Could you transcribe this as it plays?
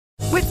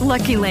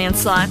Lucky Land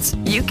Slots,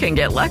 you can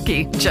get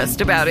lucky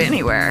just about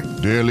anywhere.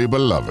 Dearly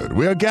beloved,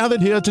 we are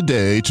gathered here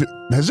today to...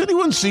 Has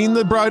anyone seen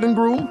the bride and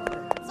groom?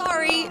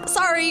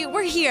 Sorry,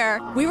 we're here.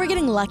 We were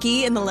getting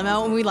lucky in the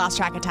limo and we lost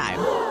track of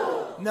time.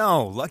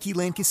 No, Lucky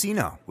Land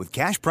Casino, with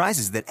cash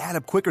prizes that add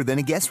up quicker than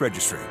a guest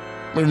registry.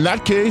 In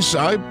that case,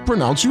 I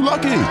pronounce you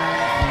lucky.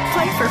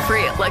 Play for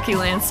free at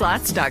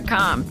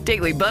LuckyLandSlots.com.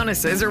 Daily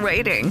bonuses are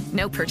waiting.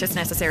 No purchase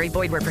necessary.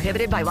 Void where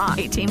prohibited by law.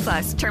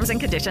 18+. Terms and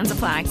conditions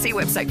apply. See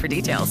website for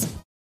details.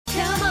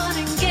 Come on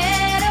and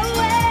get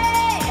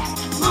away.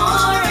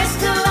 Morris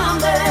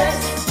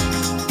Columbus.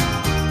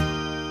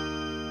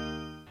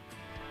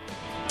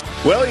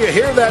 Well, you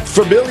hear that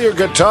familiar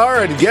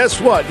guitar, and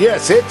guess what?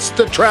 Yes, it's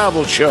the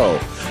Travel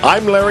Show.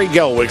 I'm Larry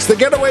Gelwicks, the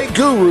getaway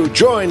guru,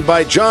 joined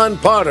by John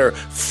Potter,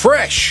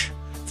 fresh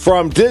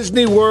from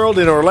Disney World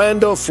in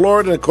Orlando,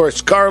 Florida, and, of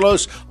course,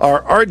 Carlos,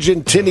 our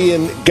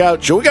Argentinian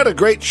gaucho. We got a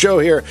great show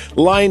here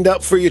lined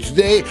up for you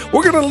today.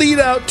 We're going to lead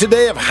out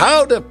today of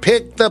how to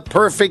pick the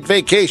perfect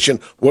vacation.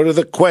 What are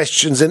the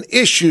questions and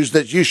issues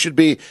that you should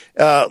be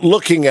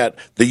looking at?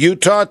 The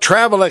Utah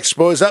Travel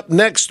Expo is up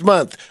next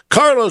month.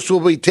 Carlos will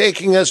be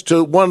taking us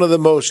to one of the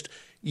most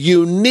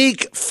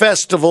unique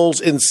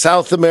festivals in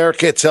South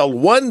America. It's held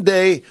one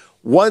day,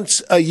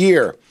 once a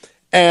year.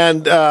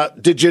 And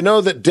did you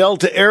know that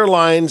Delta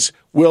Airlines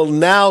will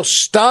now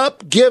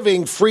stop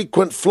giving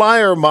frequent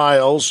flyer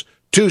miles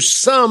to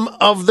some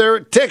of their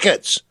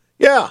tickets?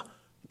 Yeah.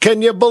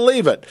 Can you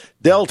believe it?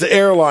 Delta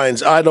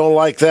Airlines, I don't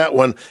like that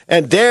one.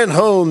 And Dan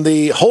Hone,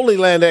 the Holy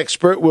Land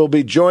expert, will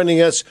be joining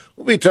us.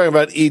 We'll be talking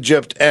about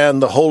Egypt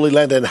and the Holy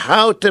Land and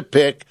how to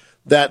pick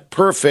that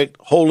perfect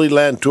Holy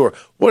Land tour.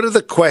 What are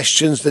the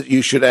questions that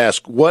you should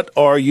ask? What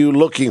are you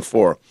looking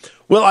for?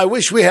 Well, I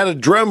wish we had a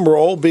drum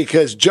roll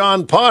because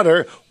John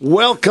Potter,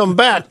 welcome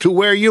back to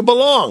where you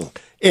belong,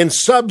 in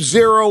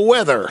sub-zero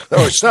weather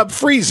or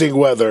sub-freezing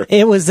weather.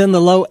 It was in the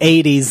low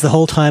 80s the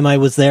whole time I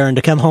was there, and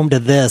to come home to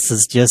this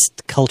is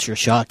just culture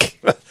shock.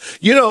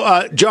 You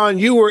know, John,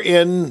 you were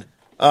in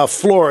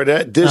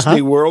Florida at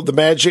Disney World, the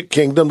Magic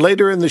Kingdom.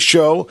 Later in the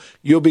show,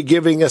 you'll be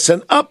giving us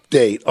an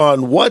update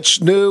on what's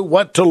new,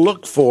 what to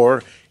look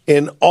for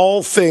in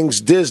all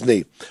things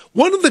Disney.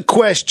 One of the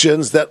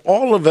questions that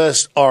all of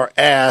us are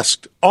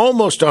asked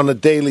almost on a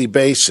daily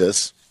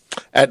basis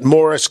at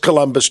Morris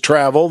Columbus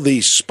Travel, the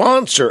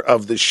sponsor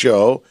of the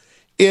show,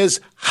 is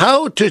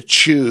how to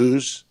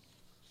choose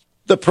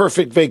the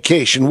perfect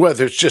vacation,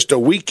 whether it's just a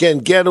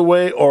weekend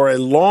getaway or a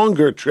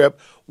longer trip.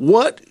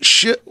 What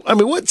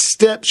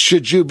steps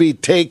should you be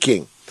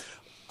taking?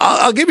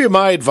 I'll give you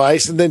my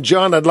advice, and then,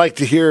 John, I'd like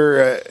to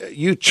hear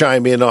you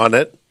chime in on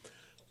it.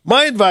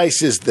 My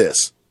advice is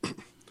this.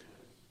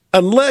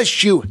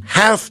 Unless you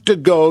have to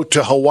go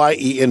to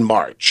Hawaii in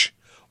March,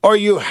 or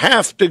you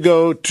have to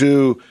go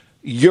to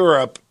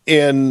Europe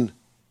in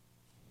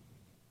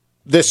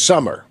this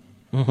summer,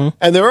 and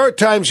there are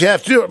times you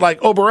have to do it, like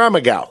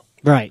Oberammergau.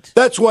 Right.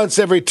 That's once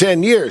every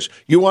 10 years.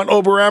 You want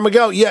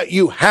Oberammergau? Yeah,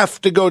 you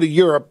have to go to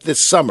Europe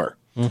this summer.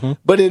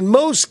 But in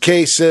most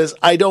cases,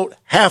 I don't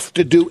have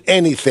to do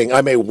anything.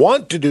 I may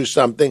want to do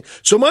something.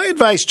 So my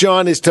advice,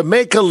 John, is to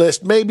make a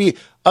list maybe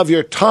of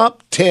your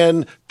top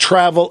 10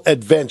 travel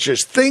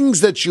adventures, things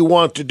that you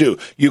want to do.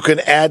 You can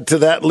add to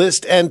that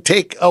list and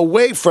take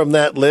away from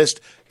that list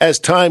as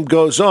time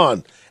goes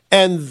on.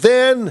 And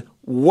then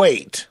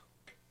wait.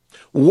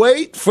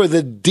 Wait for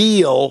the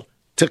deal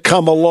to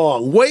come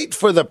along. Wait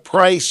for the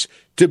price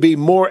to be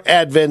more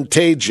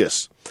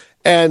advantageous.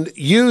 And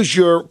use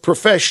your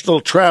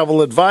professional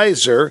travel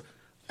advisor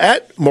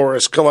at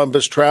Morris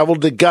Columbus Travel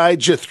to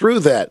guide you through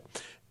that.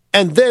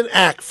 And then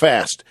act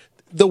fast.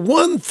 The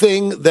one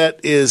thing that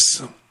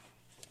is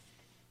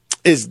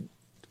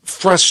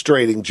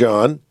frustrating,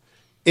 John,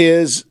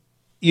 is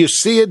you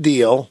see a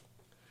deal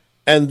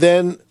and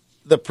then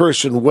the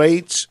person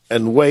waits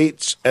and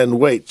waits and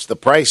waits. The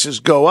prices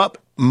go up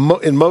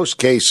in most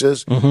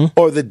cases,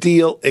 or the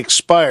deal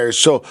expires.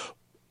 So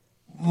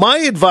my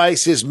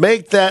advice is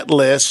make that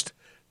list,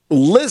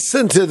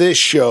 listen to this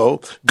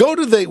show, go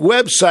to the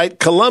website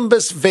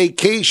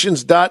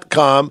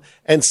columbusvacations.com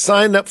and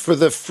sign up for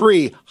the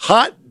free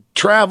hot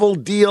travel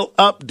deal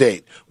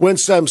update. When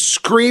some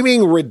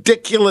screaming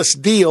ridiculous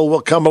deal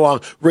will come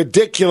along,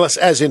 ridiculous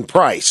as in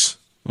price.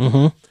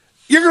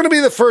 You're going to be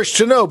the first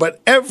to know,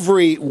 but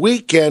every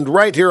weekend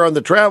right here on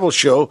the Travel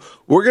Show,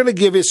 we're going to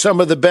give you some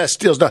of the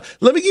best deals. Now,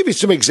 let me give you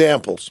some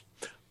examples.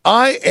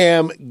 I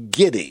am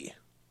giddy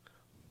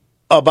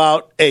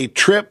about a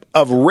trip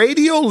of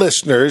radio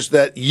listeners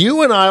that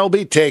you and I will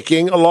be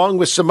taking along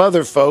with some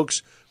other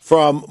folks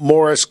from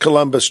Morris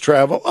Columbus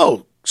Travel.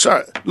 Oh,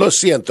 sorry. Lo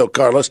siento,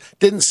 Carlos.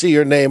 Didn't see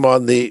your name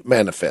on the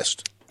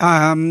manifest.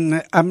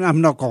 I'm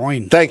not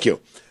going. Thank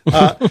you.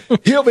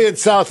 He'll be in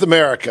South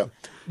America.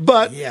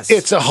 But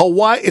it's a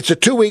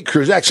 2-week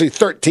cruise, actually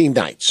 13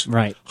 nights.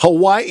 Right.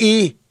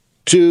 Hawaii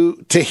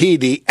to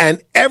Tahiti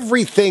and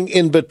everything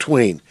in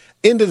between.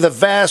 Into the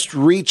vast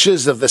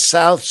reaches of the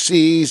South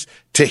Seas,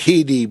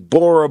 Tahiti,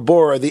 Bora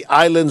Bora, the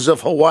islands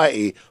of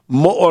Hawaii,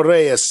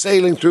 Moorea,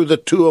 sailing through the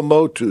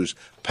Tuamotus,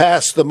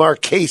 past the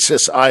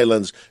Marquesas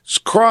Islands,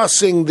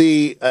 crossing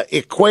the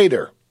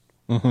equator.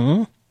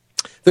 Mm-hmm.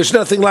 There's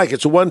nothing like it.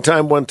 It's a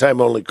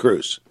one-time only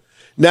cruise.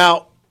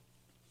 Now,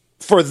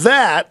 for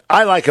that,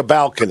 I like a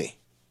balcony.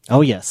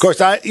 Oh, yes. Of course,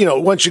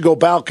 once you go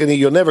balcony,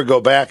 you'll never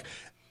go back.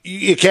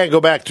 You can't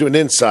go back to an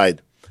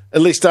inside.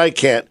 At least I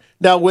can't.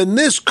 Now, when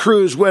this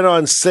cruise went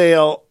on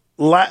sale,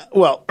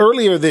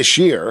 earlier this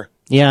year.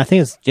 Yeah, I think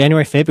it was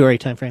January, February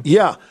timeframe.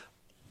 Yeah.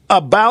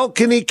 A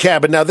balcony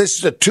cabin. Now, this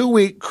is a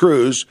 2-week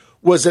cruise.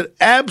 Was an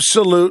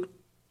absolute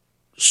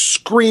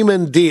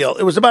screaming deal.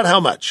 It was about how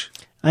much?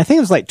 I think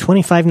it was like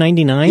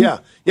 $25.99. Yeah,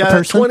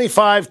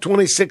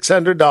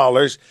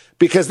 $2,600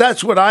 because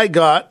that's what I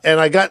got,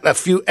 and I got a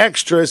few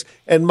extras,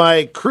 and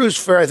my cruise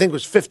fare I think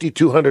was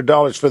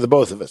 $5,200 for the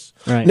both of us.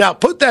 Right. Now,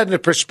 put that into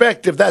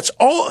perspective. That's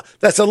a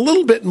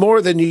little bit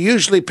more than you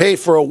usually pay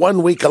for a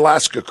 1-week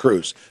Alaska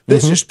cruise.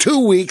 This is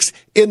 2 weeks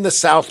in the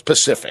South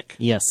Pacific.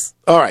 Yes.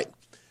 All right.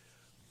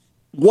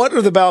 What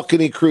are the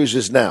balcony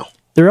cruises now?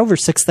 They're over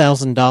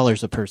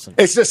 $6,000 a person.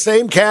 It's the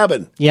same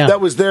cabin that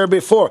was there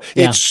before.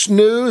 Yeah. It's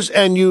snooze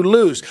and you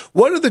lose.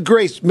 One of the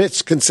great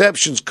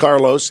misconceptions,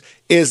 Carlos,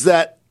 is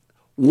that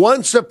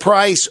once a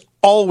price,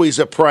 always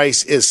a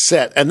price is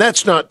set. And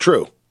that's not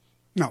true.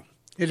 No,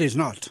 it is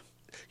not.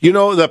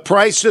 The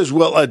prices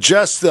will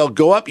adjust. They'll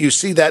go up. You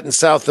see that in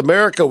South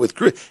America with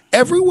cruise.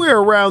 Everywhere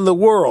around the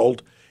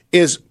world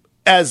is,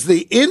 as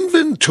the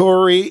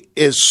inventory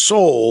is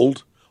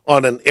sold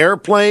on an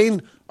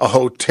airplane, a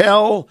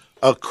hotel,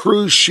 a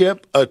cruise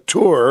ship, a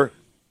tour,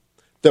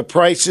 the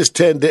prices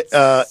tend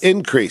to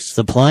increase.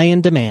 Supply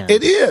and demand.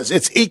 It is.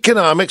 It's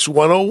economics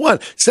 101.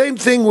 Same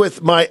thing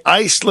with my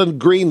Iceland,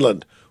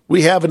 Greenland.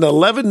 We have an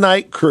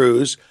 11-night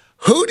cruise.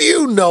 Who do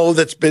you know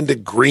that's been to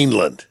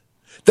Greenland?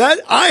 That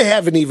I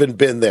haven't even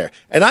been there.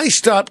 And I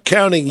stopped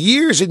counting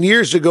years and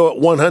years ago at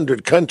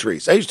 100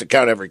 countries. I used to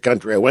count every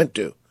country I went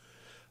to.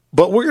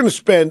 But we're going to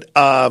spend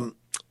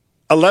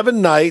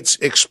 11 nights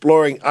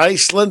exploring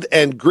Iceland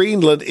and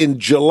Greenland in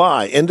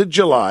July, end of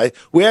July.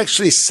 We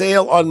actually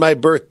sail on my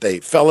birthday.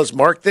 Fellas,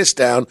 mark this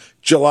down,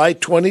 July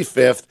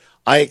 25th.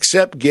 I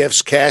accept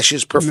gifts. Cash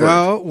is preferred.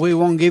 No, we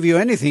won't give you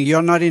anything.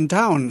 You're not in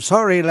town.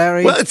 Sorry,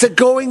 Larry. Well, it's a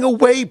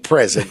going-away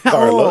present,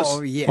 Carlos.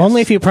 Oh, yes.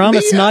 Only if you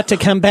promise not to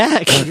come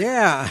back.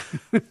 Yeah.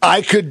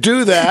 I could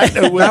do that.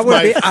 With That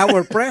would be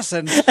our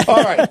present.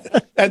 All right.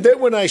 And then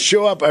when I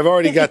show up, I've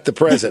already got the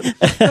present.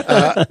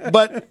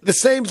 But the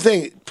same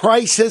thing.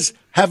 Prices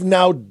have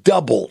now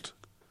doubled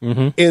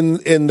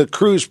in the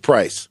cruise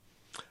price.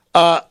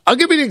 I'll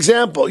give you an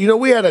example.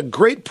 We had a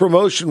great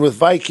promotion with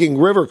Viking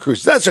River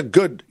Cruise. That's a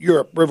good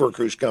Europe river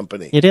cruise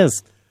company. It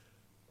is.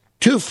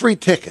 2 free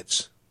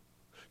tickets.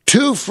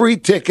 2 free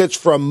tickets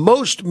from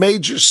most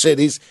major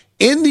cities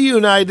in the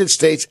United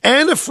States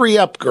and a free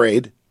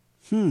upgrade.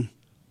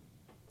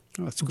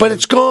 But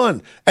it's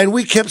gone. And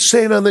we kept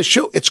saying on the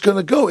show, it's going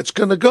to go, it's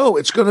going to go,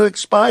 it's going to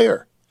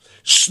expire.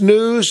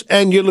 Snooze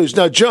and you lose.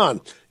 Now,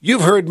 John,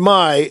 you've heard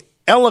my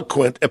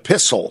eloquent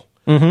epistle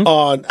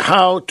on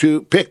how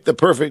to pick the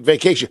perfect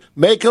vacation.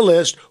 Make a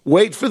list,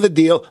 wait for the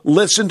deal,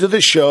 listen to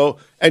the show,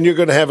 and you're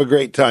going to have a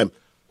great time.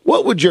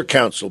 What would your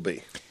counsel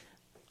be?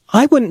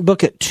 I wouldn't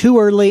book it too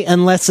early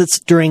unless it's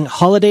during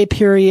holiday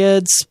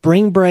periods,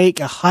 spring break,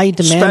 a high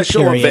demand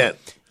Special period.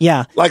 event.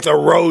 Yeah. Like the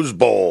Rose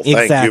Bowl.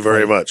 Exactly. Thank you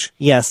very much.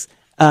 Yes.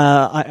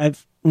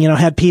 I've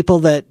had people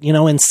that,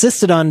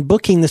 insisted on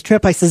booking this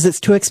trip. I says, it's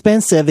too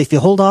expensive. If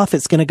you hold off,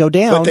 it's going to go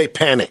down. But they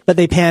panicked. But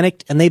they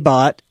panicked and they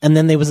bought. And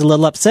then they was a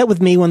little upset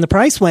with me when the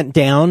price went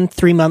down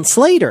 3 months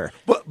later.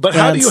 But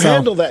how do you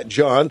handle that,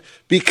 John?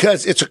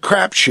 Because it's a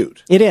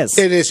crapshoot. It is.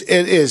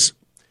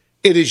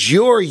 It is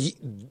your,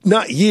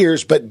 not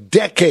years, but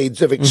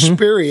decades of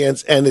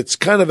experience, and it's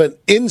kind of an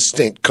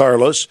instinct,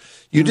 Carlos.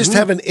 You just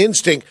have an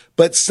instinct,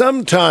 but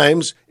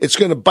sometimes it's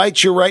going to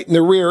bite you right in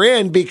the rear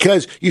end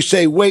because you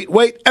say, wait,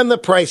 and the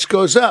price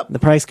goes up. The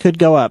price could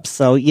go up.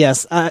 So,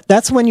 yes,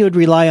 that's when you would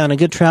rely on a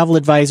good travel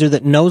advisor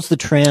that knows the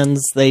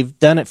trends. They've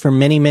done it for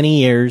many, many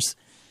years.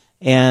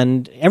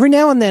 And every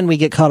now and then we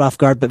get caught off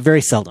guard, but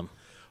very seldom.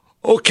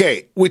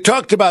 Okay, we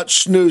talked about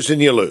snooze and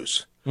you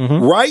lose.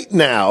 Right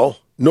now,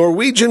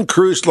 Norwegian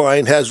Cruise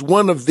Line has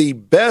one of the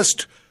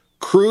best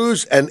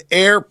cruise and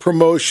air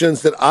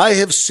promotions that I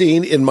have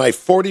seen in my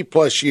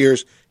 40-plus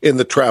years in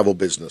the travel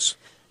business.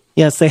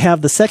 Yes, they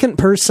have the second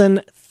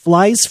person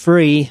flies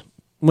free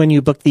when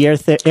you book the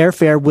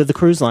airfare with the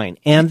cruise line.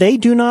 And they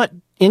do not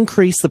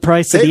increase the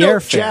price of the airfare. They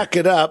don't jack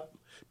it up.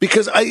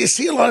 Because I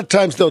see a lot of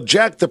times they'll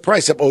jack the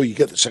price up. Oh, you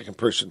get the second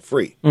person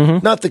free.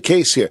 Not the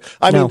case here.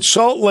 I mean,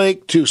 Salt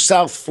Lake to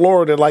South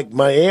Florida, like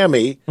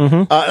Miami,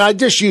 and I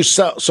just use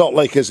Salt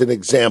Lake as an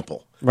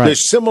example. Right.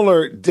 There's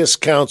similar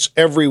discounts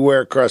everywhere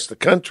across the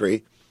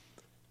country.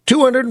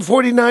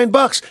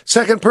 $249.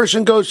 Second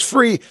person goes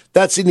free.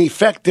 That's an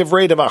effective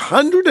rate of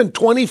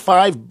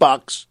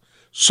 $125.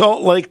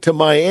 Salt Lake to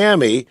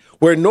Miami,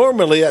 where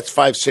normally that's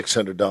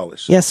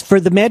 $500-$600. Yes,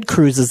 for the Med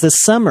cruises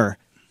this summer,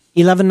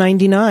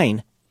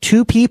 $11.99.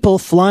 2 people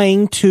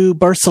flying to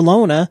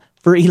Barcelona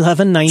for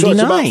 $11.99. So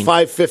it's about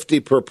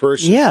 $550 per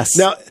person. Yes.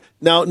 Now,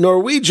 Now,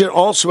 Norwegian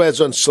also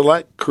has on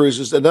select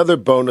cruises another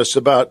bonus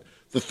about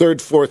the 3rd,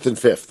 4th, and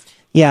 5th.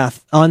 Yeah,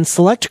 on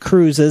select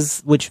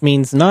cruises, which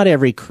means not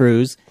every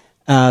cruise,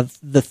 the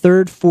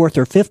 3rd, 4th,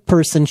 or 5th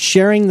person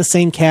sharing the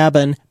same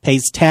cabin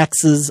pays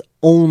taxes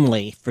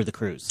only for the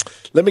cruise.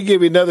 Let me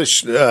give you another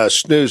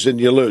snooze and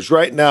you lose.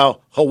 Right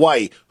now,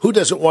 Hawaii. Who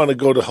doesn't want to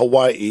go to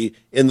Hawaii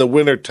in the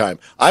wintertime?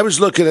 I was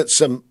looking at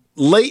some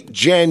late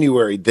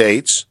January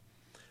dates.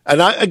 And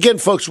again,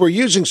 folks, we're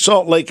using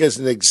Salt Lake as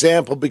an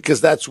example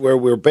because that's where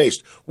we're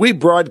based. We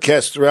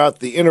broadcast throughout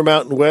the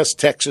Intermountain West,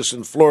 Texas,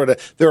 and Florida.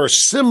 There are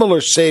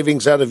similar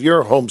savings out of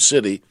your home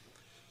city.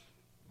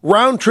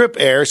 Round-trip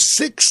air,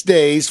 6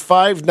 days,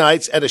 5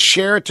 nights at a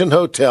Sheraton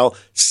hotel,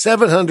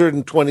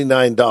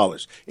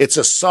 $729. It's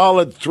a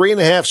solid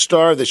 3.5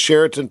 star, the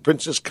Sheraton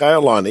Princess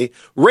Kailani.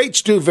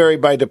 Rates do vary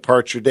by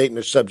departure date and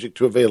are subject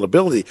to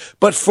availability.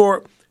 But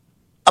for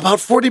about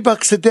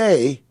 $40 a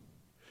day,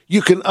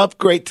 you can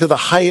upgrade to the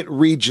Hyatt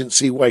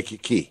Regency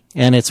Waikiki.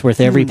 And it's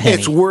worth every penny.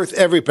 It's worth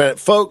every penny.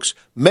 Folks,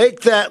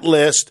 make that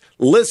list.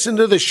 Listen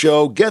to the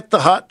show. Get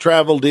the hot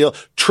travel deal.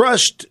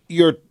 Trust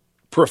your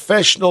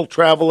professional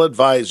travel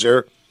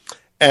advisor.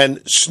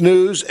 And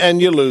snooze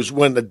and you lose.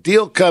 When the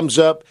deal comes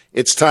up,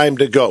 it's time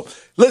to go.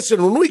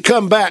 Listen, when we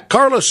come back,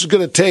 Carlos is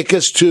going to take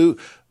us to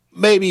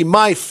maybe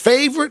my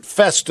favorite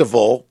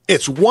festival.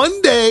 It's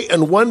one day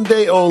and one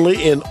day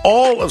only in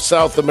all of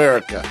South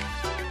America.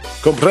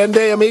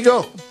 Comprende,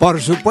 amigo? Por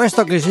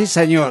supuesto que sí,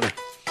 señor.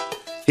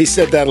 He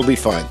said that'll be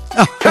fine.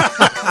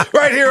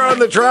 Right here on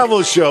The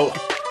Travel Show.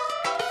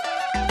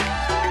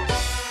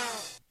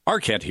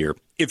 Arquette here.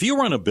 If you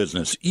run a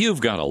business, you've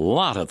got a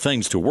lot of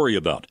things to worry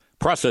about.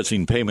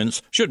 Processing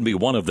payments shouldn't be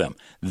one of them.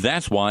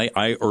 That's why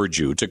I urge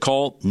you to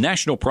call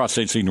National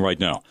Processing right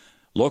now.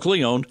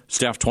 Locally owned,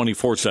 staffed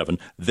 24/7,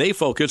 they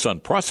focus on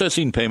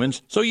processing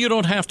payments so you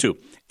don't have to.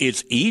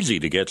 It's easy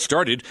to get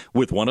started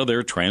with one of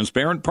their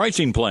transparent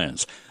pricing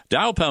plans.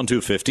 Dial pound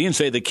 250 and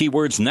say the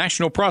keywords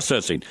National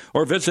Processing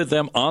or visit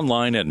them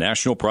online at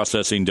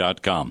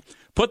nationalprocessing.com.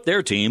 Put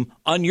their team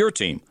on your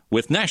team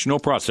with National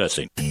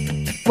Processing.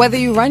 Whether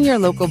you run your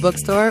local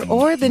bookstore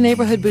or the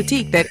neighborhood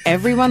boutique that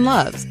everyone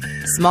loves,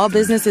 small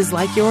businesses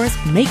like yours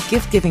make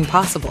gift-giving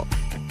possible.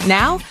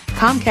 Now,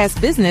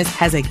 Comcast Business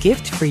has a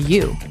gift for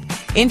you.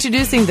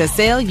 Introducing the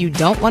sale you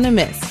don't want to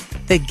miss,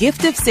 the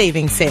Gift of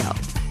Savings Sale.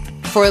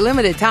 For a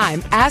limited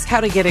time, ask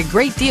how to get a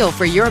great deal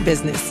for your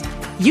business.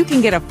 You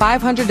can get a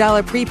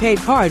 $500 prepaid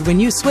card when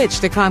you switch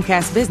to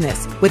Comcast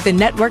Business with the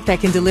network that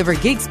can deliver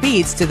gig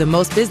speeds to the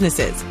most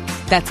businesses.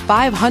 That's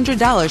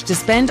 $500 to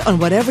spend on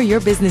whatever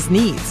your business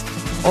needs.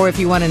 Or if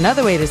you want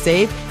another way to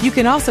save, you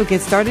can also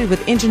get started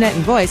with Internet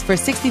and Voice for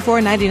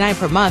 $64.99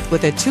 per month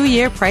with a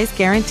 2-year price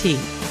guarantee.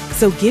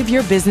 So give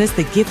your business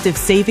the gift of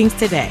savings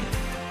today.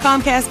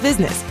 Comcast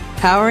Business,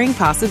 powering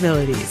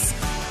possibilities.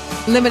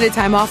 Limited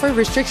time offer,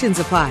 restrictions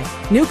apply.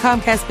 New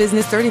Comcast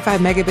Business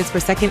 35 megabits per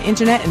second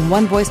internet and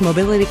one voice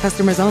mobility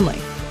customers only.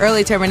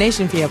 Early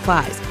termination fee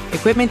applies.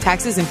 Equipment,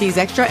 taxes, and fees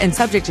extra and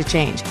subject to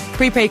change.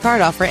 Prepaid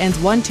card offer ends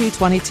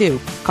 1/2/22.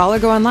 Call or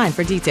go online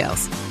for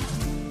details.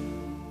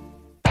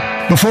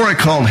 Before I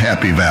called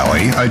Happy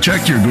Valley, I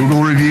checked your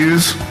Google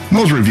reviews.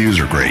 Those reviews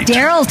are great.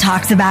 Daryl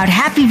talks about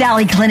Happy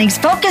Valley Clinic's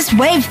focused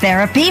wave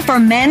therapy for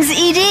men's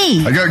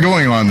ED. I got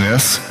going on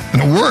this,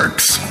 and it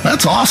works.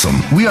 That's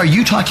awesome. We are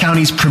Utah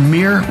County's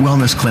premier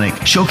wellness clinic,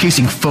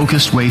 showcasing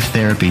focused wave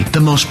therapy, the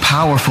most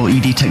powerful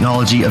ED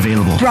technology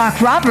available. Brock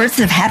Roberts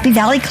of Happy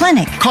Valley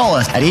Clinic. Call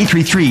us at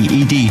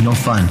 833-ED, no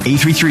fun.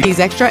 833. Fees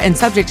extra and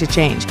subject to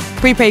change.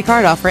 Prepaid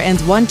card offer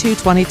ends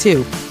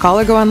 1/2/22. Call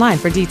or go online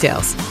for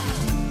details.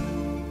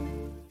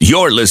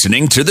 You're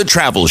listening to The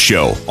Travel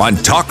Show on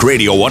Talk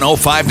Radio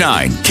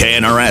 105.9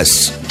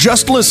 KNRS.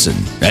 Just listen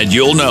and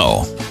you'll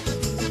know.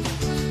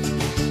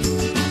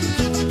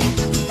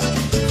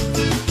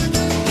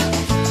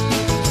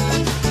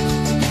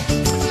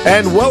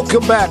 And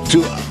welcome back to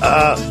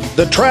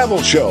The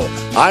Travel Show.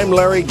 I'm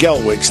Larry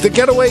Gelwigs, the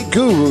getaway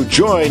guru,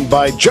 joined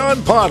by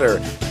John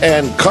Potter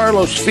and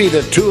Carlos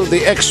Fita, two of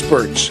the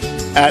experts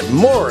at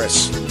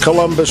Morris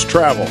Columbus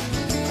Travel.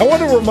 I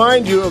want to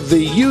remind you of the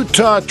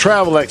Utah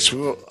Travel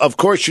Expo. Of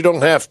course, you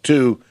don't have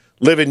to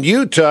live in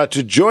Utah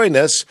to join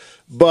us,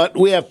 but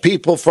we have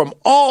people from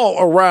all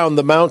around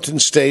the mountain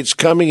states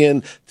coming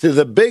in to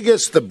the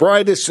biggest, the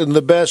brightest, and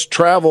the best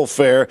travel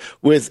fair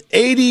with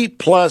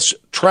 80-plus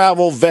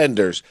travel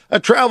vendors. A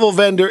travel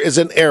vendor is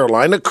an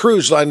airline, a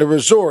cruise line, a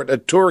resort, a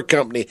tour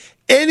company.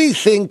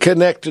 Anything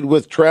connected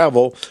with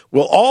travel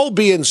will all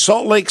be in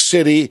Salt Lake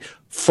City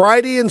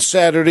Friday and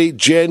Saturday,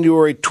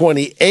 January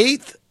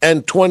 28th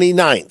and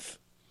 29th.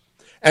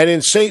 And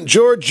in St.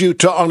 George,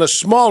 Utah, on a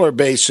smaller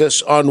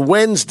basis on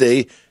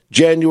Wednesday,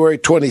 January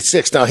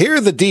 26th. Now, here are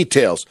the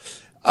details.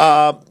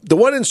 The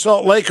one in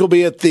Salt Lake will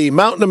be at the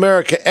Mountain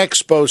America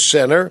Expo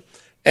Center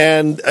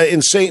and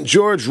in St.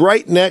 George,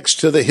 right next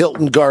to the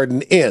Hilton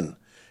Garden Inn.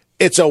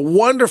 It's a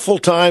wonderful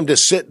time to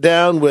sit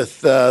down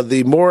with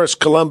the Morris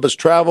Columbus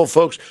Travel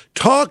folks,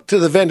 talk to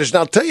the vendors. Now,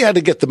 I'll tell you how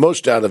to get the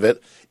most out of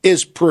it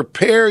is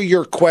prepare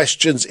your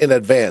questions in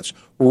advance.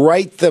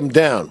 Write them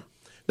down.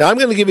 Now, I'm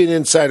going to give you an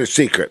insider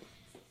secret.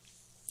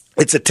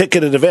 It's a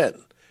ticketed event.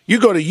 You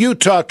go to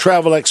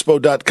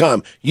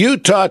UtahTravelExpo.com,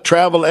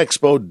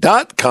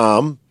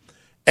 UtahTravelExpo.com,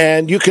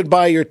 and you can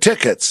buy your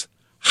tickets.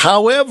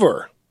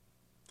 However,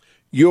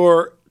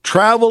 your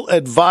travel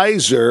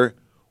advisor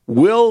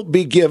will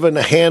be given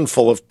a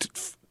handful of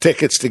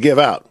tickets to give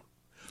out.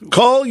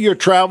 Call your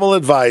travel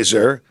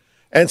advisor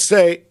and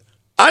say,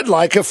 I'd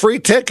like a free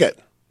ticket.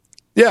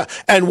 Yeah,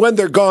 and when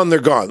they're gone, they're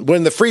gone.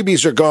 When the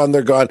freebies are gone,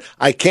 they're gone.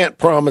 I can't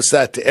promise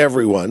that to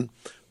everyone,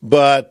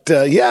 but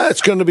yeah,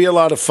 it's going to be a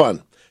lot of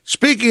fun.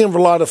 Speaking of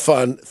a lot of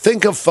fun,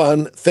 think of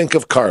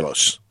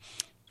Carlos.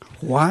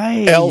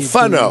 Why El do you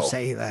Funo.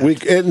 say that?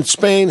 In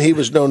Spain, he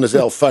was known as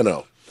El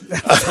Funo.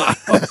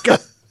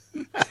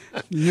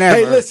 Never.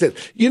 Hey, listen,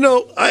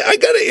 I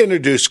got to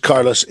introduce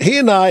Carlos. He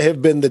and I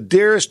have been the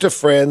dearest of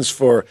friends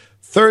for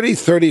 30,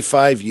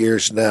 35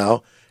 years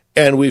now,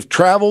 and we've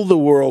traveled the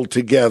world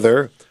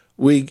together.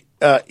 We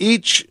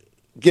each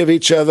give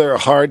each other a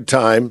hard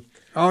time.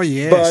 Oh,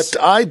 yes.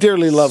 But I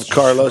dearly love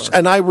Carlos,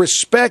 and I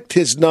respect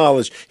his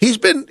knowledge. He's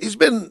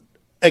been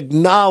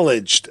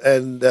acknowledged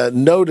and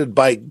noted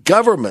by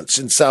governments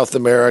in South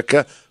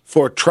America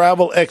for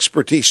travel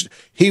expertise.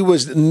 He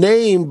was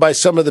named by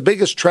some of the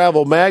biggest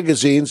travel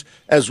magazines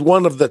as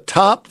one of the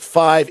top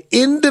 5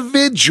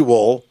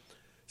 individual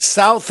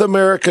South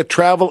America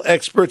travel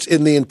experts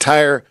in the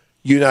entire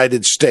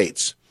United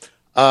States.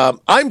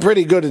 I'm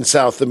pretty good in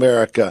South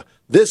America.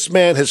 This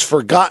man has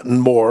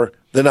forgotten more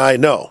than I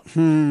know.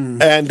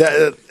 And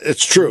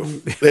it's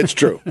true. It's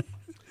true.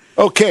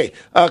 Okay,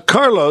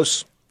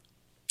 Carlos,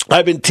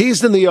 I've been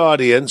teasing the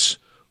audience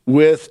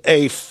with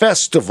a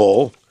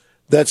festival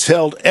that's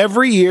held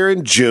every year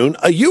in June.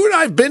 You and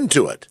I have been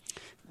to it.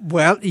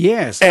 Well,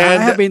 yes.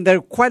 And I have been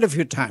there quite a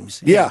few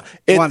times. Yeah.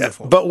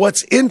 Wonderful. But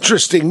what's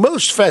interesting,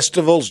 most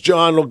festivals,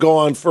 John, will go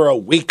on for a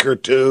week or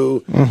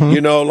two,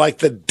 like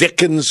the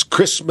Dickens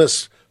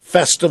Christmas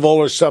Festival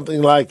or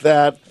something like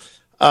that.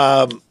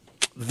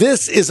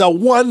 This is a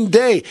one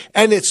day,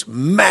 and it's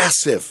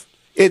massive.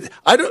 They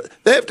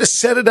have to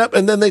set it up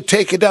and then they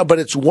take it down, but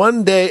it's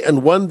one day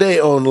and one day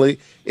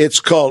only. It's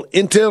called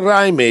Inti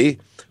Raymi,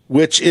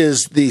 which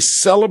is the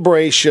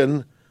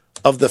celebration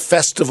of the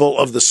Festival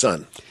of the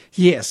Sun.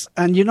 Yes,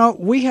 and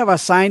we have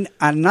assigned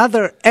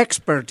another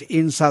expert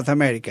in South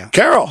America.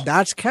 Carol.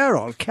 That's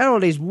Carol.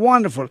 Carol is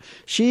wonderful.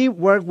 She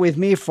worked with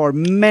me for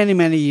many,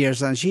 many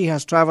years, and she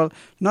has traveled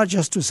not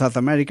just to South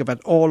America,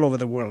 but all over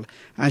the world.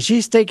 And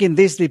she's taking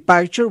this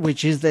departure,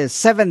 which is the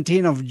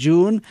 17th of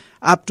June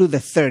up to the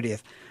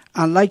 30th.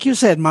 And like you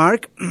said,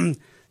 Mark,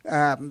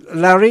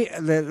 Larry,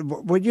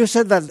 when you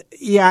said that,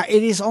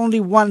 it is only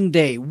one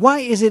day. Why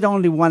is it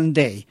only one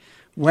day?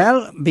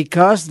 Well,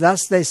 because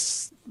that's the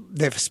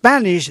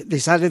Spanish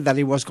decided that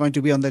it was going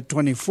to be on the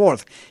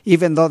 24th,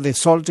 even though the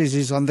solstice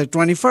is on the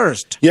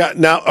 21st. Yeah,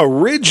 now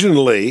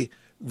originally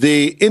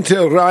the Inti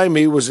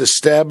Raymi was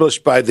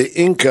established by the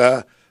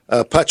Inca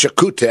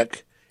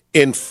Pachacutec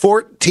in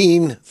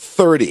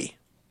 1430.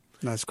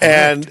 That's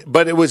correct.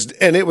 But it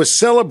was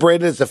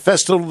celebrated as the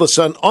Festival of the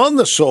Sun on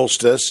the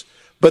solstice,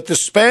 but the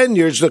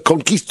Spaniards, the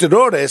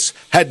conquistadores,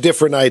 had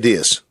different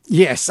ideas.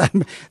 Yes,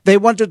 they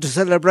wanted to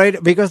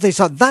celebrate because they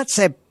thought that's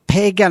a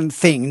pagan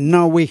thing.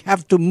 No, we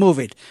have to move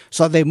it.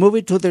 So they move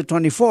it to the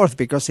 24th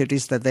because it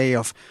is the day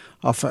of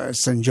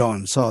St.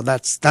 John. So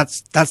that's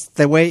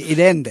the way it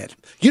ended.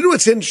 You know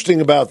what's interesting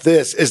about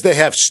this is they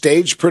have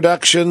stage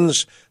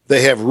productions,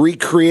 they have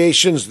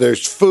recreations,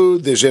 there's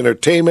food, there's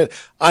entertainment.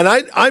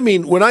 And I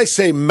mean, when I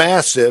say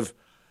massive,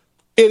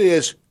 it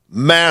is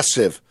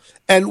massive.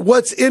 And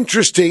what's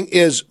interesting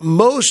is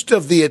most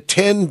of the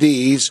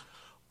attendees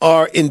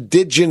are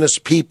indigenous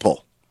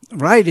people.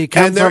 Right, it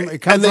comes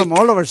from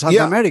all over South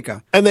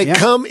America. And they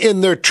come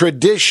in their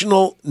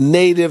traditional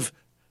native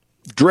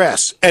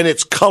dress, and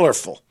it's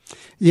colorful.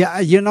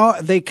 Yeah,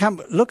 they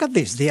come, look at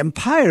this, the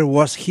empire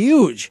was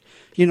huge.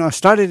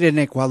 Started in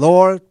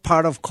Ecuador,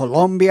 part of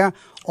Colombia,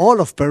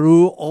 all of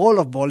Peru, all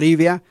of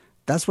Bolivia.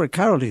 That's where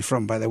Carol is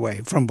from, by the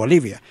way, from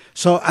Bolivia.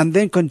 So, and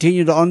then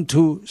continued on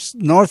to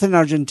northern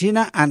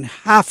Argentina and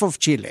half of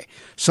Chile.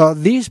 So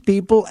these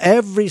people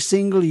every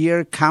single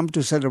year come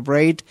to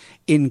celebrate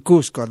in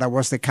Cusco. That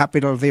was the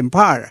capital of the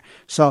empire.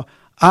 So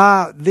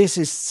this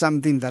is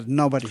something that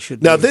nobody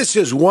should Now, do. this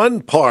is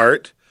one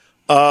part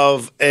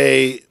of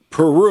a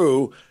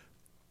Peru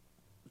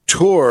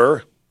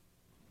tour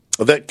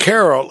that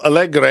Carol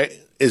Alegre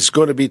is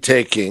going to be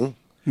taking.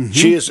 Mm-hmm.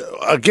 She is,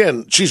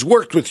 again, she's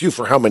worked with you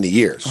for how many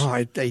years?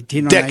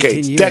 18 or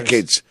 19 years.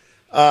 Decades.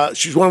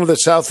 She's one of the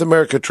South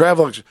America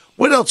travelers.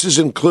 What else is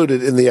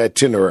included in the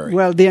itinerary?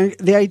 Well, the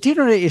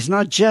itinerary is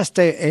not just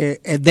a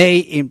day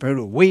in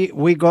Peru.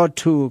 We go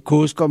to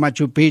Cusco,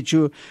 Machu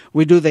Picchu.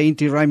 We do the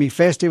Inti Raymi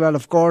Festival,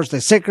 of course,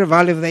 the Sacred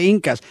Valley of the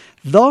Incas.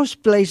 Those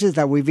places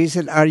that we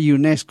visit are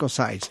UNESCO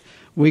sites.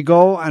 We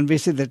go and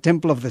visit the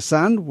Temple of the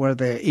Sun, where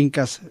the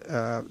Incas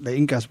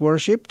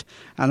worshipped.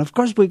 And, of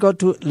course, we go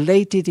to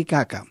Lake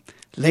Titicaca.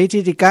 Lake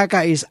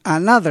Titicaca is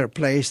another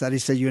place that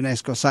is a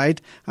UNESCO site,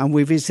 and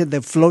we visit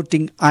the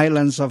floating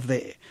islands of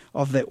the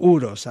of the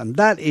Uros. And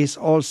that is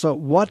also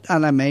what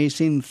an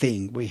amazing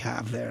thing we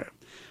have there.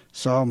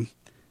 So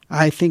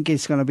I think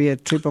it's going to be a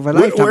trip of a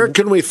lifetime. Where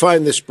can we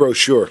find this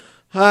brochure?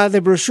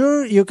 The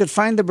brochure, you could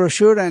find the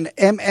brochure on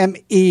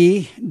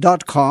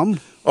mme.com.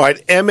 All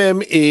right,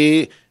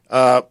 MME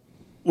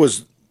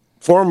was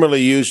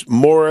formerly used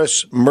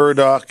Morris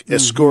Murdoch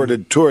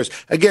Escorted Tours.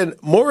 Again,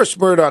 Morris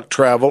Murdoch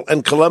Travel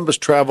and Columbus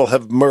Travel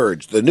have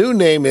merged. The new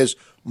name is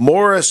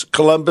Morris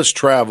Columbus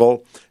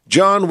Travel.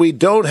 John, we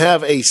don't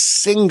have a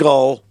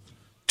single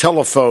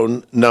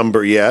telephone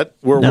number yet.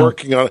 We're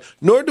working on it.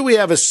 Nor do we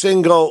have a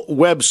single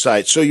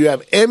website. So you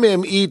have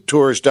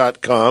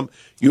mmetours.com.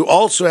 You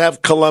also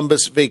have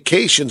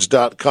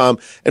columbusvacations.com.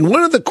 And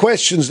one of the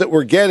questions that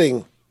we're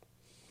getting,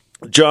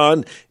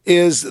 John,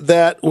 is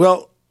that,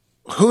 well,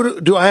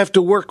 who do I have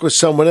to work with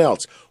someone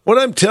else? What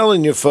I'm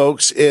telling you,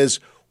 folks, is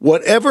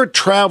whatever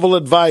travel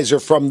advisor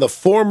from the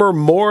former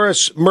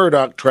Morris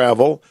Murdoch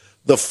Travel,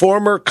 the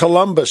former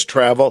Columbus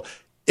Travel,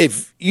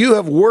 if you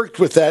have worked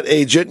with that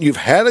agent, you've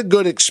had a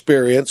good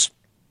experience,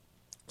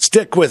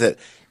 stick with it.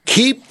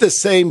 Keep the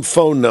same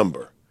phone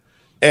number.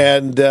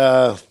 And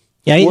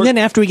even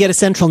after we get a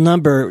central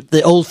number,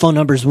 the old phone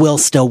numbers will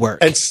still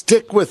work. And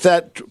stick with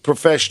that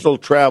professional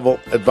travel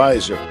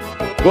advisor.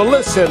 Well,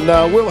 listen,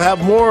 we'll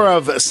have more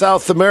of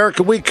South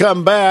America. We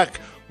come back,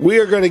 we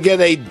are going to get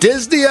a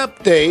Disney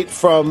update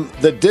from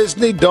the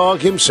Disney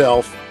dog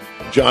himself,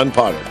 John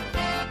Potter.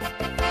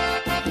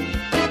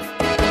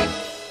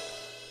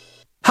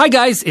 Hi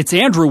guys, it's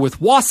Andrew with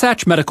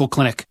Wasatch Medical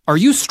Clinic. Are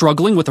you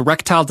struggling with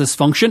erectile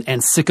dysfunction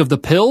and sick of the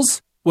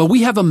pills? Well,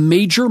 we have a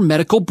major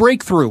medical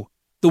breakthrough.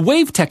 The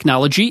Wave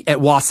technology at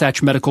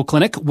Wasatch Medical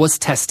Clinic was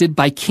tested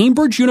by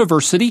Cambridge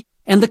University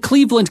and the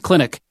Cleveland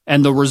Clinic,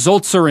 and the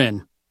results are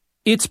in.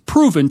 It's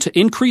proven to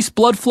increase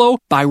blood flow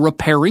by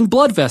repairing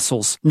blood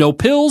vessels. No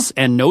pills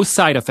and no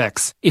side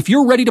effects. If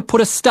you're ready to put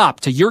a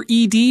stop to your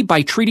ED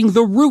by treating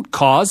the root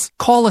cause,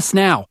 call us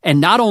now. And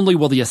not only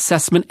will the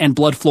assessment and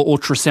blood flow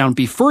ultrasound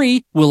be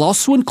free, we'll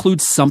also include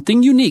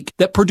something unique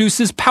that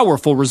produces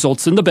powerful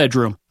results in the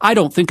bedroom. I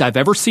don't think I've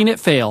ever seen it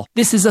fail.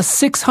 This is a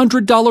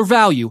 $600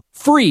 value,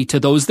 free to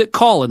those that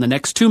call in the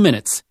next 2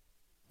 minutes.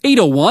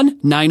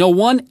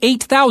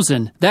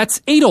 801-901-8000.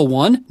 That's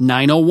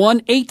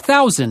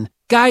 801-901-8000.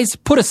 Guys,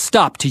 put a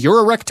stop to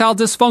your erectile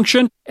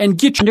dysfunction and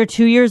get under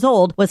 2 years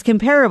old was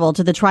comparable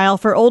to the trial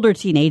for older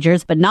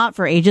teenagers, but not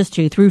for ages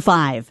 2 through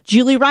 5.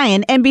 Julie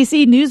Ryan,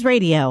 NBC News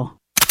Radio.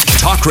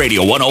 Talk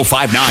Radio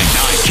 105.9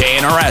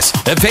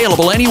 KNRS.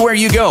 Available anywhere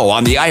you go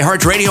on the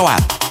iHeartRadio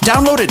app.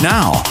 Download it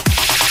now.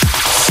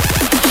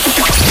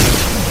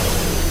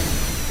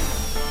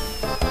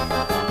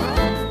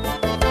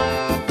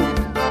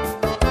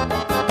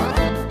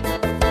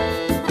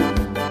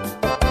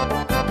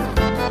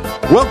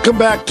 Welcome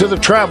back to the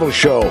Travel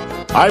Show.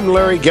 I'm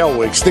Larry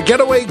Gelwicks, the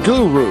Getaway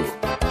Guru,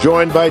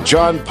 joined by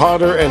John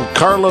Potter and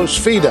Carlos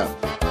Fida,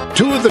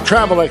 two of the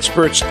travel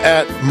experts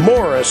at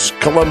Morris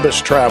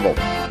Columbus Travel.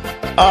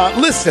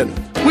 Listen,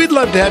 we'd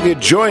love to have you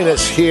join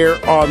us here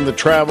on the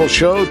Travel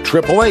Show,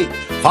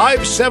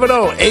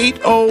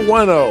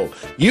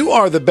 888-570-8010. You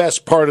are the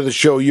best part of the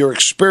show, your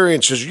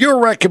experiences, your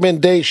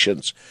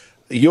recommendations,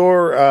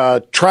 your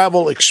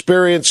travel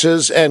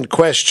experiences and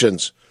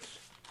questions.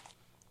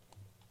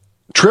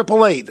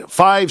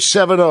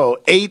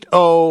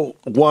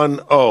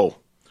 888-570-8010.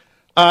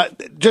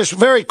 Just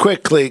very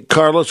quickly,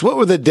 Carlos, what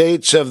were the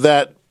dates of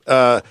that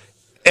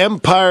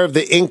Empire of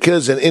the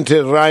Incas and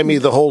Inti Raymi,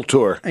 the whole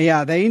tour?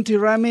 Yeah, the Inti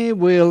Raymi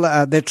will,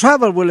 the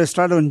travel will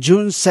start on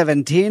June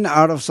 17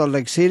 out of Salt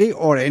Lake City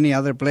or any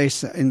other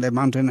place in the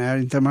mountain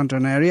area,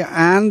 intermountain area,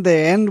 and the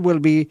end will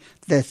be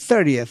the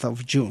 30th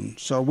of June.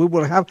 So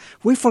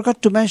we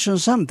forgot to mention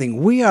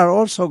something. We are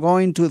also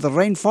going to the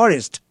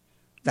rainforest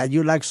that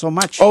you like so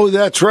much. Oh,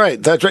 that's right.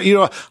 That's right. You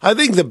know, I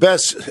think the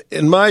best,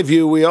 in my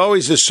view, we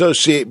always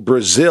associate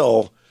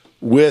Brazil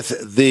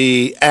with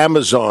the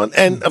Amazon.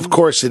 And, of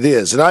course, it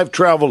is. And I've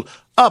traveled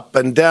up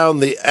and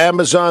down the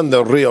Amazon,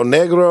 the Rio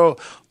Negro,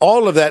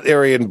 all of that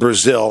area in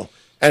Brazil,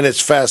 and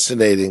it's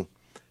fascinating.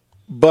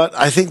 But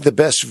I think the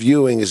best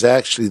viewing is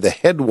actually the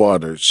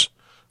headwaters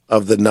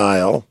of the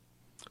Nile,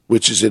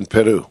 which is in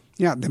Peru.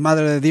 Yeah, the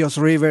Madre de Dios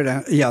River.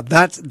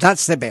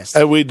 That's the best.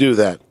 And we do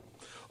that.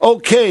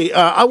 Okay,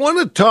 I want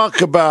to talk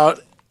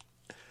about,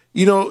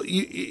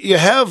 you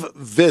have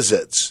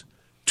visits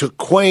to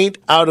quaint,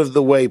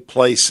 out-of-the-way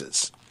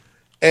places.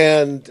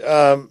 And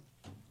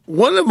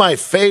one of my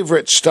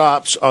favorite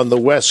stops on the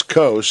West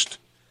Coast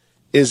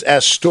is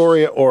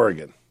Astoria,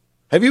 Oregon.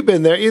 Have you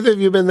been there? Either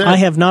of you been there? I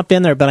have not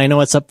been there, but I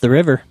know it's up the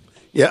river.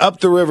 Yeah, up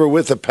the river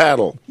with a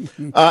paddle.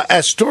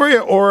 Astoria,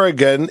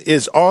 Oregon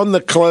is on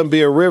the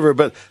Columbia River,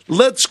 but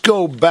let's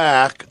go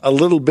back a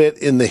little bit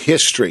in the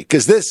history,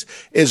 because this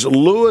is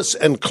Lewis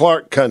and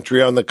Clark country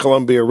on the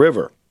Columbia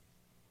River.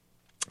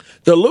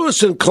 The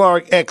Lewis and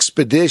Clark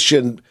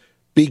expedition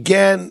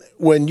began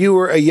when you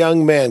were a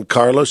young man,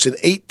 Carlos, in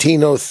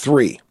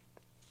 1803.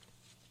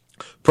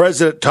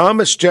 President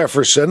Thomas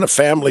Jefferson, a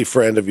family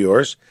friend of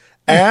yours,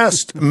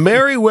 asked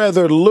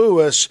Meriwether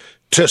Lewis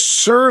to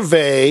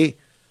survey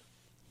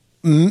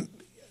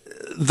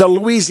the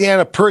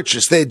Louisiana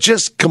Purchase. They had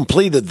just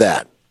completed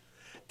that.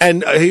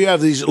 And you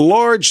have these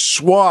large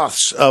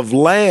swaths of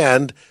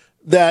land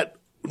that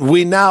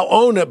we now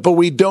own it, but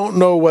we don't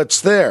know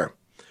what's there.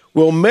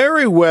 Well,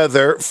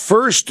 Meriwether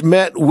first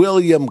met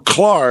William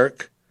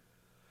Clark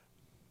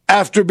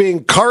after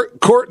being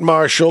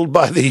court-martialed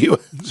by the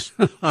U.S.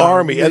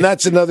 Army, and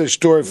that's another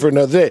story for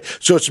another day.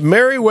 So it's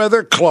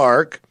Meriwether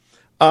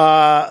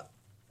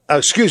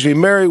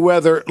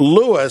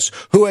Lewis,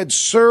 who had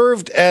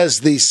served as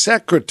the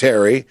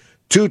secretary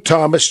to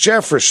Thomas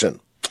Jefferson.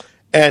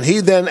 And he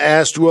then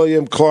asked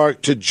William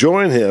Clark to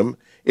join him.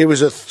 It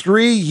was a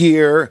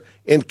 3-year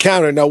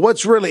encounter. Now,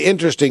 what's really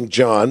interesting,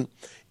 John,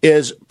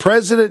 is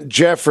President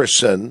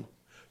Jefferson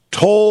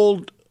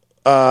told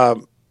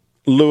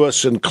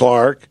Lewis and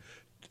Clark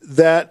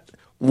that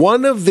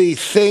one of the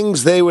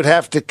things they would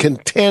have to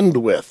contend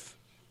with,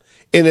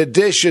 in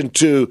addition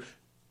to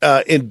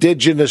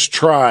indigenous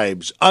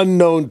tribes,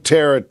 unknown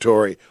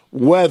territory,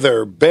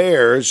 weather,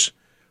 bears,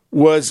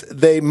 was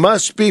they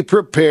must be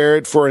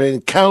prepared for an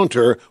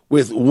encounter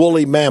with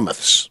woolly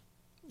mammoths.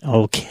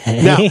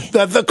 Okay. Now,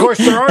 of course,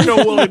 there are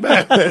no woolly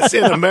mammoths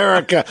in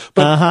America,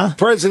 but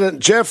President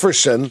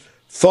Jefferson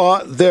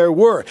thought there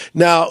were.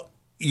 Now,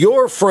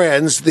 your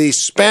friends, the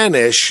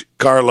Spanish,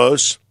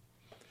 Carlos,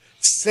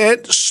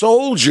 sent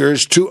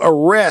soldiers to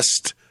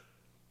arrest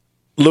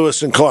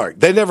Lewis and Clark.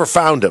 They never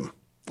found him.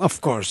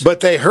 Of course. But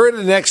they heard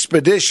an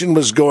expedition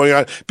was going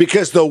on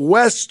because the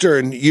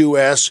western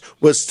U.S.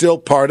 was still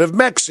part of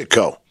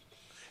Mexico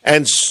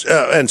and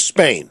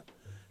Spain.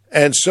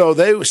 And so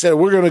they said,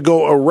 we're going to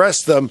go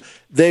arrest them.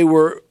 They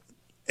were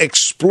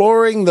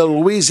exploring the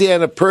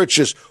Louisiana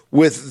Purchase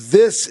with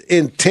this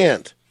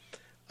intent.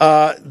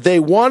 They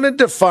wanted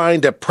to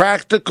find a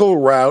practical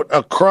route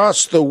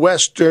across the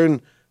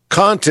western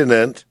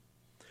continent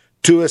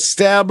to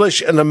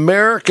establish an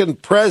American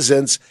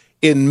presence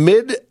in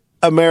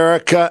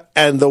mid-America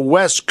and the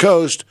West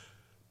Coast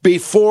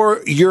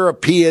before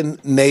European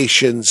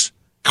nations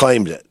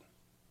claimed it.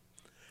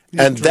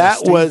 And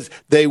that was,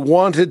 they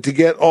wanted to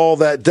get all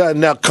that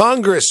done. Now,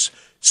 Congress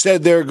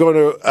said they're going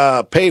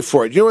to pay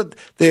for it. You know what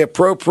they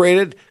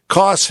appropriated?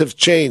 Costs have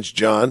changed,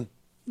 John.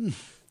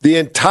 The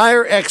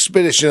entire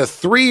expedition, a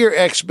 3-year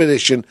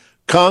expedition,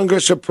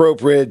 Congress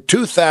appropriated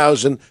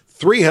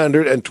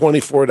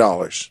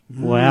 $2,324.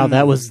 Wow,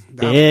 that was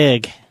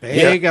big.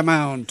 Big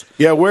amount.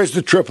 Yeah, where's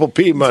the Triple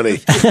P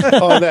money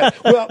on that?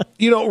 Well,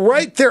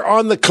 right there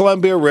on the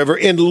Columbia River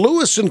in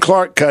Lewis and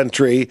Clark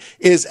country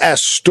is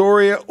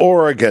Astoria,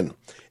 Oregon.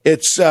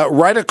 It's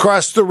right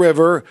across the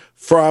river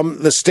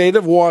from the state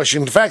of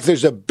Washington. In fact,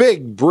 there's a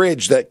big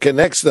bridge that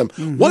connects them.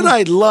 Mm-hmm. What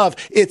I love,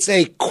 it's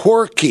a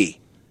quirky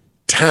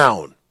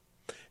town.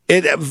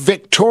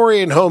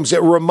 Victorian homes.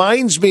 It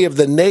reminds me of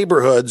the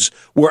neighborhoods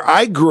where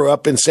I grew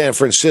up in San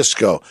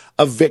Francisco,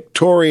 of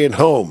Victorian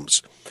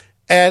homes.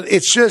 And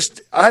it's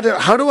just,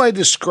 how do I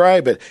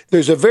describe it?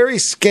 There's a very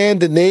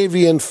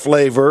Scandinavian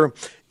flavor.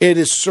 It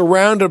is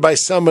surrounded by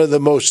some of the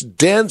most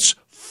dense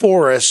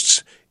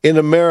forests in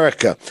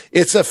America.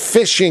 It's a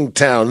fishing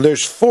town.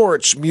 There's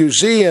forts,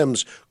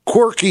 museums,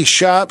 quirky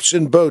shops,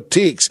 and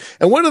boutiques.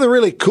 And one of the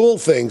really cool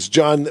things,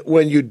 John,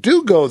 when you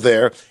do go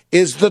there,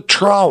 is the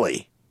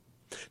trolley.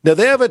 Now,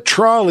 they have a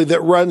trolley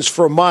that runs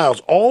for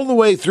miles all the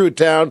way through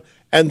town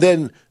and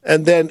then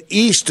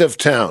east of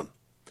town.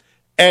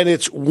 And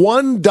it's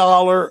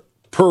 $1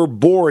 per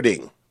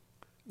boarding.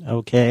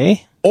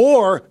 Okay.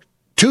 Or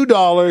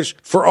 $2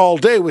 for all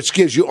day, which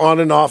gives you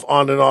on and off,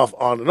 on and off,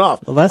 on and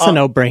off. Well, that's a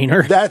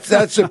no-brainer.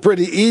 That's a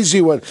pretty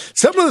easy one.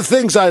 Some of the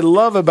things I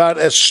love about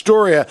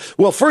Astoria,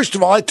 well, first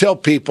of all, I tell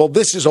people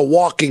this is a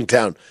walking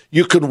town.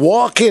 You can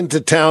walk into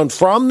town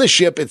from the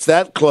ship, it's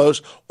that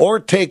close, or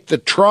take the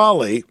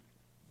trolley.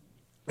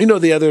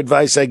 The other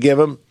advice I give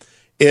them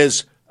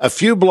is a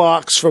few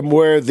blocks from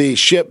where the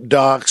ship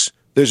docks,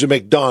 there's a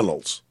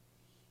McDonald's.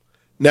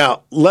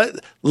 Now,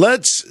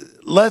 let's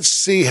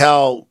see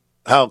how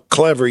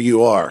clever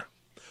you are.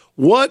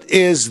 What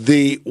is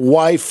the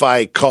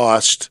Wi-Fi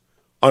cost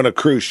on a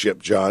cruise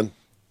ship, John?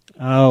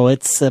 Oh,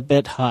 it's a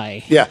bit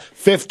high. Yeah,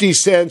 50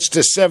 cents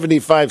to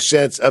 75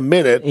 cents a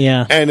minute.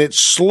 Yeah. And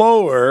it's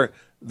slower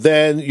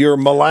than your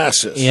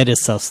molasses. Yeah, it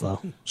is so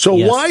slow. So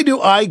why do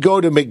I go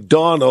to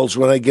McDonald's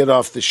when I get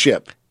off the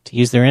ship? To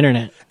use their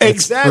internet.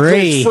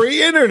 Exactly. It's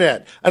free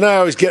internet. And I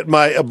always get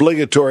my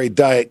obligatory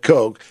Diet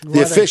Coke,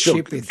 the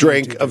official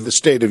drink of the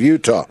state of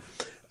Utah.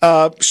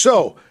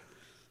 So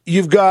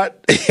you've got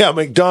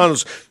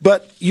McDonald's,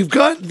 but you've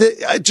got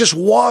just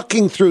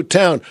walking through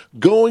town,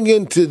 going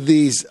into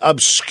these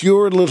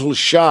obscure little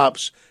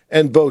shops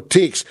and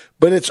boutiques,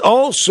 but it's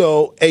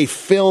also a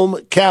film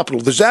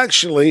capital. There's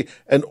actually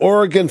an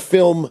Oregon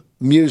Film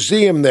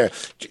Museum there.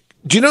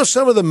 Do you know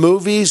some of the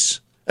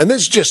movies? And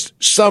this is just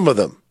some of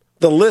them.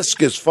 The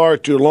list is far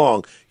too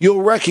long.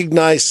 You'll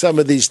recognize some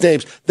of these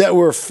names that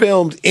were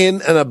filmed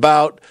in and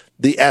about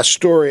the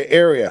Astoria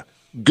area.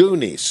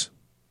 Goonies.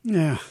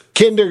 Yeah.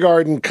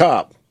 Kindergarten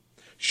Cop.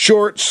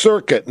 Short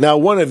Circuit. Now,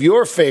 one of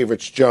your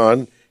favorites,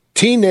 John,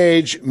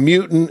 Teenage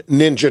Mutant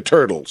Ninja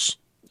Turtles.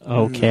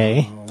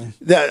 Okay.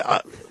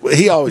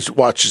 He always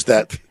watches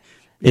that.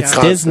 It's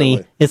constantly.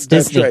 Disney. It's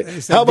That's Disney. right.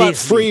 It's How about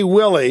Disney. Free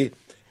Willy?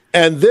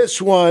 And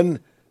this one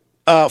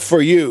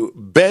for you,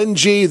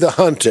 Benji the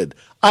Hunted.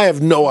 I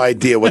have no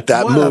idea what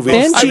that movie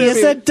is. Benji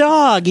is a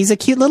dog. He's a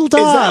cute little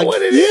dog. Is that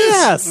what it is?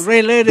 Yes.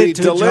 Related Be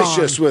to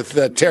delicious John. with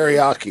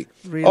teriyaki.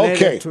 Related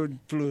Okay. to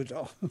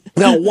Pluto.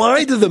 Now,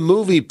 why do the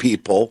movie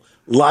people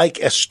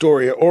like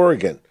Astoria,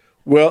 Oregon?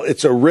 Well,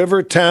 it's a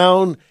river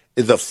town,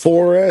 the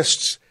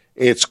forests,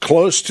 it's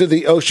close to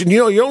the ocean. You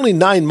know, you're only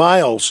 9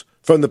 miles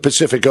from the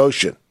Pacific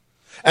Ocean.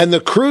 And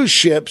the cruise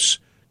ships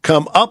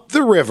come up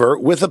the river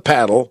with a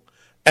paddle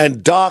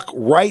and dock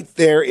right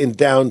there in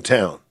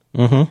downtown.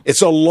 Mm-hmm.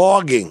 It's a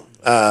logging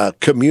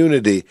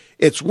community.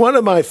 It's one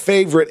of my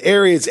favorite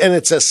areas, and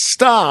it's a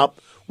stop.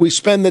 We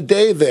spend the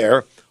day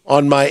there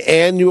on my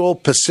annual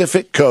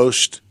Pacific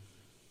Coast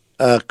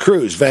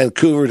cruise,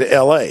 Vancouver to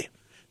L.A.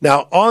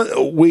 Now,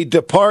 we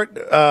depart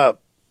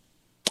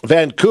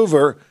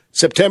Vancouver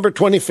September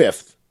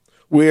 25th.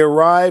 We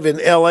arrive in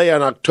L.A.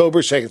 on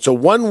October 2nd. It's a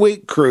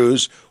 1-week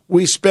cruise.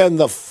 We spend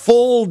the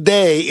full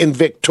day in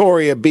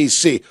Victoria,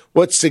 BC.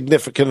 What's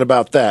significant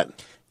about that?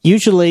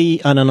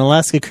 Usually on an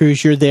Alaska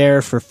cruise, you're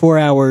there for 4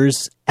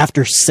 hours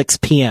after 6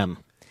 p.m.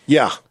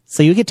 Yeah.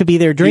 So you get to be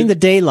there during the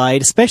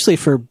daylight, especially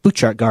for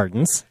Butchart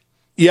Gardens.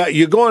 Yeah,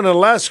 you go on an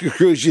Alaska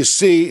cruise, you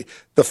see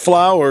the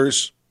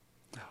flowers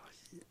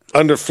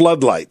under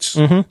floodlights.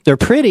 Mm-hmm. They're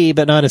pretty,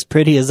 but not as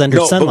pretty as under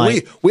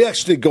sunlight. But we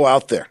actually go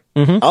out there.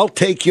 Mm-hmm. I'll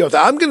take you out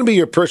there. I'm going to be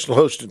your personal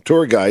host and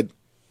tour guide.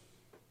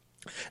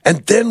 And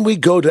then we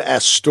go to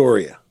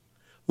Astoria,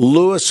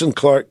 Lewis and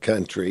Clark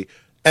country,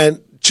 and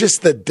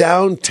just the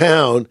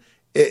downtown,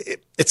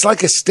 it's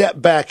like a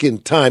step back in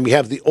time. You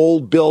have the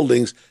old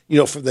buildings,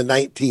 from the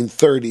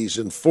 1930s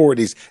and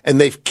 40s,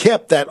 and they've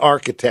kept that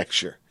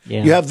architecture.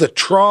 Yeah. You have the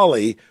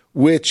trolley,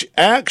 which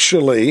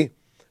actually,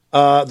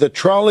 the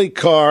trolley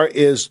car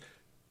is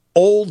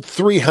old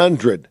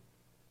 300.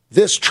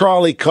 This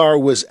trolley car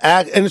was,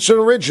 and it's an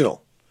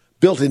original,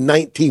 built in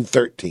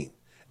 1913.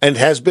 And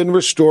has been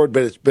restored,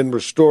 but it's been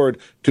restored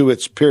to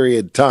its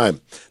period time.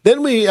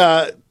 Then we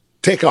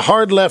take a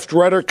hard left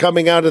rudder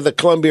coming out of the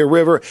Columbia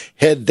River,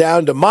 head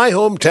down to my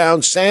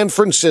hometown, San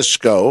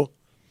Francisco,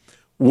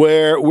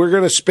 where we're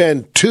going to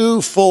spend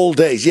 2 full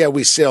days. Yeah,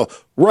 we sail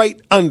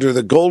right under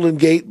the Golden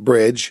Gate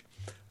Bridge,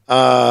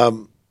 past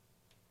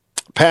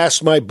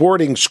my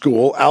boarding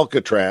school,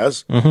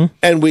 Alcatraz,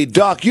 and we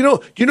dock. You know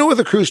where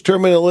the cruise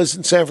terminal is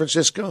in San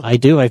Francisco? I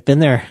do. I've been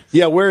there.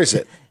 Yeah, where is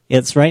it?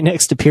 It's right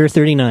next to Pier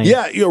 39.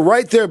 Yeah, you're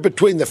right there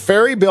between the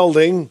ferry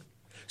building.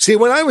 See,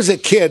 when I was a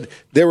kid,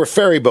 there were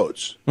ferry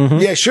boats. Mm-hmm.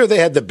 Yeah, sure, they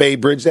had the Bay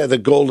Bridge, they had the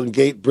Golden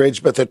Gate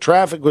Bridge, but the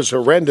traffic was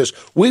horrendous.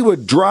 We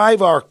would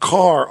drive our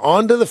car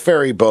onto the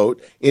ferry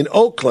boat in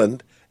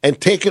Oakland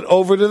and take it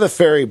over to the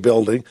ferry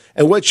building.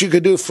 And what you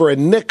could do for a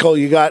nickel,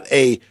 you got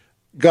a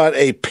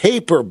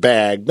paper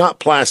bag, not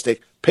plastic,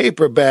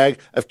 paper bag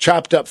of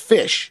chopped up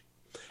fish.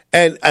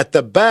 And at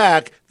the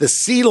back, the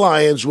sea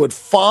lions would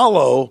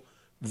follow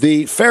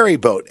the ferry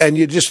boat, and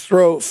you just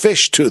throw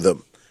fish to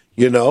them,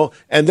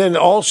 and then it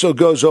also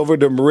goes over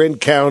to Marin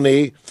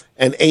County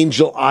and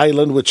Angel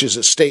Island, which is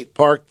a state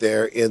park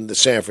there in the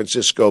San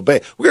Francisco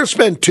Bay. We're going to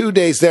spend 2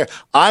 days there.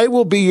 I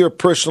will be your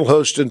personal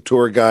host and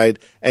tour guide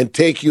and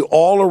take you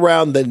all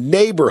around the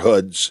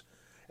neighborhoods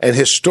and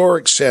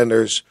historic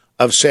centers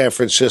of San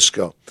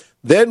Francisco.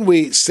 Then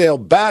we sail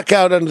back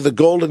out under the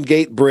Golden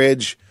Gate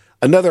Bridge,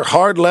 another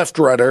hard left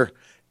rudder,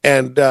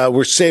 and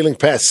we're sailing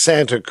past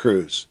Santa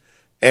Cruz.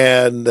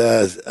 And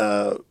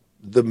the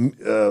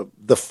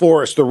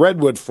forest, the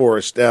redwood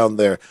forest down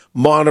there,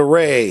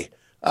 Monterey.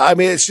 I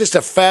mean, it's just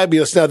a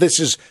fabulous. Now, this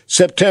is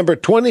September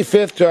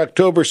 25th to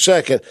October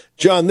 2nd.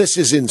 John, this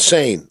is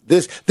insane.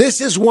 This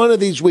is one of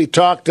these we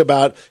talked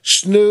about,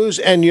 snooze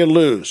and you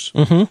lose.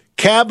 Mm-hmm.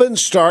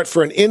 Cabins start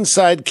for an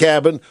inside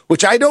cabin,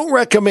 which I don't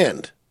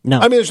recommend. No.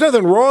 I mean, there's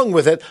nothing wrong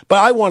with it, but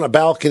I want a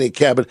balcony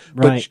cabin.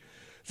 Right. But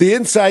the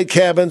inside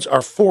cabins are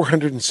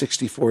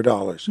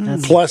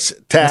 $464 plus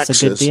taxes.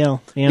 That's a good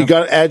deal. Yeah. You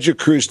got to add your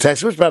cruise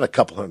tax. It's about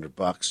 $200.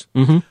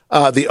 Mm-hmm.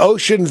 The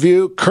ocean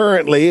view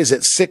currently is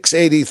at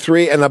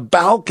 $683, and a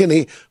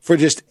balcony for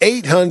just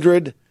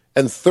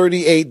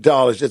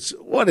 $838.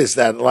 What is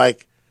that,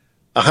 like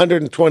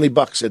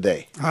 $120 a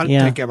day? I'll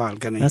take a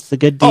balcony. That's a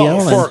good deal.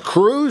 Oh, for a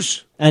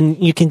cruise? And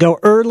you can go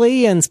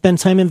early and spend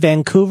time in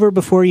Vancouver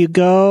before you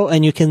go,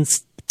 and you can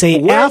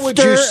stay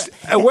after.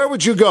 Where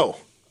would you go?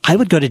 I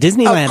would go to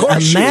Disneyland. Of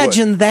course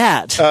Imagine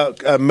that.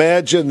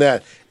 Imagine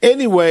that.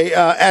 Anyway,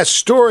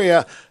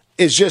 Astoria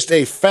is just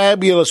a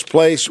fabulous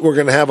place. We're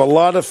going to have a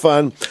lot of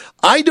fun.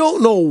 I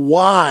don't know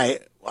why.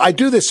 I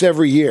do this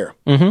every year.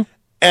 Mm-hmm.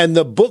 And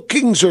the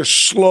bookings are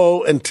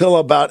slow until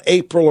about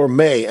April or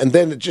May, and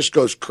then it just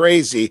goes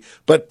crazy.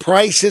 But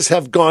prices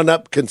have gone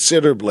up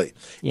considerably.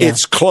 Yeah.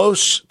 It's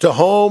close to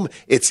home.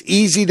 It's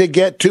easy to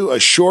get to, a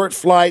short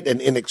flight, an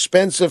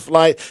inexpensive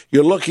flight.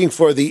 You're looking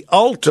for the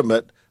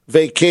ultimate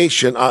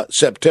vacation,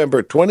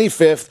 September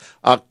 25th,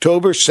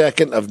 October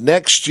 2nd of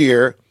next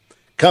year.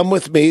 Come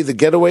with me, the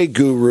Getaway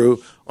Guru,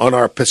 on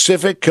our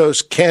Pacific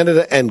Coast,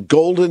 Canada, and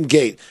Golden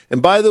Gate.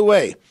 And by the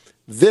way,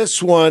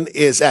 this one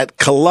is at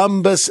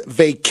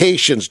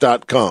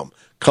ColumbusVacations.com.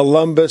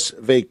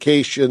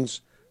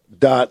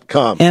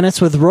 ColumbusVacations.com. And it's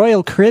with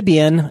Royal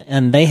Caribbean,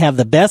 and they have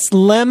the best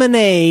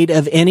lemonade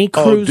of any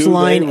cruise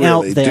line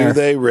out there. Do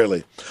they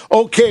really?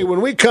 Okay,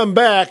 when we come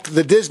back,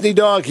 the Disney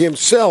dog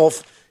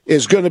himself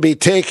is going to be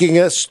taking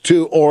us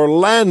to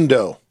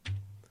Orlando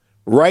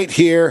right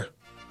here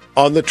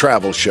on The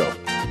Travel Show.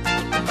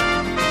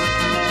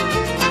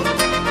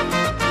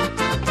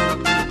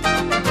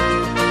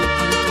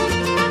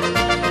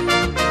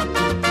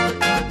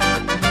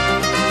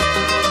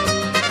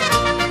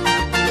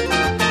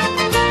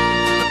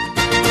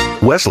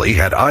 Wesley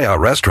had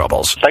IRS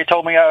troubles. They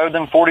told me I owed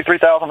them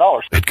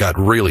 $43,000. It got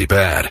really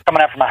bad. Coming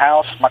after my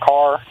house, my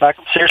car. I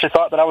seriously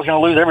thought that I was going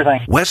to lose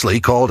everything. Wesley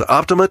called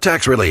Optima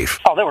Tax Relief.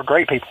 Oh, they were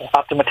great people.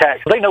 Optima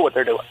Tax. They know what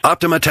they're doing.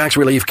 Optima Tax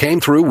Relief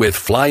came through with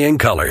flying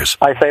colors.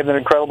 I saved an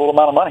incredible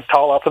amount of money.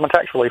 Call Optima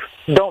Tax Relief.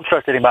 Don't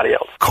trust anybody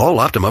else. Call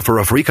Optima for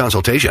a free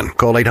consultation.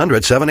 Call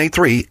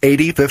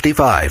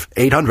 800-783-8055.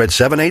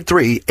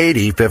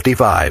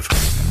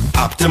 800-783-8055.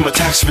 Optima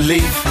Tax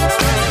Relief.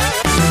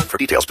 For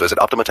details, visit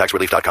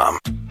OptimaTaxRelief.com.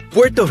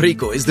 Puerto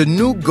Rico is the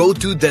new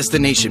go-to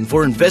destination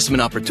for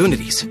investment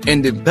opportunities,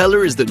 and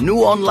Impeller is the new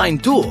online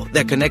tool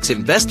that connects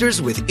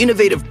investors with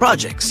innovative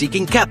projects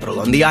seeking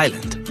capital on the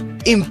island.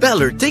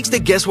 Impeller takes the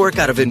guesswork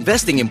out of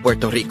investing in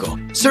Puerto Rico,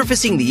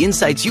 surfacing the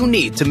insights you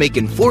need to make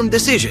informed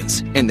decisions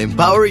and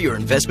empower your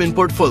investment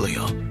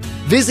portfolio.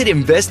 Visit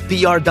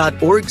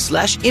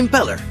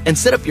investpr.org/impeller and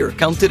set up your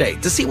account today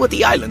to see what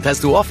the island has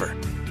to offer.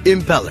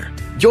 Impeller,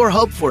 your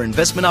hub for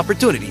investment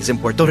opportunities in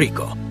Puerto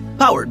Rico.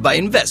 Powered by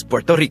Invest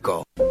Puerto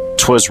Rico.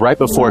 'Twas right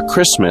before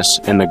Christmas,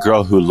 and the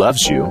girl who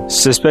loves you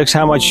suspects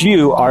how much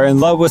you are in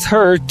love with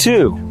her,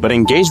 too. But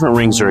engagement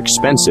rings are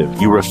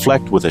expensive. You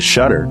reflect with a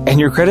shudder. And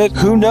your credit?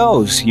 Who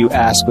knows, you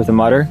ask with a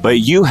mutter.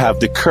 But you have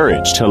the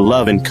courage to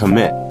love and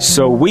commit.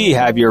 So we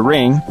have your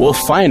ring. We'll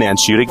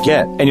finance you to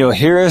get. And you'll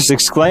hear us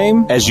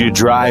exclaim as you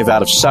drive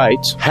out of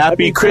sight,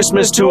 Happy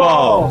Christmas to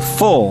all!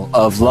 Full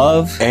of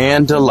love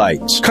and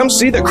delight. Come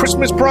see the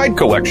Christmas Pride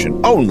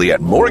Collection, only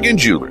at Morgan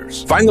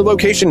Jewelers. Find the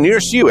location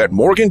nearest you at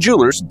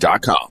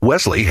morganjewelers.com.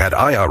 Wesley had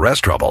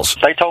IRS troubles.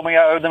 They told me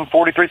I owed them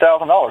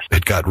 $43,000.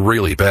 It got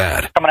really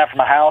bad. Coming after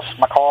my house,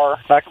 my car.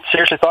 I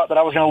seriously thought that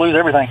I was going to lose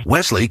everything.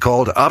 Wesley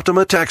called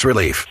Optima Tax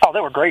Relief. Oh, they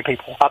were great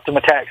people.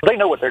 Optima Tax. They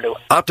know what they're doing.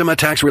 Optima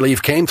Tax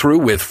Relief came through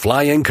with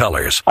flying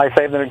colors. I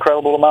saved an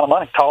incredible amount of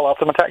money. Call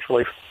Optima Tax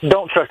Relief.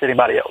 Don't trust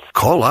anybody else.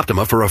 Call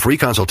Optima for a free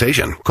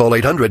consultation. Call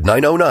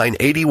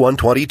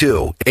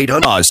 800-909-8122.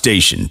 800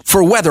 station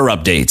for weather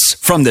updates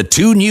from the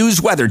 2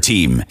 News Weather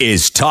Team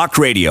is Talk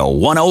Radio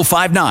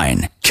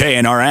 1059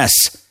 KNRS.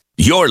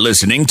 You're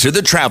listening to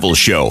The Travel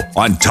Show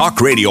on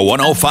Talk Radio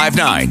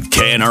 1059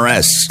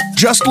 KNRS.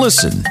 Just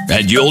listen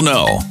and you'll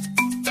know.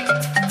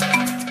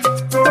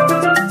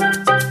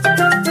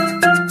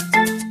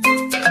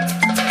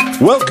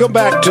 Welcome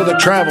back to The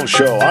Travel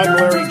Show. I'm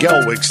Larry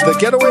Gelwicks, the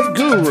getaway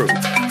guru,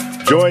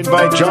 joined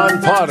by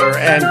John Potter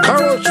and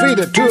Carlos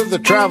Vida, 2 of the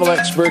travel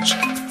experts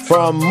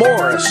from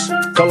Morris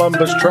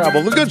Columbus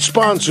Travel, the good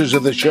sponsors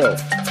of the show.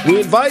 We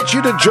invite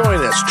you to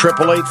join us,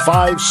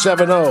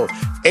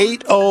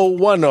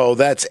 888-570-8010.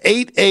 That's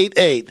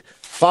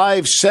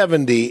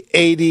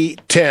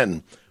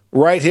 888-570-8010.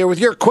 Right here with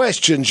your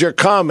questions, your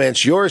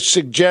comments, your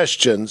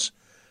suggestions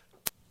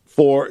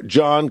for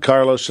John,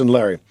 Carlos, and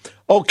Larry.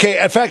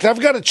 Okay, in fact,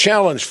 I've got a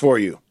challenge for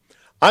you.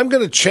 I'm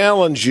going to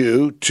challenge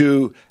you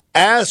to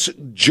ask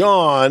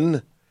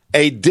John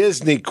a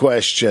Disney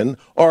question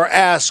or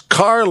ask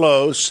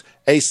Carlos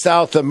a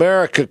South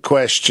America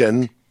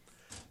question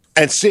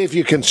and see if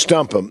you can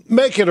stump him.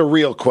 Make it a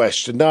real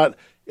question, not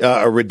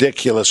a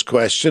ridiculous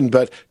question,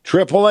 but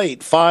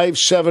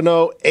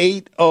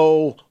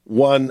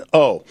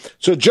 888-570-8010.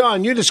 So,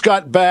 John, you just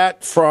got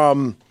back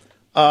from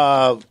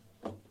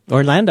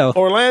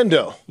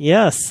Orlando.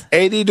 Yes.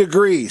 80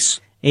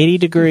 degrees. 80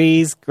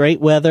 degrees, great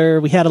weather.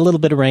 We had a little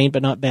bit of rain,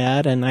 but not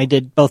bad. And I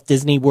did both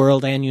Disney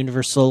World and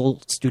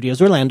Universal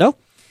Studios Orlando.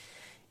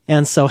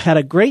 And so had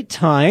a great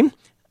time.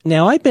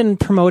 Now, I've been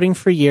promoting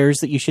for years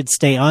that you should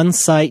stay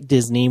on-site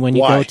Disney when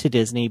you go to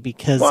Disney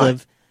because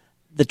of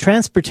the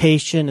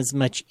transportation is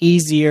much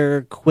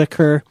easier,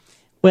 quicker.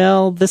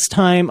 Well, this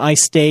time I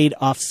stayed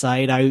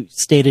off-site. I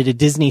stayed at a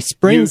Disney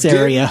Springs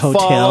area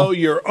hotel. Follow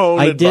your own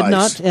advice. I did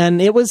not, and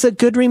it was a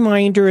good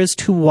reminder as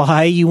to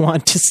why you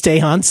want to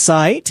stay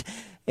on-site.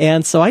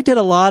 And so I did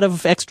a lot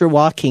of extra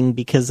walking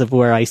because of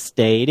where I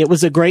stayed. It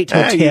was a great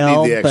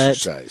hotel. You need the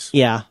exercise.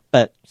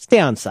 But stay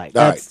on site.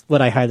 That's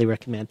what I highly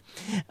recommend.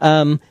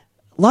 A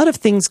lot of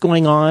things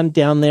going on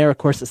down there. Of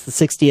course, it's the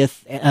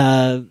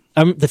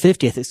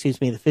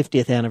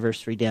 50th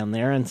anniversary down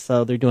there. And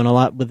so they're doing a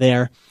lot with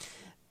there.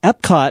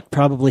 Epcot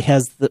probably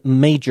has the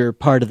major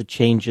part of the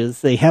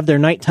changes. They have their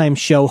nighttime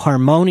show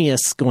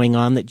Harmonious going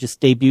on that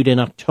just debuted in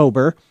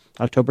October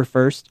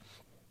 1st.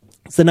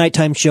 It's the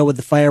nighttime show with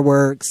the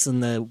fireworks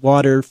and the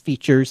water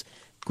features.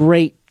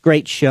 Great,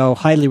 great show.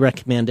 Highly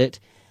recommend it.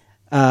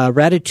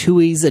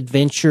 Ratatouille's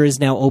Adventure is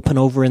now open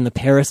over in the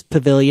France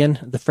Pavilion,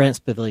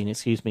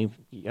 excuse me.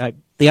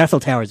 The Eiffel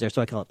Tower is there,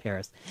 so I call it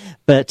Paris.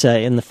 But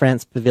in the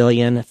France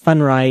Pavilion,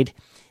 fun ride.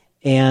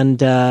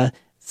 And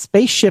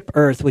Spaceship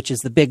Earth, which is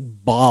the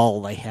big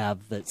ball they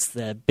have that's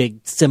the big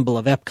symbol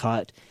of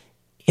Epcot,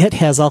 it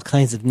has all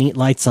kinds of neat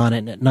lights on it,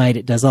 and at night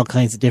it does all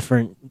kinds of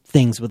different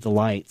things with the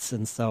lights,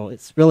 and so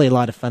it's really a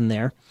lot of fun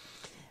there.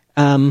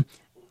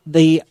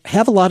 They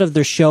have a lot of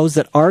their shows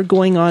that are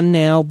going on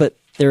now, but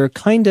they're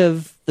kind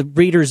of the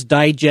Reader's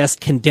Digest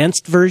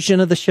condensed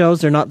version of the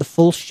shows. They're not the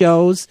full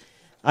shows.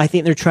 I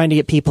think they're trying to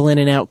get people in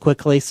and out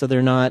quickly so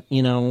they're not,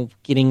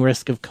 getting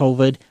risk of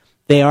COVID.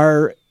 They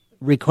are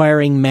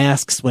requiring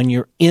masks when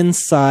you're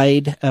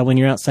inside. When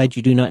you're outside,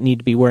 you do not need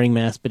to be wearing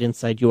masks, but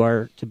inside you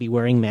are to be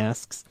wearing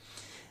masks.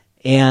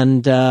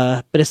 And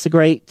but it's a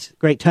great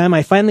time.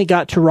 I finally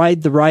got to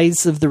ride the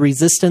Rise of the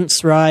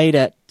Resistance ride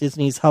at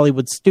Disney's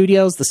Hollywood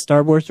Studios, the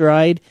Star Wars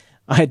ride.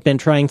 I had been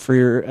trying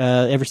for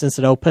ever since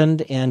it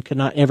opened and could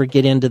not ever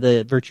get into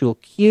the virtual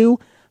queue,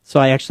 so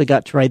I actually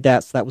got to ride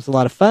that. So that was a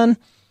lot of fun.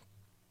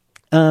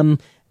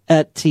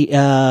 At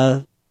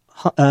the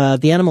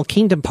Animal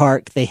Kingdom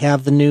Park, they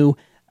have the new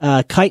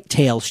kite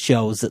tail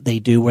shows that they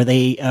do, where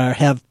they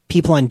have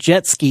people on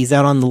jet skis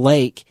out on the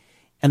lake.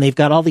 And they've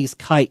got all these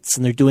kites,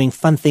 and they're doing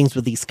fun things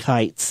with these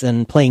kites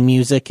and playing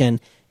music,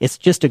 and it's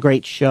just a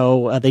great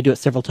show. They do it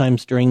several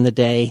times during the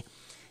day.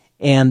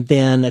 And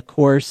then, of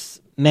course,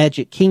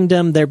 Magic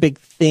Kingdom, their big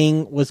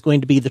thing was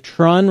going to be the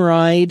Tron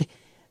ride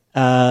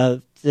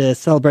to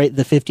celebrate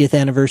the 50th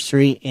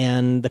anniversary,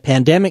 and the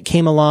pandemic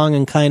came along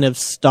and kind of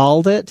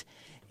stalled it.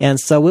 And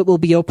so it will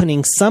be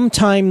opening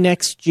sometime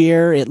next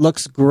year. It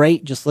looks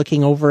great just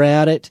looking over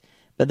at it.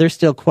 But they're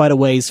still quite a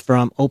ways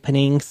from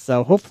opening,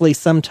 so hopefully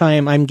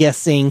sometime, I'm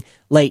guessing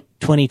late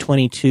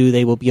 2022,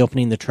 they will be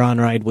opening the Tron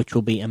ride, which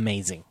will be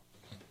amazing.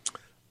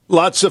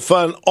 Lots of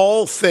fun,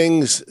 all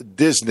things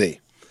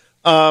Disney.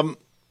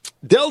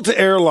 Delta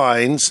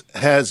Airlines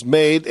has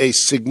made a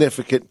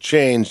significant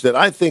change that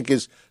I think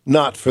is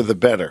not for the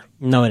better.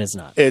 No, it is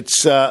not.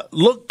 It's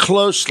look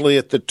closely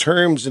at the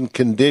terms and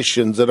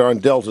conditions that are on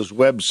Delta's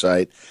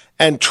website,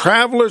 and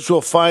travelers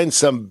will find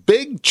some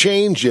big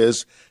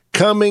changes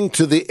coming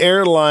to the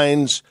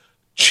airline's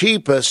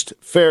cheapest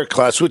fare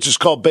class, which is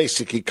called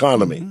Basic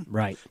Economy. Mm-hmm.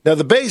 Right. Now,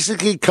 the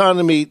Basic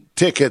Economy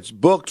tickets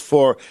booked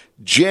for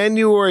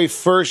January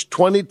 1st,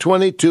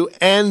 2022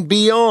 and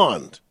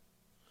beyond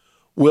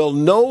will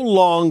no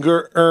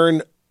longer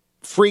earn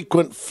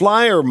frequent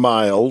flyer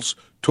miles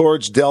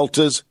towards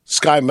Delta's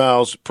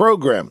SkyMiles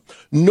program,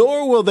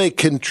 nor will they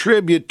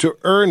contribute to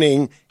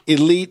earning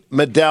elite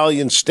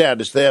medallion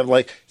status. They have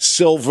like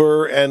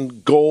silver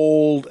and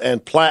gold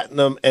and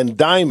platinum and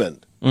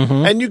diamond.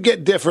 Mm-hmm. And you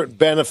get different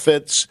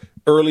benefits,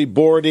 early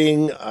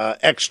boarding,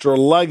 extra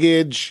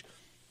luggage,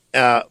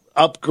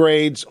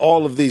 upgrades,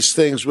 all of these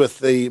things with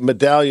the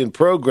medallion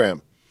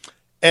program.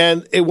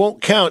 And it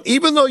won't count,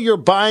 even though you're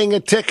buying a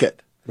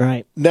ticket.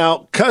 Right.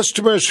 Now,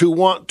 customers who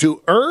want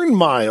to earn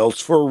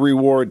miles for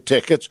reward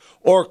tickets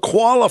or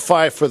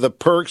qualify for the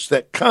perks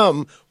that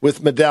come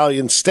with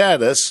medallion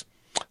status,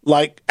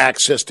 like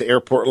access to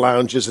airport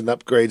lounges and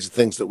upgrades and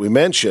things that we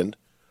mentioned,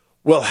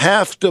 will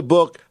have to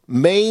book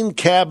main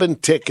cabin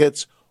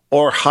tickets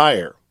or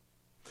higher.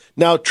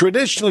 Now,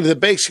 traditionally, the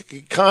Basic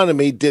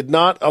Economy did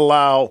not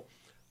allow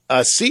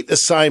seat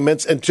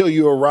assignments until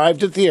you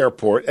arrived at the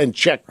airport and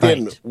checked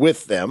in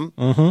with them.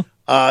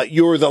 Mm-hmm.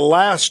 You were the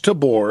last to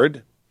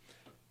board.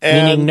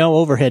 Meaning no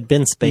overhead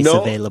bin space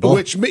available.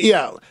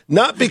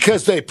 Not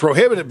because they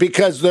prohibit it,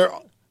 because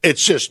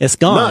it's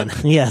gone.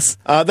 None. Yes.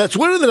 That's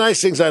one of the nice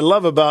things I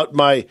love about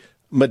my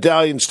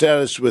medallion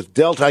status with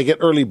Delta. I get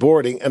early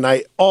boarding, and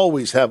I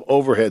always have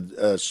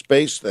overhead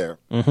space there.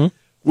 Mm-hmm.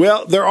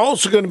 Well, they're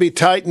also going to be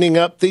tightening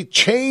up the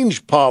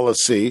change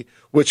policy,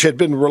 which had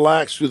been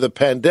relaxed through the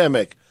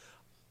pandemic.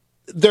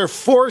 They're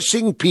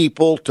forcing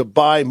people to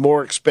buy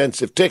more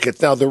expensive tickets.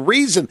 Now, the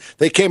reason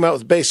they came out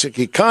with Basic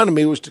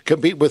Economy was to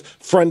compete with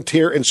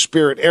Frontier and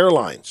Spirit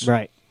Airlines.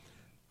 Right.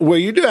 Where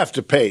you do have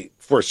to pay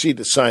for seat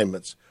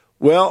assignments.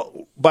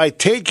 Well, by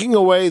taking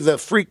away the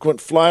frequent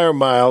flyer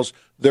miles,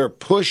 they're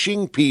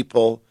pushing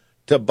people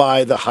to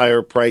buy the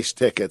higher price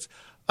tickets.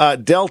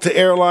 Delta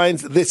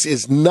Airlines, this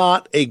is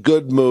not a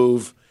good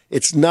move.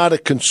 It's not a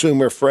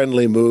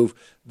consumer-friendly move.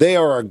 They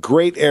are a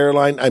great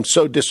airline. I'm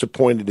so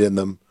disappointed in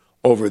them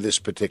over this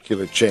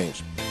particular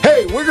change.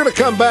 Hey, we're going to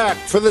come back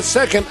for the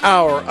second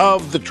hour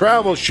of the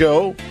Travel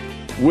Show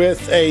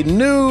with a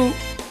new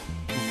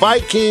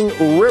Viking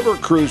River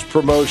Cruise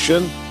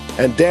promotion,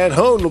 and Dan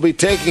Hone will be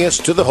taking us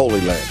to the Holy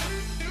Land.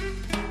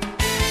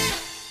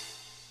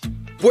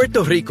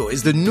 Puerto Rico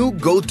is the new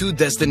go-to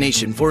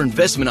destination for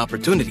investment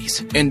opportunities,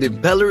 and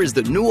Impeller is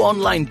the new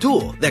online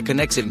tool that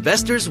connects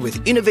investors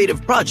with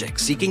innovative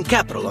projects seeking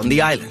capital on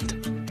the island.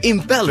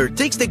 Impeller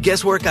takes the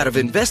guesswork out of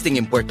investing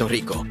in Puerto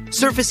Rico,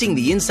 surfacing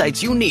the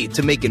insights you need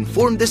to make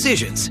informed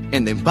decisions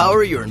and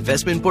empower your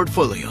investment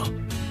portfolio.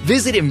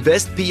 Visit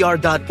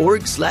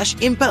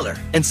investpr.org/impeller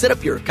and set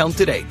up your account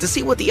today to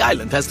see what the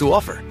island has to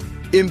offer.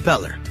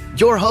 Impeller,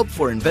 your hub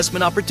for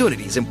investment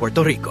opportunities in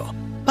Puerto Rico.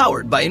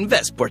 Powered by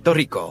Invest Puerto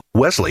Rico.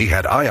 Wesley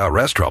had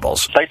IRS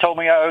troubles. They told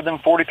me I owed them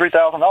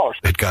 $43,000.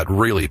 It got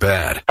really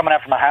bad. Coming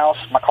after my house,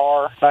 my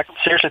car. I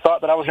seriously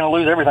thought that I was going to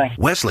lose everything.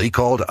 Wesley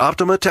called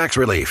Optima Tax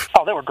Relief.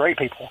 Oh, they were great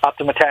people.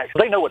 Optima Tax.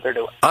 They know what they're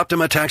doing.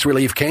 Optima Tax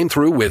Relief came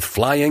through with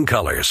flying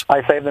colors.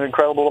 I saved an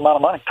incredible amount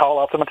of money. Call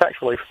Optima Tax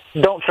Relief.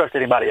 Don't trust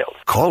anybody else.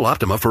 Call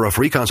Optima for a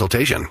free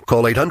consultation.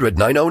 Call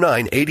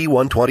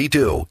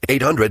 800-909-8122.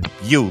 800.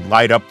 You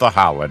light up the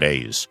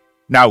holidays.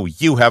 Now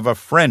you have a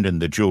friend in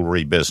the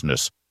jewelry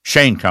business.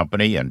 Shane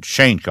Company and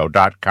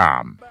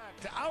ShaneCo.com.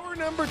 Hour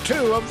number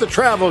 2 of the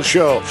Travel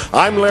Show.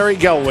 I'm Larry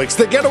Gelwicks,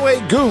 the getaway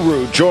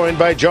guru, joined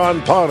by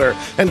John Potter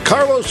and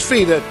Carlos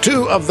Fita,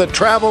 2 of the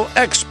travel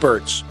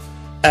experts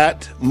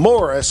at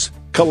Morris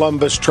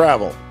Columbus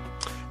Travel.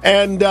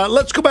 And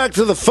let's go back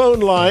to the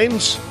phone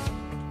lines.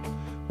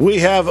 We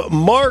have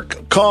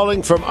Mark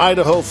calling from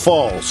Idaho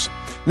Falls.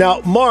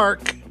 Now,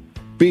 Mark,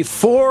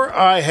 before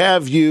I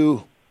have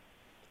you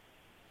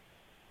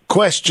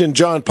question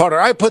John Potter,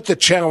 I put the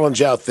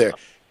challenge out there.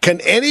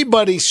 Can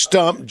anybody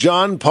stump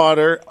John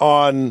Potter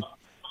on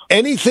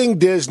anything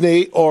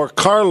Disney or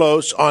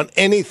Carlos on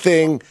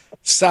anything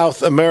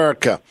South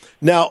America?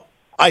 Now,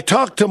 I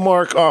talked to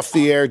Mark off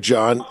the air,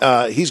 John.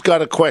 He's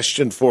got a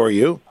question for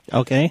you.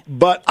 Okay.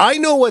 But I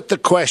know what the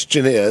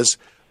question is.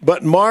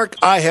 But, Mark,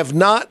 I have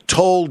not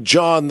told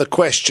John the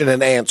question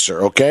and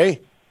answer,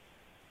 okay?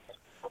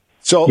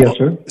 So, yes,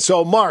 sir.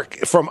 So, Mark,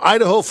 from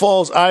Idaho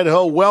Falls,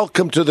 Idaho,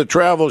 welcome to the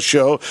Travel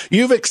Show.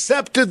 You've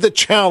accepted the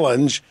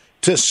challenge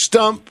to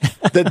stump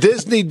the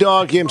Disney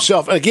dog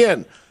himself.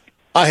 Again,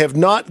 I have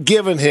not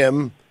given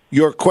him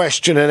your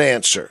question and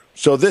answer.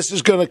 So this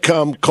is going to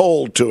come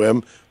cold to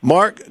him.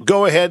 Mark,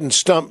 go ahead and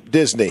stump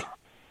Disney.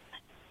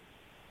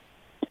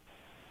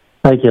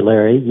 Thank you,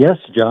 Larry. Yes,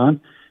 John.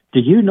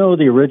 Do you know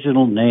the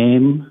original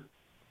name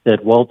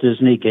that Walt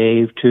Disney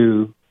gave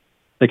to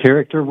the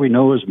character we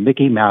know as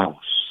Mickey Mouse?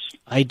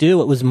 I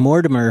do. It was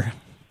Mortimer.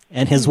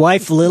 And his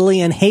wife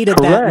Lillian hated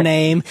that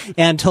name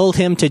and told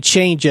him to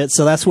change it,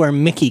 so that's where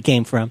Mickey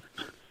came from.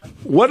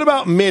 What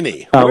about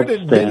Minnie? Where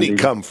did Minnie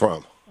come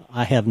from?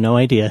 I have no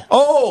idea.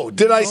 Oh,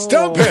 did I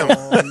stump him?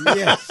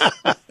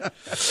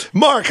 Yes.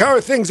 Mark, how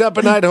are things up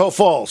in Idaho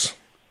Falls?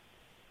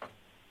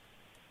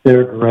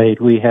 They're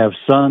great. We have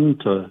sun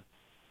to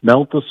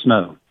melt the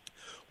snow.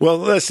 Well,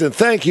 listen,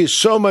 thank you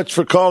so much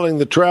for calling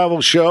the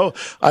Travel Show.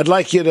 I'd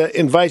like you to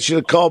invite you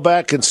to call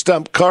back and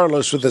stump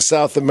Carlos with a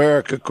South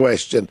America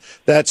question.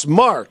 That's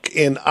Mark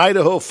in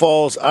Idaho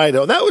Falls,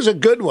 Idaho. That was a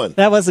good one.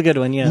 That was a good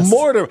one, yes.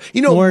 Mortimer.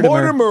 You know,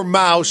 Mortimer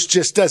Mouse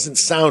just doesn't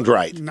sound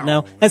right.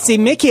 No. And see,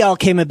 Mickey all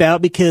came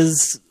about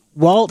because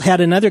Walt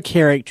had another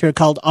character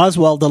called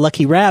Oswald the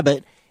Lucky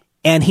Rabbit,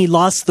 and he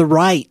lost the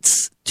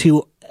rights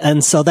to.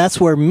 And so that's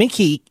where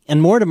Mickey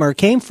and Mortimer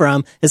came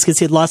from, is because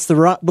he had lost the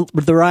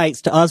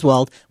rights to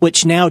Oswald,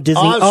 which now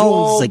Disney owns again.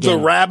 Oswald the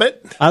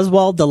Rabbit?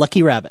 Oswald the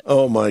Lucky Rabbit.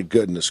 Oh, my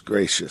goodness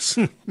gracious.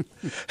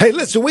 Hey,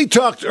 listen, we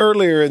talked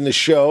earlier in the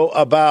show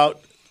about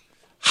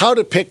how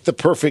to pick the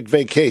perfect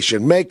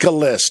vacation. Make a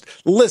list.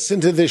 Listen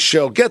to this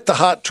show. Get the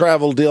hot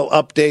travel deal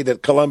update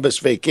at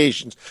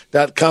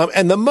columbusvacations.com.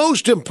 And the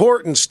most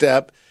important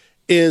step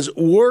is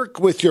work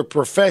with your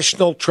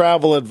professional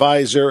travel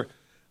advisor.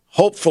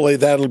 Hopefully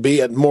that'll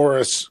be at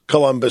Morris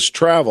Columbus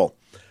Travel.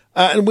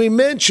 And we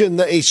mentioned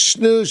a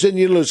snooze and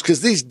you lose, because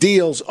these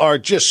deals are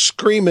just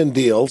screaming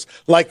deals,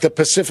 like the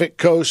Pacific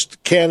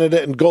Coast,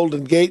 Canada, and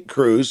Golden Gate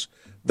cruise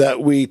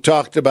that we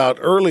talked about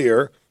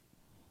earlier.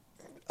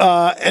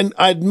 And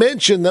I'd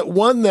mentioned that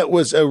one that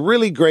was a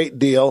really great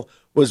deal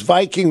was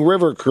Viking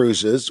River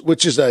Cruises,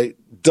 which is a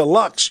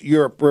deluxe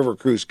Europe river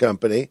cruise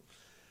company.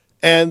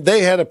 And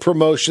they had a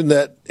promotion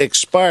that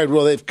expired.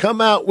 Well, they've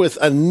come out with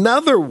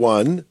another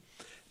one.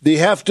 You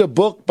have to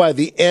book by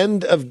the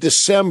end of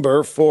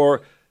December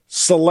for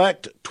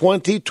select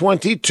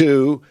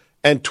 2022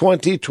 and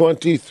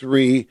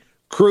 2023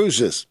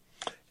 cruises.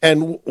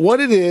 And what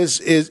it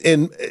is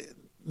in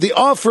the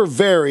offer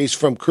varies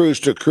from cruise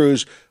to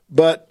cruise,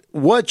 but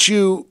what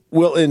you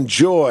will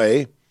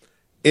enjoy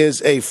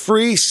is a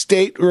free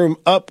stateroom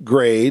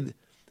upgrade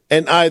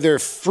and either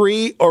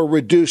free or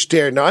reduced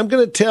air. Now, I'm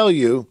going to tell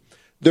you,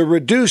 the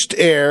reduced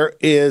air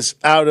is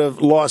out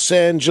of Los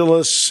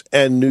Angeles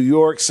and New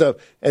York,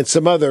 and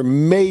some other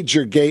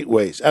major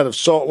gateways, out of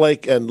Salt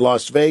Lake and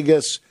Las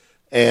Vegas,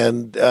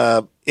 and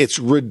it's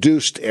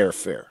reduced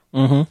airfare.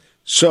 Mm-hmm.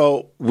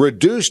 So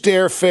reduced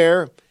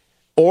airfare,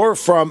 or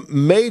from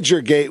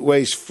major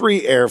gateways,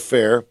 free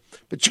airfare,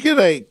 but you get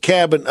a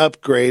cabin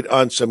upgrade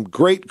on some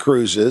great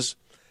cruises.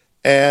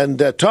 And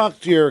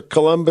talk to your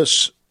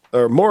Columbus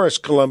or Morris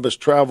Columbus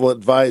travel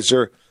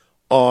advisor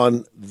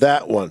on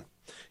that one.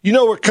 You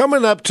know, we're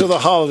coming up to the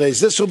holidays.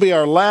 This will be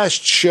our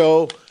last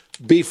show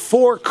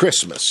before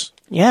Christmas.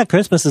 Yeah,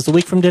 Christmas is a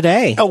week from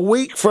today. A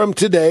week from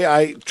today.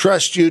 I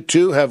trust you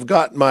two have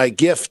got my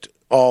gift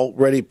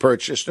already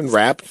purchased and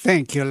wrapped.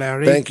 Thank you,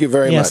 Larry. Thank you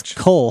very much. Yes,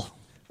 Cole.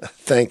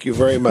 Thank you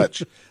very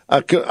much.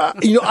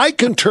 I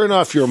can turn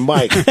off your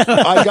mic.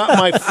 I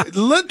got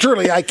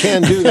literally, I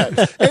can do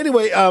that.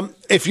 Anyway,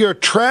 if you're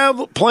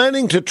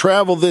planning to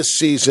travel this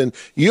season,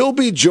 you'll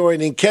be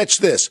joining, catch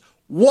this,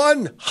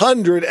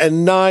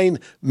 109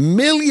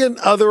 million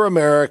other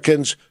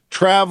Americans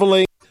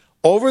traveling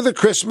over the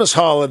Christmas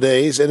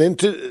holidays and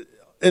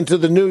into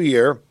the new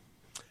year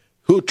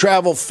who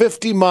travel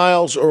 50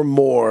 miles or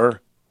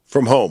more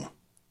from home.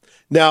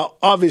 Now,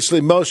 obviously,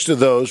 most of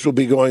those will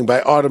be going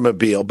by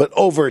automobile, but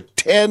over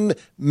 10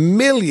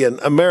 million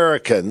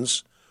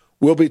Americans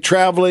will be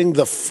traveling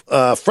the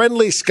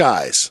friendly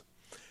skies.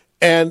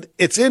 And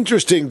it's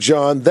interesting,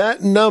 John,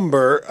 that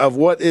number of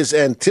what is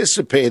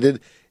anticipated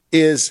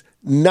is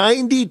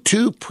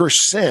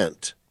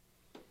 92%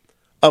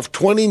 of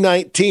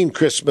 2019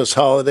 Christmas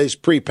holidays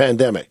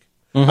pre-pandemic.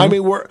 I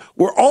mean,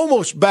 we're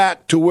almost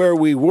back to where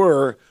we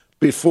were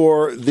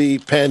before the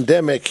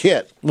pandemic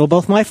hit. Well,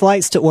 both my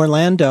flights to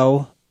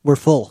Orlando were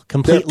full,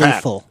 completely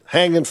full.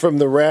 Hanging from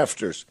the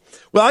rafters.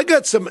 Well, I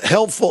got some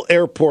helpful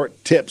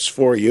airport tips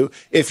for you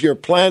if you're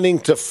planning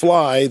to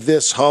fly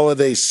this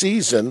holiday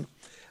season.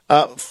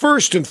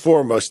 First and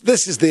foremost,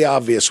 this is the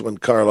obvious one,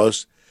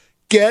 Carlos.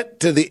 Get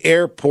to the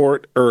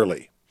airport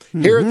early.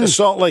 Here at the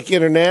Salt Lake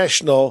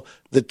International,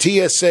 the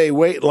TSA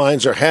wait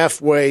lines are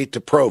halfway to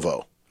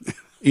Provo.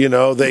 You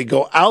know, they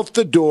go out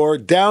the door,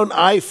 down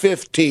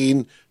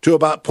I-15 to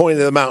about Point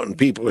of the Mountain.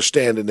 People are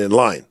standing in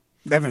line.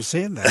 Never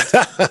seen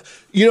that.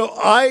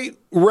 I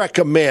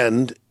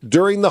recommend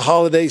during the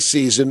holiday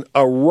season,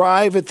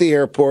 arrive at the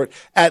airport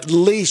at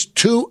least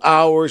 2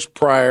 hours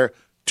prior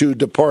to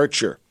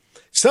departure.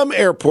 Some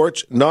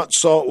airports, not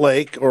Salt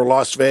Lake or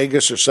Las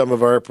Vegas or some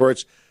of our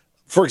airports,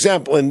 for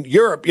example, in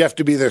Europe, you have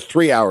to be there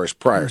 3 hours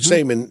prior.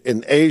 Same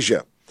in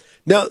Asia.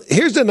 Now,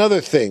 here's another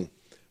thing.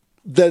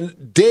 The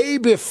day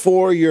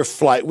before your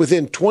flight,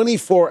 within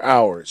 24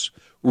 hours,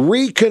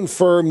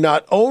 reconfirm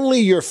not only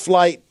your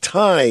flight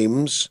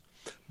times,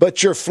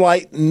 but your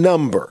flight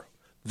number.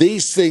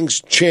 These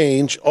things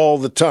change all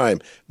the time.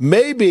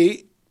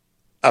 Maybe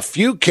a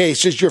few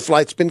cases your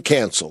flight's been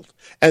canceled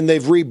and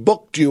they've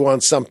rebooked you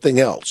on something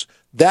else.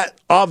 That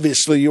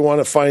obviously you want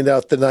to find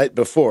out the night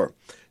before.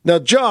 Now,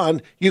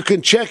 John, you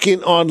can check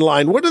in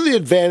online. What are the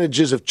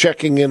advantages of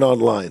checking in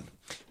online?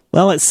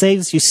 Well, it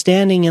saves you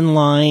standing in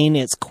line.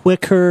 It's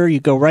quicker.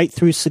 You go right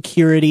through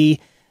security.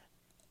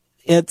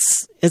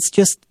 It's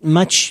just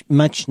much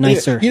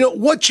nicer. You know,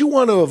 what you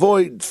want to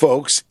avoid,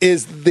 folks,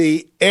 is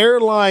the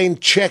airline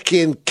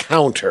check-in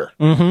counter.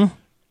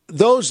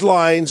 Those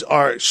lines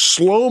are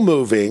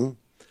slow-moving,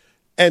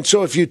 and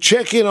so if you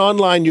check in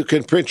online, you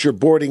can print your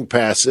boarding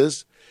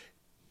passes.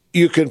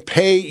 You can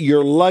pay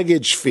your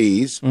luggage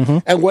fees.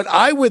 And what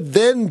I would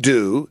then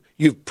do,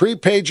 you've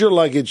prepaid your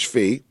luggage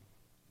fee.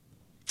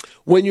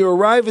 When you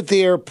arrive at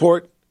the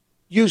airport,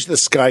 use the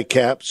sky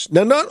caps.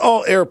 Now, not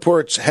all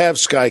airports have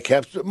sky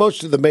caps, but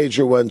most of the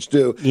major ones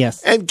do.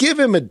 Yes. And give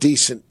him a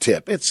decent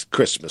tip. It's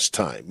Christmas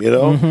time, you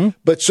know?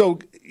 But so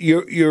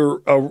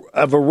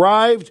have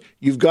arrived,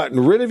 you've gotten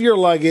rid of your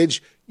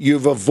luggage,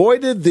 you've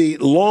avoided the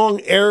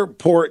long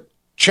airport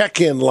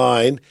check-in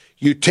line,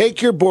 you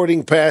take your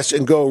boarding pass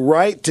and go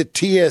right to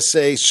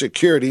TSA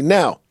security.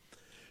 Now,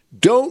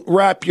 don't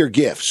wrap your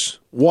gifts.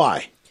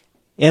 Why?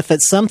 If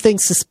it's something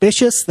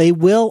suspicious, they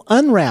will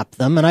unwrap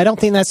them, and I don't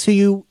think that's who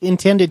you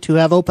intended to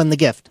have open the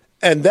gift.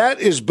 And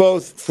that is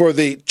both for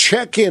the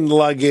check-in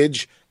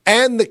luggage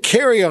and the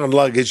carry-on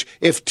luggage.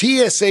 If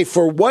TSA,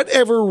 for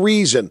whatever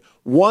reason,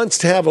 wants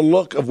to have a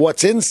look of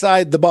what's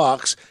inside the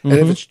box, and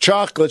if it's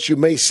chocolates, you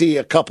may see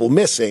a couple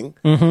missing,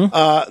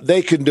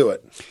 they can do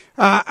it.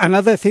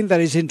 Another thing that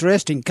is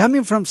interesting,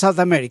 coming from South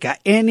America,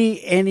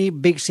 any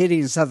big city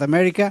in South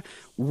America,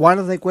 one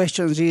of the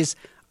questions is,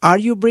 are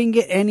you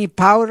bringing any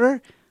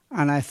powder?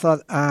 And I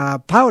thought,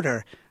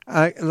 powder?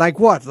 Like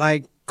what?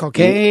 Like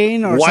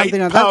cocaine or White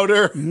something like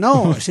powder? that?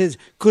 No, it says,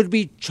 could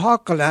be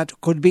chocolate,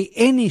 could be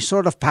any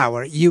sort of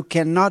powder. You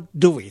cannot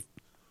do it.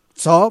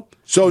 So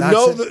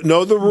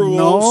know the rules.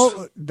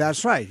 No,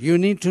 that's right. You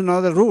need to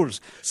know the rules.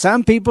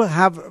 Some people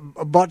have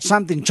bought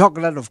something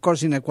chocolate, of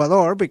course, in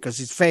Ecuador because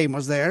it's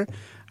famous there.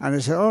 And they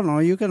say, oh, no,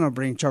 you cannot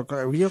bring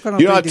chocolate. You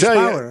cannot bring this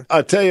powder.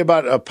 I'll tell you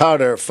about a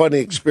powder, a funny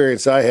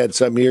experience I had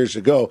some years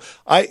ago.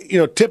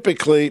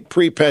 Typically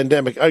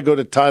pre-pandemic, I go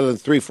to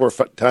Thailand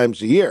 3-4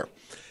 times a year.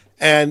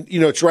 And,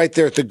 it's right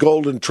there at the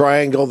Golden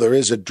Triangle. There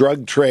is a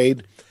drug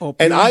trade.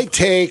 And I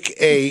take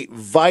a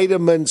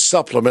vitamin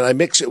supplement. I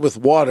mix it with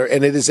water,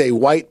 and it is a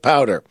white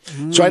powder.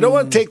 So I don't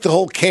want to take the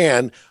whole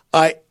can.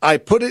 I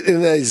put it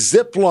in a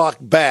Ziploc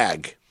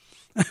bag,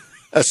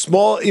 a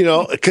small,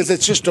 because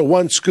it's just a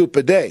 1 scoop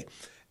a day.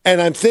 And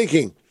I'm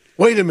thinking,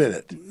 wait a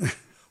minute.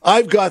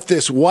 I've got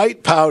this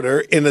white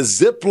powder in a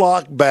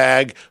Ziploc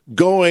bag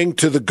going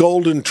to the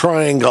Golden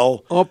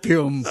Triangle.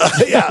 Opium.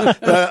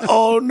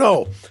 Oh,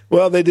 no.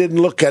 Well, they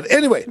didn't look at it.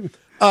 Anyway,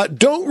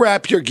 don't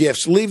wrap your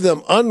gifts. Leave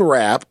them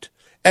unwrapped.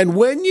 And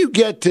when you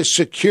get to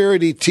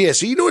security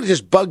TSA, you know what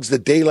just bugs the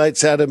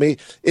daylights out of me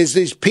is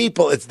these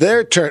people, it's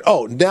their turn.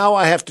 Oh, now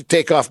I have to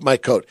take off my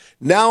coat.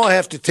 Now I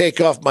have to take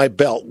off my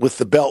belt with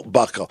the belt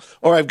buckle.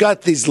 Or I've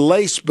got these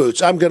lace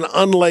boots. I'm going to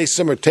unlace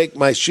them or take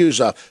my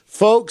shoes off.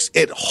 Folks,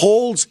 it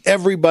holds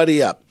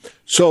everybody up.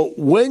 So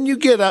when you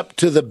get up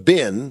to the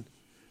bin,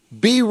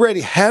 be ready.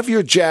 Have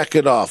your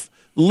jacket off.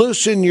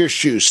 Loosen your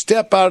shoes.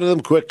 Step out of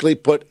them quickly.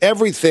 Put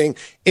everything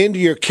into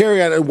your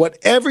carry-on. And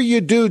whatever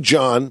you do,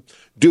 John,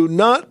 do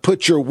not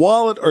put your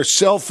wallet or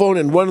cell phone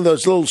in one of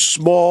those little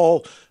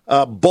small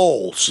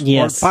bowls.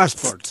 Yes. Or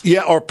passports.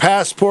 Yeah, or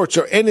passports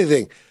or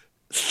anything.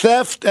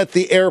 Theft at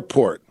the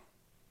airport,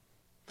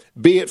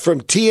 be it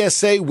from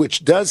TSA,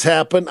 which does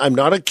happen. I'm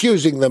not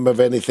accusing them of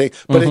anything,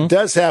 but it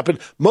does happen.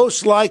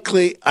 Most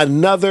likely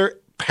another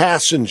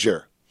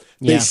passenger.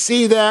 They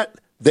see that,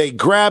 they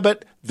grab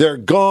it, they're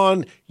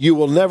gone. You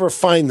will never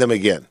find them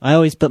again. I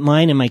always put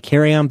mine in my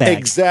carry-on bag.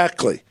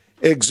 Exactly.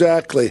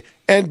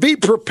 And be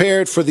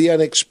prepared for the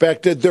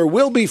unexpected. There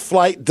will be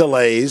flight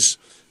delays.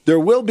 There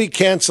will be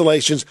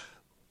cancellations.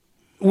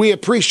 We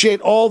appreciate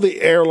all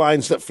the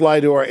airlines that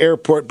fly to our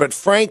airport, but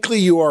frankly,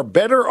 you are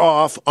better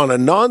off on a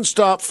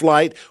nonstop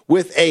flight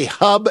with a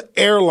hub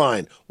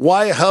airline.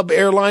 Why a hub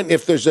airline?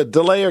 If there's a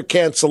delay or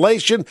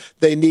cancellation,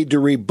 they need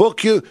to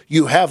rebook you.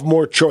 You have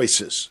more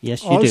choices.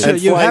 Yes, you Also, do.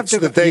 and flights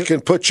that they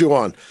can put you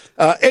on.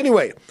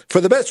 Anyway,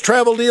 for the best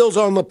travel deals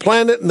on the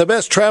planet and the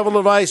best travel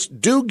advice,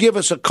 do give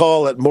us a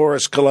call at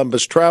Morris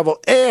Columbus Travel.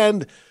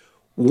 And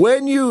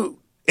when you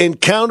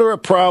encounter a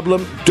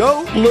problem,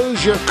 don't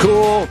lose your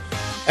cool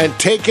and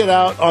take it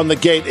out on the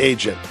gate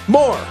agent.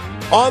 More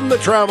on The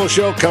Travel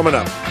Show coming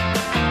up.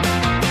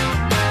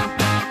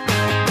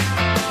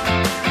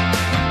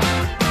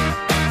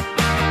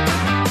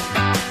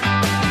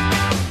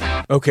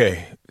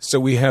 Okay, so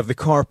we have the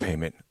car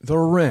payment, the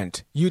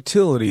rent,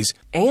 utilities,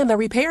 and the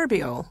repair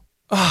bill.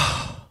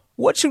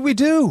 What should we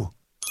do?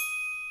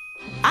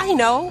 I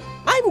know.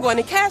 I'm going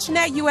to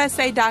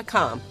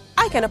CashNetUSA.com.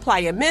 I can apply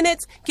in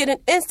minutes, get an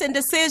instant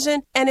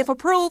decision, and if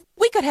approved,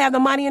 we could have the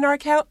money in our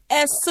account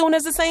as soon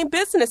as the same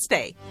business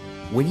day.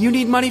 When you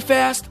need money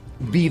fast,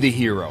 be the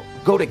hero.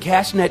 Go to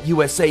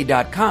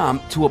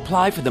CashNetUSA.com to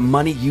apply for the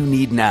money you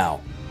need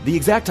now. The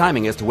exact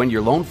timing as to when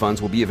your loan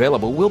funds will be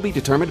available will be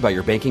determined by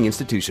your banking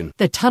institution.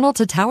 The Tunnel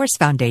to Towers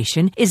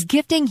Foundation is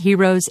gifting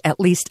heroes at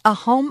least a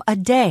home a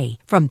day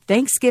from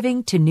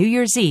Thanksgiving to New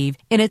Year's Eve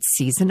in its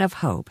season of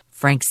hope.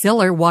 Frank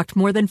Siller walked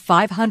more than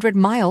 500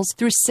 miles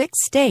through 6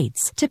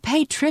 states to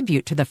pay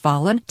tribute to the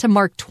fallen to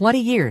mark 20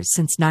 years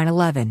since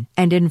 9/11.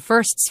 And in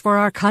firsts for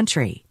our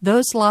country,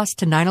 those lost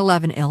to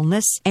 9/11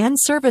 illness and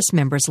service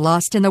members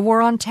lost in the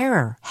War on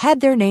Terror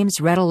had their names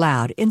read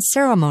aloud in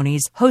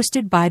ceremonies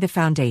hosted by the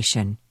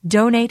foundation.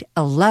 Donate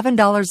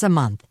 $11 a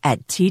month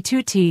at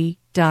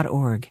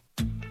T2T.org.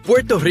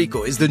 Puerto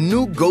Rico is the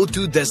new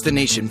go-to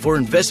destination for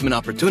investment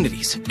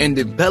opportunities, and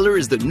Impeller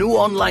is the new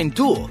online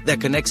tool that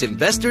connects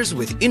investors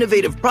with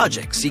innovative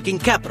projects seeking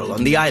capital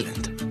on the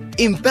island.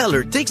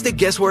 Impeller takes the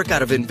guesswork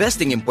out of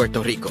investing in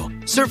Puerto Rico,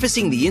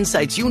 surfacing the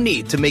insights you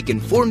need to make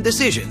informed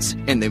decisions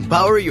and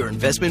empower your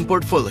investment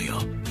portfolio.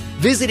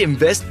 Visit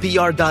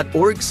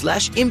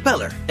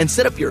investpr.org/impeller and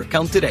set up your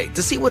account today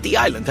to see what the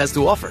island has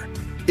to offer.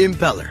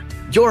 Impeller,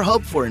 your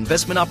hub for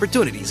investment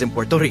opportunities in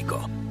Puerto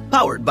Rico.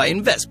 Powered by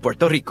Invest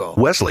Puerto Rico.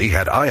 Wesley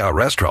had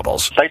IRS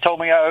troubles. They told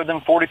me I owed them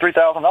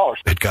 $43,000.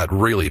 It got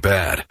really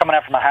bad. Coming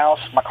after my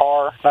house, my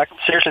car. I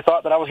seriously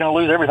thought that I was going to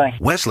lose everything.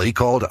 Wesley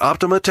called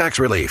Optima Tax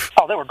Relief.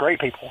 Oh, they were great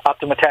people.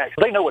 Optima Tax.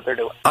 They know what they're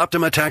doing.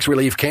 Optima Tax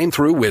Relief came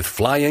through with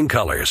flying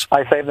colors.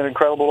 I saved an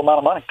incredible amount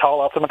of money. Call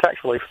Optima Tax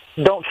Relief.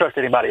 Don't trust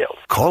anybody else.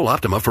 Call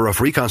Optima for a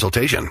free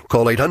consultation.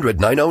 Call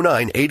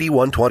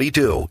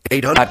 800-909-8122.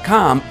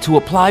 800.com to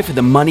apply for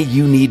the money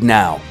you need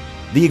now.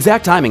 The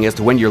exact timing as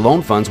to when your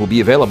loan funds will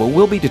be available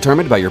will be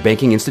determined by your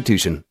banking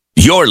institution.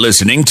 You're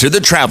listening to The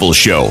Travel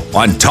Show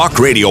on Talk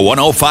Radio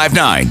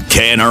 105.9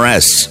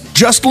 KNRS.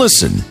 Just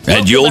listen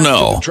and you'll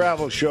know. The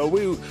Travel Show.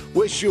 We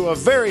wish you a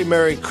very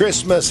Merry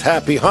Christmas,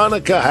 Happy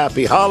Hanukkah,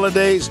 Happy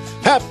Holidays,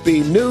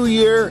 Happy New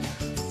Year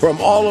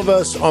from all of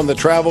us on the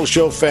Travel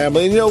Show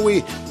family. And, you know,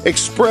 we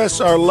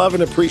express our love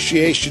and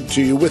appreciation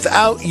to you.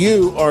 Without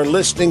you, our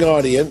listening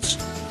audience,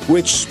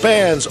 which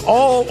spans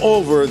all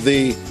over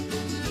the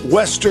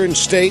western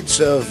states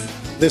of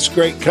this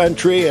great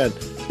country and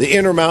the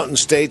Intermountain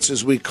states,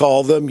 as we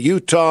call them,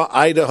 Utah,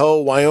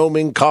 Idaho,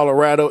 Wyoming,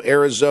 Colorado,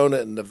 Arizona,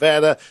 and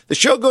Nevada. The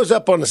show goes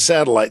up on a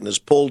satellite and is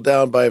pulled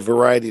down by a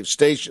variety of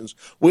stations.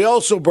 We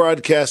also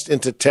broadcast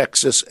into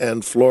Texas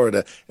and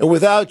Florida. And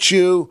without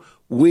you,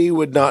 we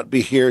would not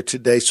be here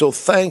today. So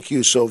thank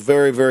you so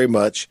very, very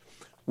much.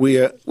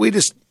 We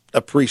just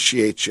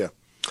appreciate you.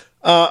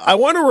 I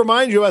want to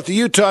remind you about the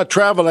Utah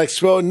Travel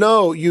Expo.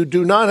 No, you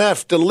do not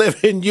have to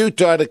live in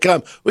Utah to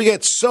come. We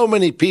get so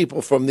many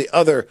people from the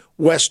other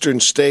western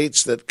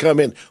states that come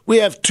in. We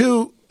have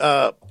 2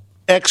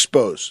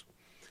 expos.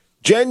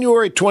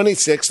 January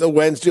 26th, a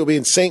Wednesday, will be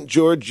in St.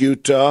 George,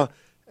 Utah,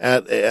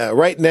 at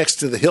right next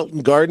to the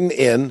Hilton Garden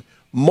Inn.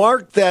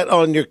 Mark that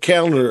on your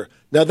calendar.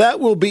 Now, that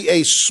will be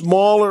a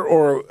smaller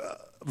or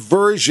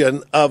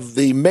version of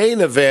the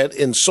main event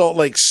in Salt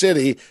Lake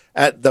City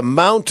at the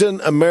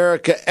Mountain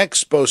America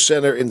Expo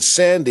Center in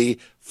Sandy,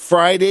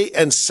 Friday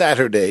and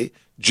Saturday,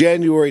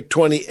 January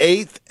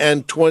 28th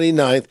and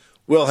 29th.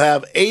 We'll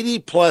have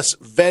 80-plus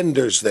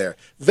vendors there.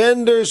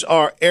 Vendors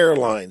are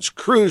airlines,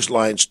 cruise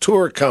lines,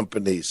 tour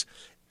companies,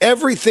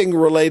 everything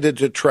related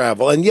to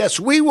travel. And yes,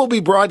 we will be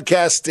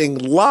broadcasting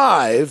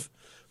live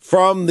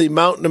from the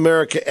Mountain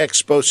America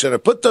Expo Center.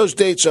 Put those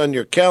dates on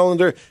your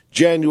calendar.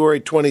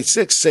 January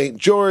 26th, St.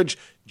 George.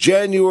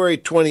 January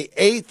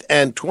 28th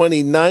and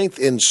 29th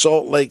in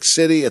Salt Lake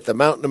City at the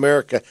Mountain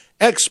America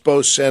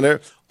Expo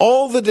Center.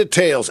 All the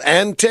details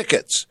and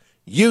tickets,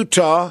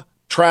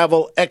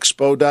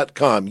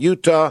 UtahTravelExpo.com.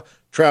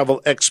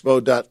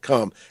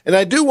 UtahTravelExpo.com. And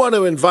I do want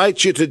to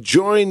invite you to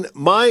join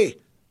my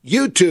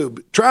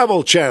YouTube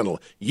travel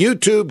channel,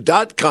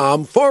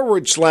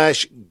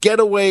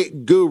 youtube.com/Getaway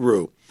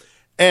Guru.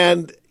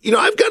 And,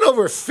 I've got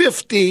over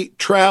 50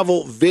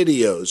 travel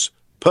videos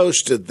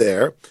posted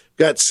there.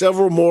 Got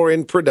several more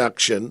in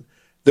production.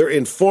 They're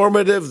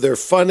informative. They're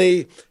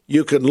funny.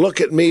 You can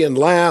look at me and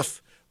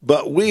laugh.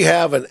 But we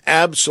have an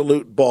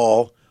absolute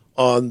ball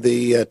on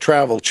the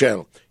travel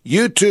channel.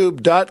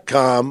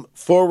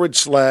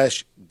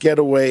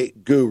 youtube.com/Getaway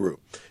Guru.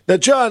 Now,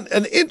 John,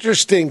 an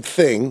interesting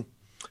thing,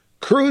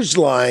 cruise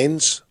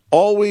lines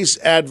always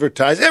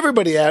advertise,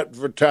 everybody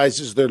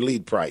advertises their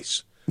lead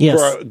price. Yes.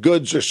 For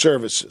goods or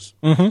services.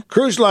 Mm-hmm.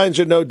 Cruise lines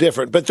are no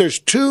different, but there's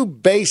two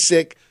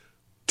basic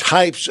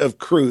types of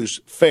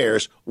cruise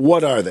fares.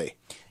 What are they?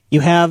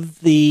 You have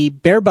the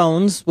bare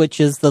bones, which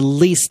is the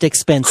least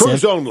expensive.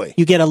 Cruise only.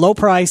 You get a low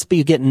price, but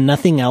you get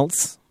nothing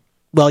else.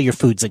 Well, your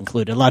food's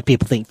included. A lot of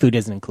people think food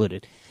isn't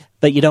included.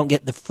 But you don't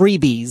get the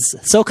freebies,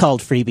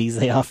 so-called freebies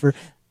they offer.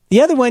 The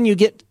other one, you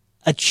get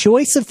a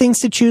choice of things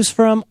to choose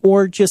from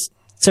or just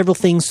several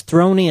things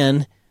thrown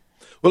in.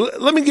 Well,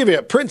 let me give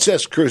you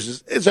Princess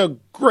Cruises. It's a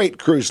great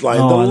cruise line.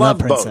 Oh, the I love Love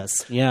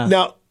Princess. Boat. Yeah.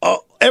 Now,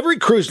 every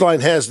cruise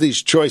line has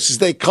these choices.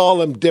 They call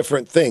them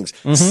different things.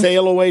 Mm-hmm.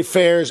 Sail away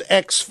fares,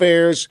 X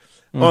fares.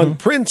 Mm-hmm. On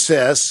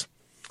Princess,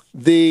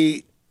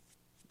 the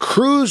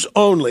cruise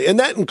only, and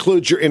that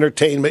includes your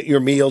entertainment, your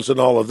meals, and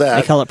all of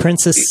that. They call it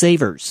Princess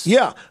Savers.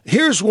 Yeah.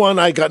 Here's one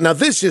I got. Now,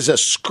 this is a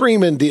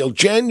screaming deal.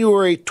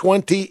 January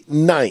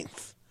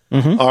 29th.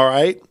 Mm-hmm. All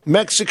right.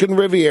 Mexican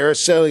Riviera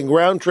sailing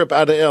round trip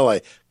out of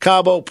L.A.,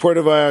 Cabo,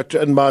 Puerto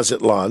Vallarta, and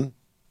Mazatlan.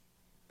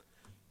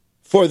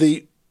 For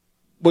the,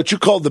 what you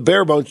call the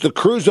bare bones, the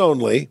cruise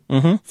only,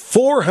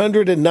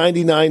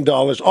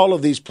 $499, all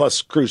of these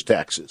plus cruise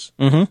taxes.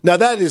 Mm-hmm. Now,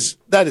 that is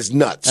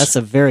nuts. That's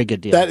a very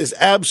good deal. That is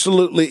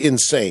absolutely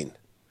insane.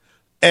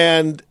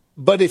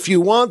 But if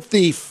you want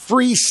the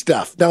free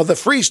stuff, now the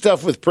free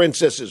stuff with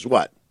Princess is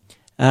what?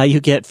 You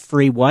get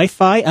free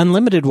Wi-Fi,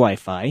 unlimited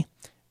Wi-Fi.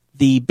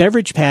 The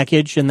beverage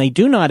package, and they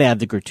do not add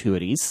the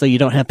gratuities, so you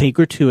don't have to pay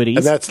gratuities.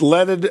 And that's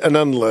leaded and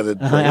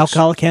unleaded.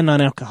 Alcoholic and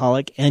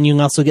non-alcoholic. And you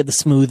can also get the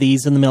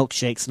smoothies and the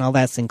milkshakes, and all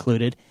that's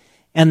included.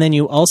 And then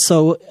you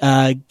also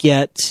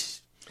get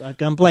the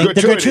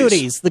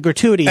gratuities. The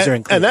gratuities are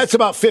included. And that's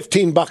about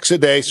 $15 a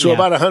day, so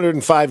about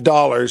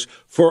 $105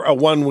 for a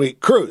 1-week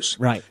cruise.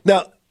 Right.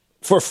 Now,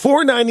 for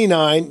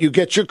 $499, you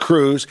get your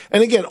cruise,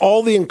 and again,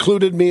 all the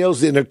included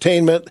meals, the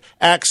entertainment,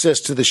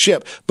 access to the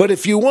ship. But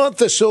if you want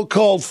the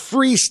so-called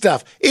free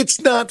stuff, it's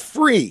not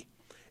free.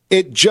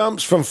 It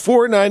jumps from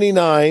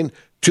 $499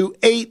 to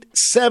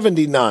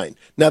 $879.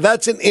 Now,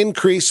 that's an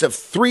increase of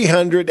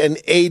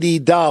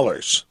 $380.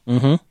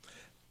 Mm-hmm.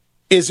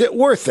 Is it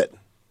worth it?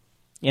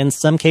 In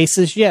some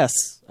cases, yes.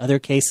 Other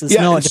cases,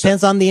 no. It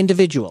depends on the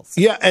individuals.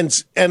 Yeah,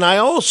 and I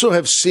also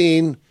have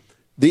seen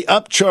the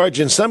upcharge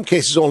in some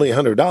cases only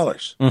 $100.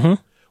 Mm-hmm.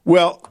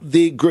 Well,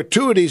 the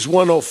gratuities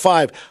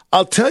 $105.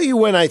 I'll tell you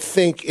when I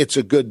think it's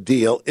a good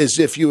deal is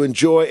if you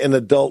enjoy an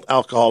adult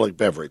alcoholic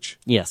beverage.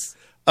 Yes.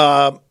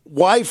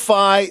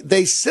 Wi-Fi,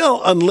 they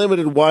sell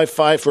unlimited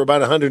Wi-Fi for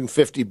about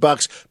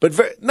 $150,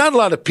 but not a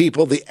lot of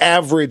people, the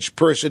average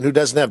person who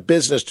doesn't have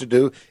business to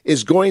do,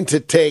 is going to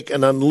take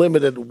an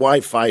unlimited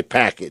Wi-Fi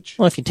package.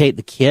 Well, if you take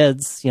the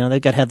kids,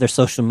 they've got to have their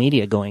social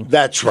media going.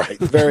 That's right.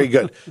 Very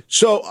good.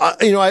 So,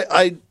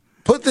 I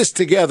put this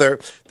together.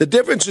 The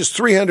difference is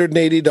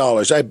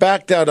 $380. I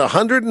backed out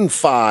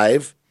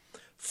 $105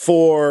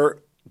 for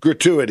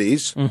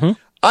gratuities. Mm-hmm.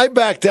 I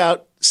backed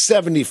out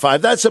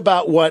 $75. That's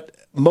about what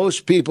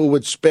most people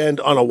would spend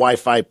on a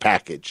Wi-Fi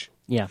package.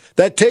 Yeah.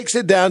 That takes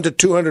it down to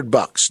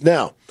 $200.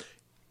 Now,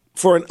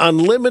 for an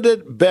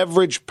unlimited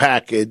beverage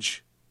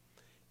package,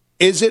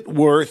 is it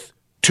worth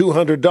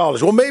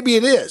 $200? Well, maybe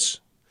it is.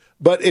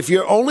 But if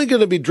you're only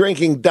going to be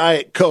drinking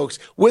Diet Cokes,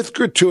 with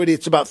gratuity,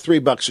 it's about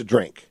 $3 a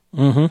drink.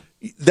 Mm-hmm.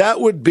 That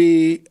would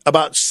be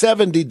about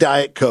 70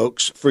 Diet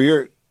Cokes for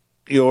your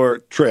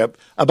trip,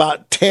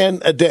 about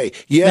 10 a day.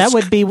 Yes, that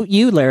would be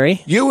you,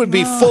 Larry. You would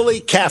be fully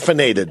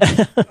caffeinated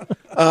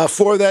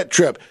for that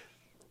trip.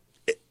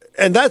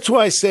 And that's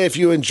why I say if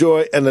you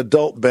enjoy an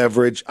adult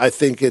beverage, I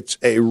think it's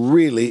a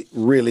really,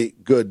 really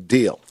good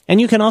deal. And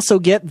you can also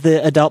get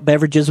the adult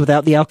beverages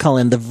without the alcohol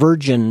in, the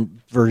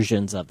virgin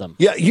versions of them.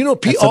 Yeah, you know,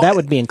 so that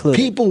would be included.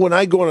 People, when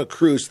I go on a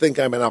cruise, think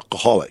I'm an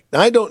alcoholic. Now,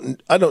 I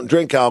don't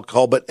drink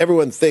alcohol, but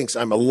everyone thinks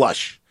I'm a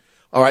lush.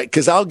 All right,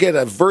 because I'll get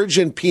a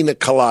virgin pina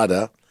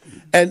colada,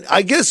 and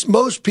I guess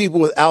most people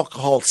with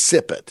alcohol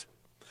sip it.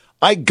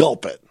 I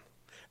gulp it,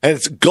 and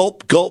it's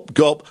gulp, gulp,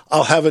 gulp.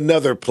 I'll have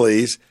another,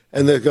 please.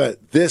 And they're going,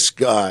 this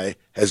guy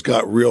has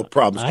got real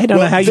problems. I don't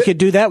know how you could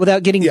do that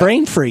without getting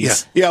brain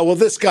freeze. Yeah, well,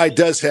 this guy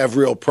does have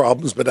real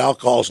problems, but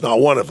alcohol's not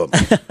one of them.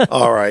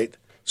 All right.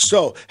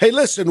 So, hey,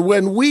 listen,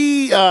 when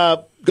we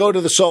go to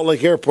the Salt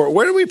Lake Airport,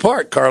 where do we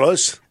park,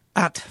 Carlos?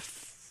 At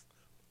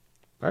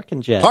Park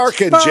and Jet.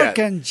 Park and Park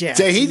and Jet.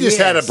 Say, he just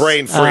had a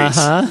brain freeze.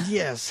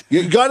 Yes.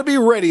 You got to be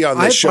ready on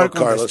this show, park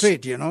Carlos. on the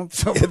street, you know.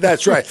 So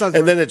That's right.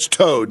 And then it's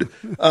towed.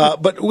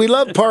 But we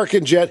love Park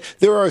and Jet.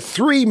 There are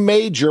 3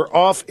 major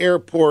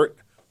off-airport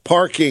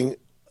parking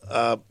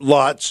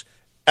lots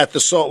at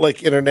the Salt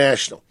Lake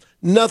International.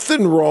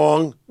 Nothing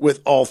wrong with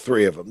all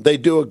 3 of them. They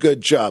do a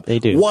good job. They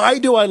do. Why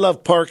do I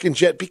love Park and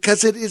Jet?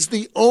 Because it is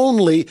the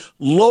only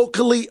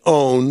locally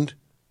owned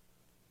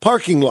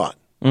parking lot.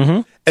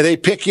 Mm-hmm. And they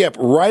pick you up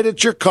right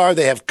at your car.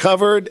 They have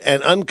covered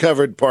and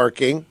uncovered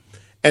parking.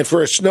 And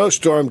for a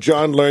snowstorm,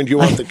 John learned you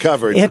want the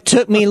covered. It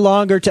took me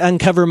longer to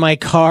uncover my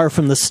car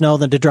from the snow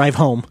than to drive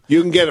home.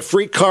 You can get a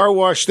free car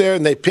wash there,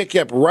 and they pick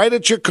you up right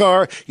at your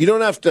car. You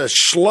don't have to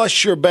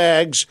slush your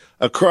bags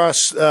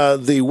across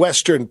the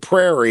western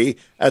prairie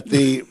at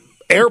the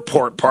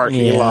airport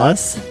parking lot.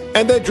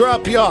 And they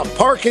drop you off.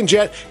 Park and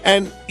Jet,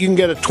 and you can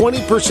get a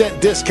 20%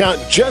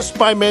 discount just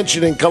by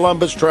mentioning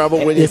Columbus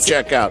Travel when you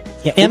check out.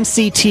 Yeah,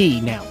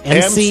 MCT now.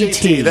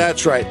 MCT,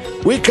 that's right.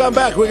 We come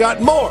back, we got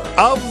more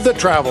of The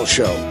Travel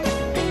Show.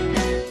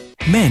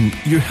 Men,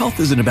 your health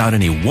isn't about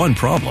any one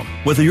problem.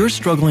 Whether you're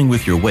struggling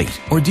with your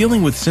weight or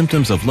dealing with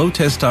symptoms of low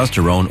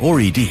testosterone or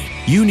ED,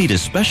 you need a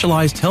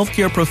specialized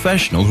healthcare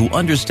professional who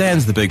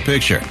understands the big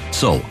picture.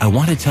 So, I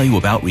want to tell you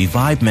about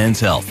Revive Men's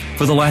Health.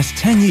 For the last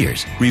 10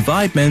 years,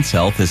 Revive Men's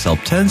Health has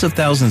helped tens of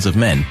thousands of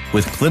men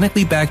with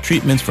clinically backed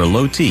treatments for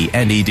low T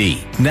and ED.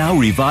 Now,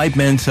 Revive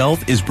Men's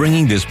Health is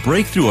bringing this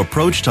breakthrough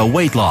approach to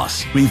weight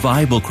loss.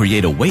 Revive will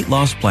create a weight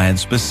loss plan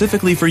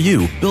specifically for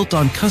you, built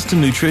on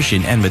custom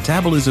nutrition and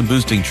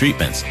metabolism-boosting treatments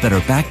that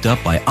are backed up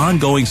by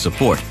ongoing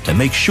support to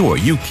make sure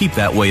you keep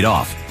that weight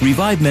off.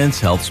 Revive Men's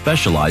Health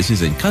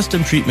specializes in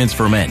custom treatments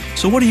for men.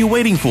 So what are you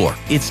waiting for?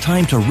 It's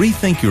time to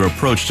rethink your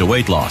approach to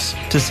weight loss.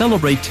 To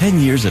celebrate 10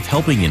 years of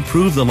helping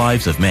improve the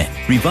lives of men,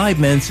 Revive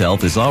Men's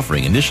Health is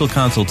offering initial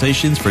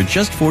consultations for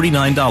just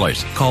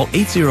 $49. Call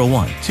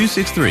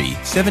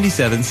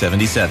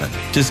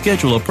 801-263-7777 to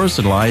schedule a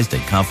personalized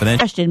and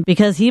confidential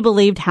because he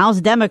believed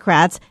House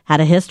Democrats had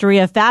a history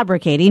of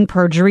fabricating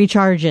perjury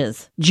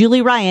charges.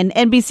 Julie Ryan,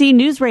 NBC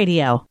News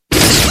Radio.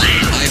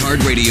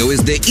 iHeartRadio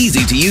is the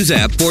easy-to-use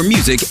app for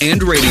music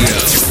and radio.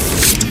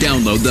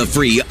 Download the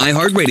free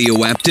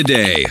iHeartRadio app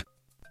today.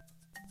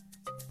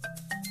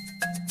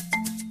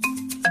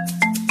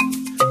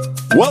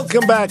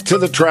 Welcome back to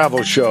The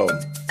Travel Show.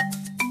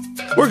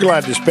 We're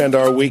glad to spend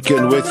our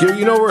weekend with you.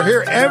 You know, we're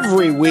here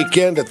every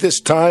weekend at this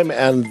time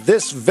and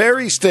this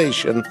very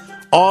station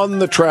on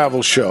The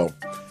Travel Show.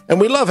 And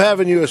we love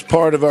having you as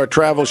part of our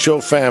Travel Show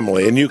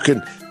family. And you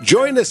can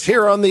join us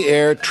here on the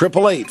air,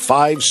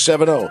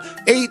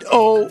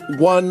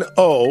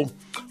 888-570-8010,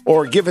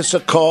 or give us a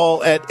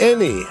call at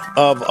any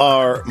of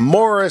our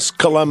Morris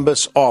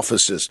Columbus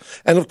offices.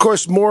 And, of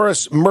course,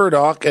 Morris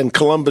Murdoch and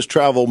Columbus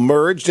Travel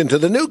merged into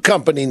the new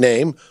company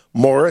name,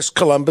 Morris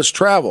Columbus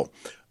Travel.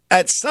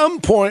 At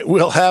some point,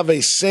 we'll have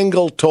a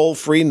single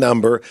toll-free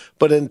number,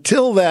 but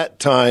until that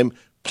time,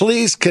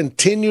 please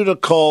continue to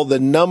call the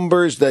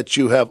numbers that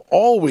you have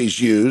always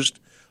used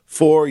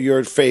for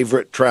your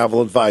favorite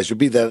travel advisor,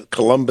 be that at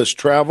Columbus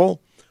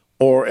Travel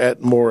or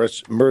at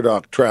Morris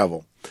Murdoch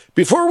Travel.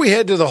 Before we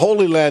head to the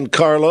Holy Land,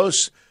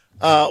 Carlos,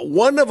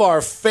 one of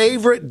our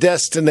favorite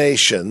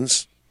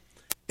destinations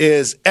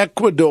is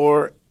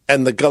Ecuador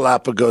and the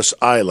Galapagos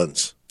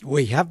Islands.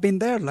 We have been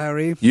there,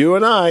 Larry. You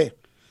and I.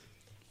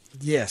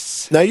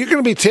 Yes. Now, you're going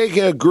to be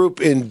taking a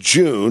group in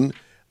June.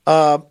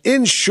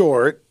 In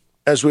short,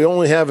 as we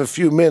only have a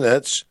few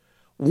minutes,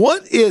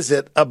 what is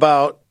it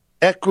about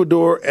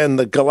Ecuador and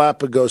the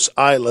Galapagos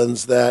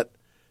Islands that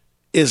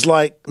is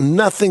like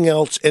nothing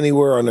else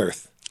anywhere on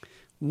Earth?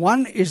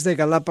 One is the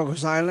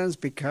Galapagos Islands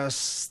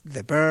because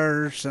the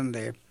birds and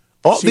the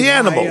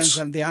animals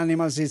and the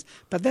animals is.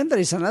 But then there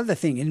is another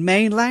thing. In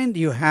mainland,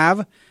 you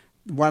have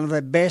one of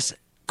the best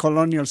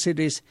colonial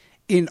cities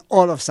in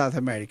all of South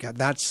America.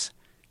 That's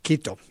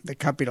Quito, the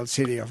capital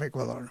city of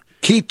Ecuador.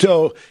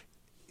 Quito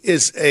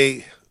is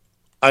a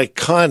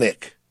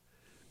iconic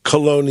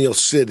colonial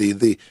city.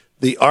 The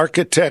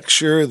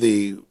architecture,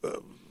 the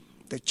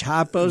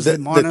chapels, the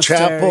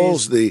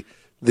monasteries, the chapels,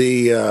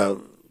 the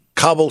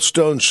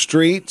cobblestone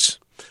streets.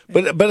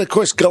 But of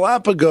course,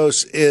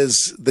 Galapagos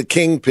is the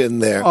kingpin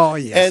there. Oh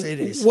yes, and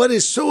it is. What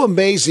is so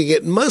amazing?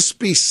 It must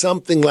be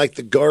something like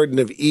the Garden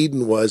of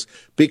Eden was,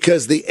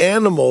 because the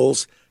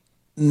animals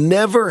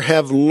never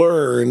have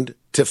learned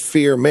to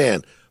fear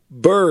man.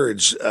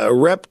 birds,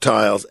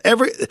 reptiles,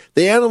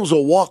 the animals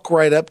will walk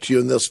right up to you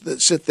and they'll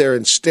sit there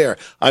and stare.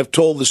 I've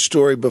told the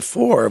story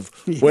before of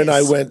when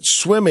I went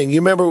swimming.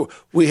 You remember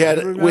we had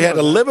a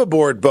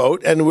liveaboard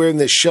boat and we're in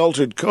this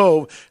sheltered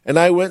cove, and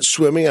I went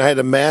swimming. I had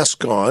a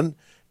mask on,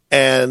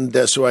 and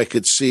so I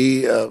could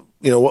see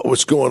what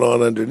was going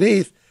on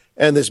underneath.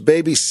 And this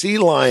baby sea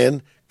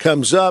lion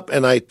comes up,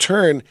 and I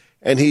turn,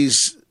 and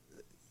he's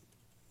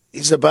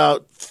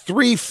about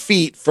 3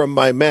 feet from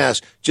my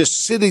mask,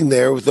 just sitting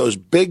there with those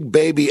big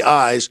baby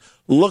eyes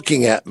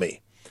looking at me.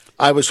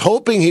 I was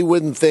hoping he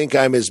wouldn't think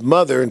I'm his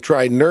mother and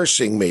try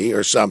nursing me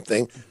or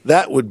something.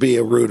 That would be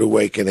a rude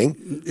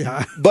awakening.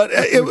 Yeah. But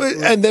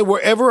and then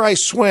wherever I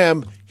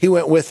swam, he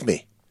went with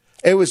me.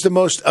 It was the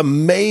most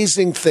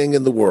amazing thing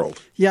in the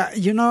world. Yeah,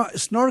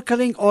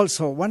 snorkeling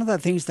also, one of the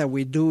things that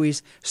we do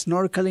is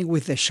snorkeling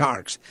with the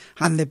sharks.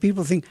 And the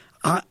people think,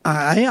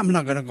 I am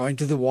not going to go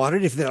into the water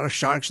if there are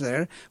sharks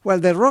there. Well,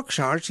 the rock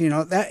sharks,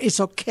 that is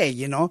okay,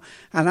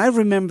 And I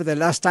remember the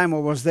last time I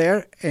was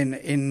there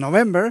in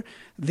November,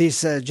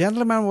 this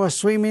gentleman was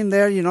swimming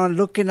there,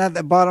 looking at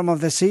the bottom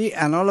of the sea,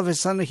 and all of a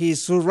sudden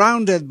he's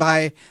surrounded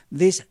by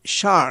these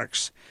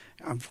sharks.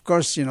 Of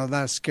course,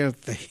 that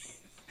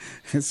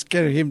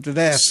scared him to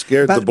death.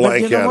 Scared the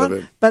blank out of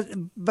him.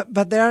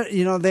 But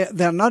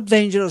they're not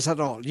dangerous at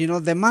all.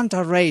 The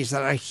manta rays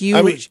that are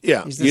huge.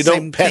 I mean, you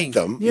don't pet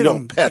them. You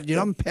don't pet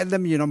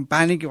them. You don't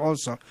panic.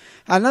 Also,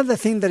 another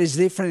thing that is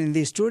different in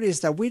this tour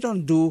is that we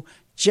don't do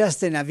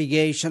just the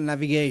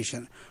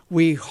navigation.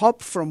 We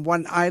hop from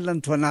one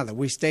island to another.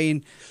 We stay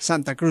in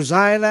Santa Cruz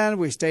Island.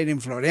 We stayed in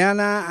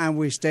Floriana, and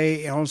we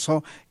stay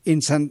also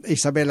in San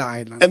Isabela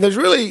Island. And there's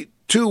really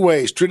 2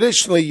 ways.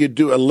 Traditionally, you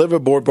do a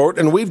liveaboard boat,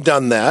 and we've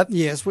done that.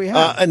 Yes, we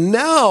have. And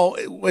now,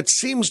 what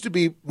seems to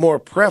be more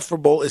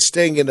preferable is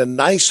staying in a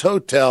nice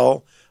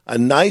hotel, a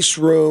nice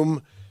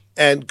room,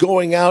 and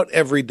going out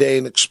every day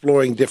and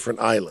exploring different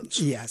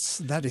islands. Yes,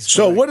 that is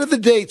So correct. what are the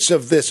dates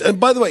of this? And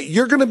by the way,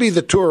 you're going to be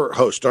the tour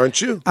host,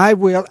 aren't you? I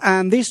will,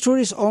 and this tour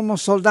is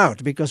almost sold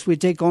out because we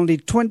take only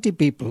 20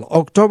 people,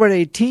 October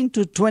 18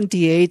 to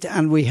 28,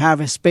 and we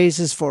have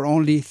spaces for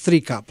only 3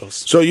 couples.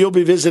 So you'll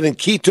be visiting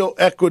Quito,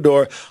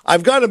 Ecuador.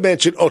 I've got to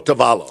mention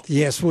Otavalo.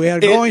 Yes, we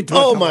are going to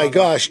Oh, Otavalo. my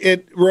gosh.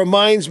 It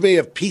reminds me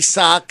of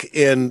Pisac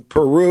in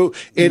Peru.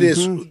 It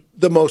is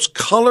the most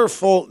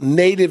colorful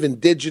native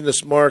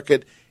indigenous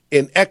market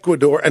in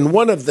Ecuador and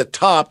one of the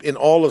top in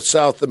all of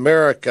South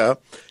America.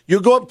 You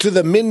go up to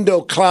the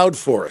Mindo Cloud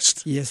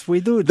Forest. Yes, we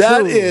do.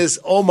 That is,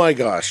 oh my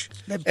gosh.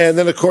 And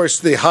then, of course,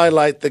 the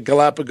highlight, the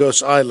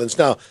Galapagos Islands.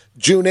 Now,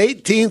 June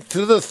 18th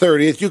to the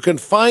 30th, you can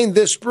find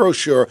this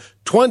brochure,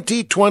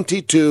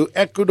 2022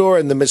 Ecuador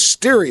and the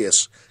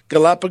Mysterious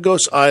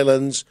Galapagos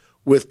Islands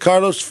with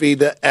Carlos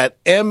Fida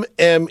at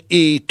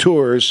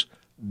mmetours.com.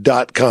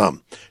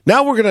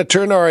 Now we're going to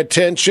turn our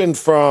attention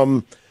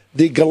from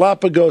the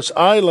Galapagos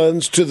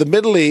Islands to the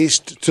Middle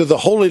East, to the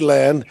Holy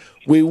Land.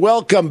 We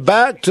welcome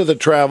back to the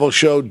travel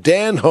show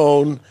Dan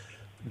Hone.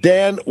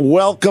 Dan,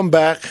 welcome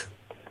back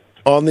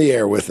on the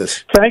air with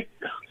us.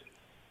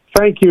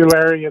 Thank you,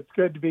 Larry. It's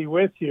good to be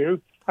with you.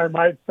 I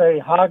might say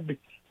Hag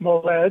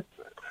Molet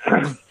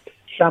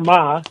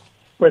Shama,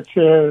 which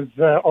is,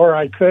 or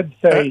I could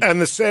say,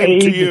 and the same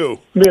to Eid you.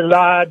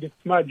 Milad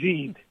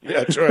Majid.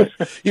 That's right.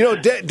 Dan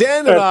and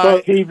That's I,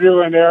 both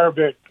Hebrew and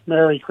Arabic.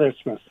 Merry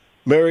Christmas.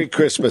 Merry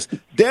Christmas.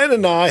 Dan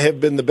and I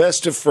have been the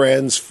best of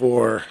friends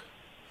for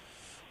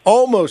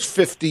almost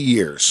 50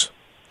 years.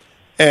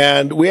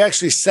 And we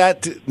actually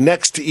sat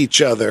next to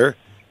each other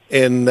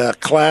in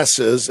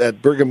classes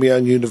at Brigham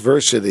Young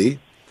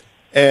University.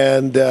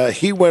 And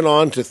he went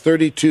on to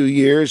 32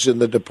 years in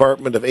the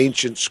Department of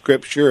Ancient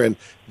Scripture and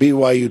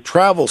BYU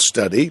Travel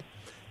Study,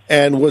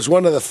 and was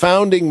one of the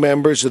founding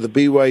members of the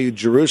BYU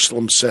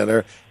Jerusalem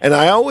Center. And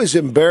I always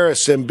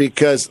embarrass him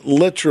because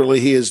literally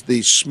he is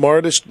the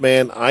smartest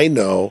man I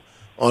know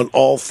on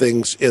all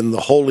things in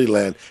the Holy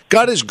Land.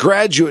 Got his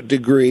graduate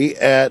degree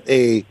at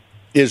a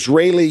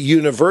Israeli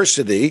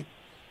university.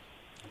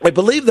 I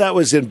believe that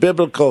was in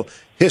biblical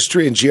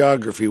history and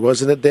geography,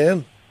 wasn't it,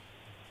 Dan?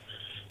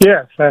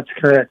 Yes, that's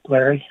correct,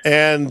 Larry.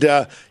 And,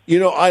 I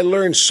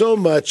learn so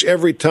much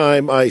every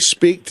time I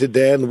speak to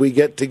Dan. We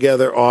get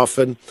together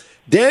often.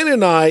 Dan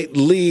and I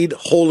lead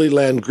Holy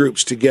Land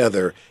groups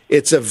together.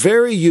 It's a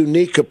very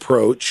unique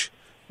approach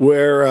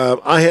where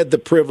I had the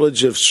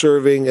privilege of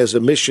serving as a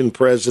mission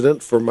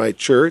president for my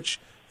church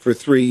for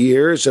 3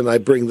 years, and I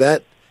bring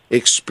that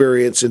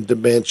experience and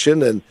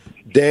dimension. And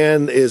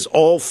Dan is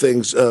all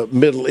things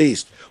Middle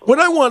East. What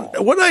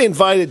I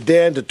invited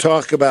Dan to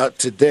talk about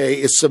today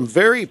is some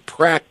very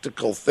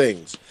practical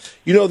things.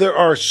 There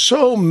are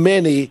so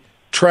many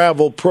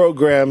travel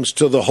programs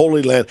to the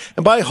Holy Land,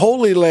 and by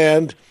Holy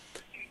Land,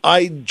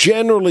 I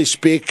generally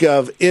speak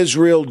of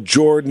Israel,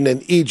 Jordan,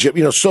 and Egypt.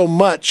 So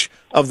much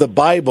of the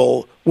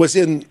Bible was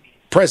in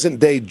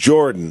present-day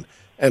Jordan.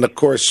 And, of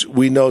course,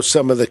 we know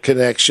some of the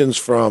connections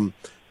from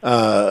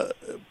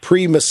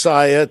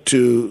pre-Messiah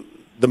to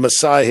the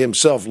Messiah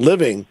himself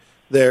living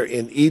there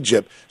in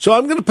Egypt. So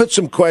I'm going to put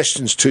some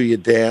questions to you,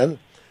 Dan.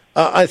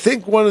 I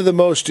think one of the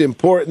most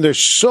important,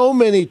 there's so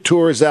many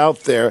tours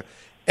out there,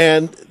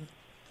 and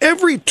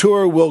every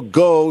tour will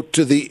go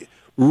to the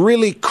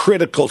really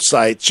critical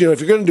sites. You know, if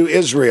you're going to do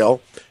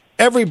Israel,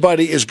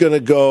 everybody is going to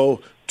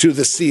go to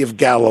the Sea of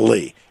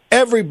Galilee.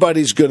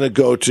 Everybody's going to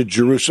go to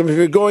Jerusalem. If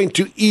you're going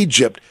to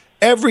Egypt,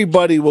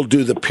 everybody will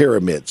do the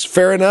pyramids.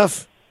 Fair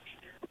enough?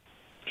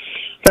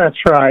 That's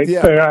right.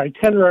 Yeah. The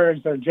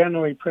itineraries are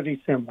generally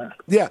pretty similar.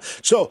 Yeah.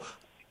 So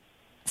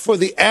for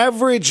the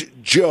average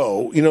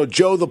Joe, you know,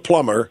 Joe the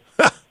plumber,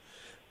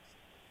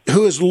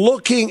 who is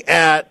looking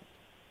at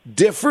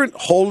different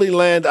Holy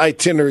Land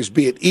itineraries,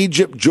 be it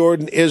Egypt,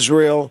 Jordan,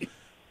 Israel,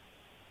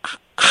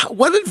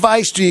 what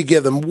advice do you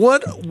give them?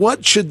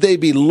 What should they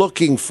be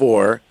looking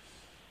for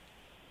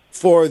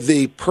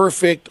the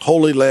perfect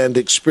Holy Land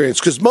experience?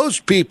 Because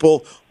most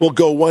people will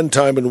go one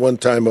time and one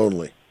time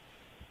only.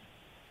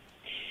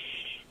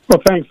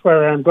 Well, thanks,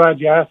 Larry. I'm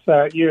glad you asked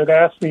that. You had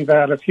asked me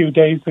that a few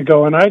days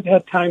ago, and I'd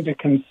had time to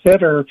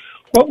consider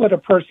what would a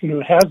person who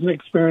hasn't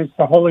experienced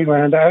the Holy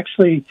Land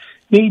actually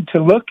need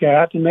to look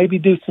at and maybe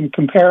do some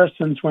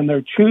comparisons when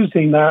they're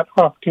choosing that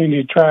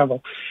opportunity to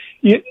travel.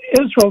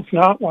 Israel's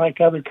not like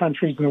other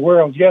countries in the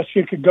world. Yes,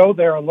 you could go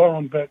there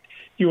alone, but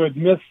you would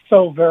miss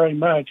so very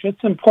much.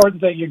 It's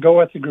important that you go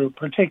with a group,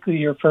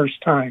 particularly your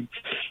first time.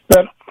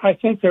 But I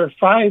think there are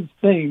 5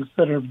 things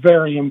that are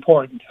very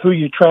important. Who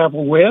you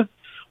travel with,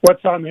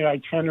 what's on the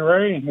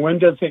itinerary, and when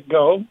does it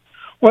go?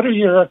 What are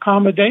your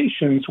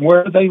accommodations?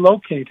 Where are they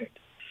located?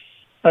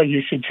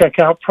 You should check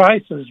out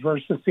prices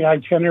versus the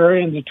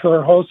itinerary and the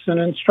tour hosts and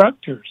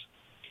instructors.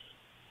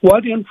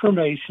 What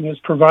information is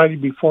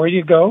provided before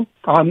you go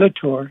on the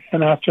tour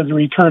and after the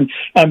return?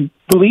 And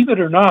believe it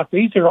or not,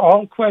 these are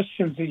all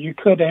questions that you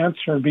could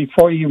answer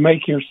before you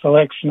make your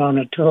selection on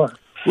a tour.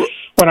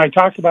 When I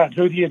talk about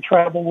who do you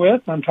travel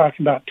with, I'm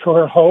talking about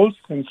tour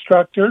hosts,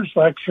 instructors,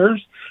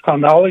 lecturers. How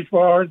knowledgeable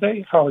are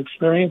they? How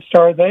experienced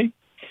are they?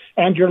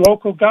 And your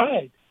local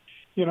guide.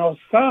 You know,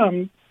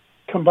 some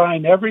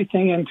combine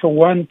everything into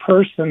one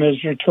person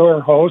as your tour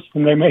host,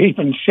 and they may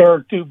even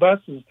share 2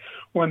 buses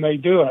when they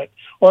do it.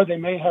 Or they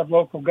may have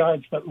local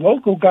guides. But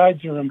local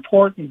guides are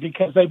important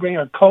because they bring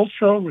a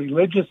cultural,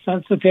 religious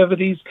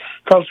sensitivities,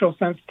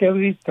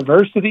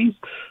 diversities,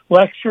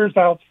 lectures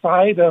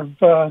outside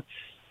of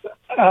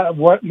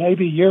what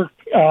maybe you're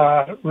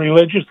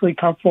religiously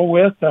comfortable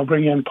with. They'll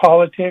bring in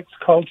politics,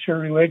 culture,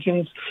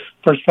 religions,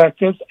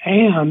 perspectives,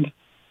 and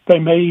they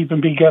may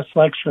even be guest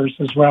lecturers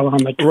as well on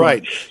the tour.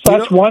 Right. So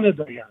that's one of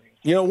the areas.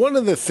 You know, one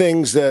of the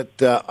things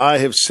that I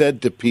have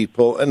said to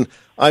people, and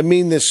I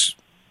mean this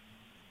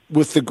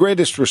with the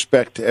greatest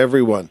respect to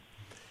everyone,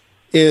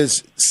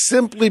 is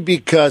simply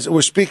because,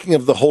 we're speaking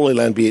of the Holy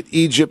Land, be it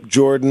Egypt,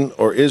 Jordan,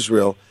 or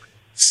Israel,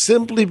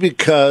 simply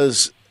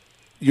because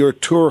your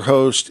tour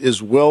host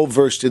is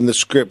well-versed in the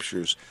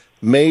Scriptures.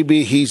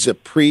 Maybe he's a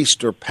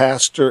priest or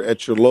pastor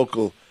at your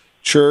local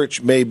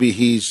church. Maybe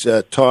he's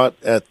taught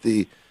at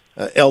the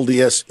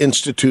LDS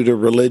Institute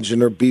of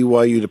Religion or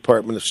BYU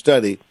Department of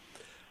Study.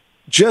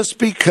 Just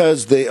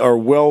because they are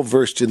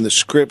well-versed in the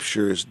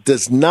Scriptures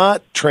does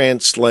not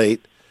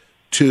translate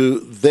to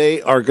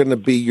they are going to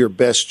be your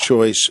best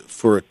choice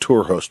for a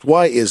tour host.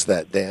 Why is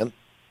that, Dan?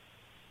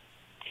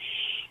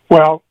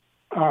 Well,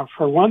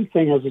 for one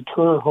thing, as a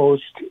tour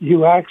host,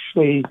 you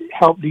actually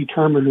help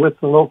determine with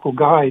the local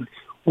guide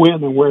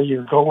when and where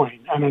you're going.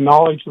 And a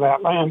knowledge of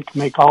that land can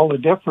make all the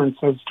difference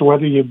as to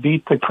whether you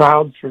beat the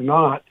crowds or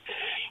not.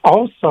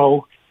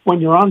 Also, when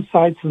you're on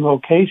sites and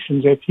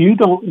locations, if you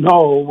don't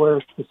know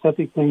where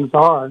specific things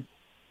are,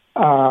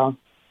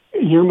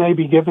 you may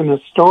be given a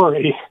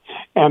story,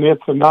 and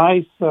it's a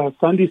nice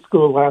Sunday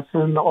school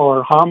lesson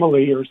or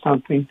homily or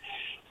something,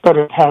 but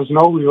it has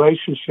no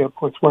relationship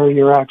with where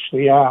you're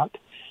actually at.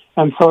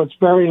 And so it's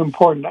very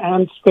important.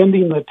 And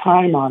spending the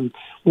time on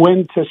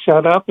when to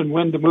shut up and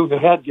when to move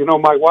ahead. You know,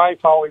 my wife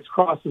always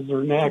crosses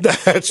her neck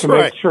to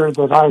make sure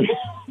that I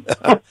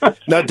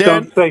now, Dan,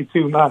 don't say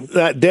too much.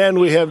 Dan,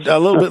 we have a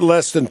little bit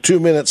less than 2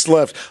 minutes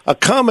left.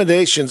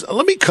 Accommodations,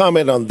 let me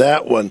comment on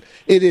that one.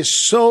 It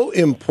is so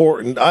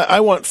important.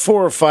 I want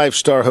 4 or 5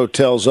 star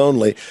hotels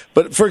only.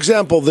 But, for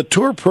example, the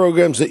tour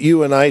programs that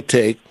you and I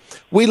take,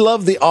 we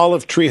love the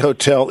Olive Tree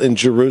Hotel in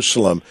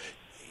Jerusalem.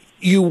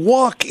 You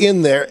walk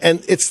in there,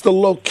 and it's the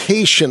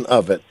location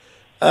of it.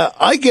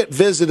 I get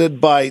visited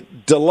by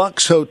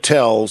deluxe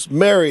hotels,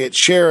 Marriott,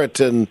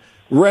 Sheraton,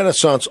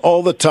 Renaissance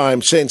all the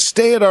time, saying,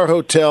 stay at our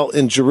hotel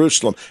in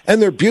Jerusalem.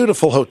 And they're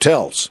beautiful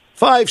hotels,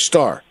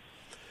 5-star.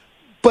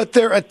 But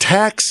they're a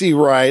taxi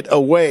ride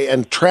away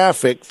and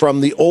traffic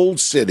from the old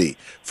city,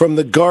 from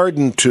the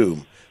Garden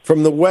Tomb,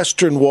 from the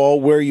Western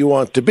Wall where you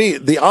want to be.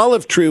 The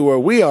Olive Tree where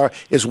we are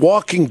is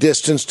walking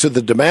distance to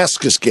the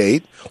Damascus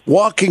Gate,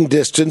 walking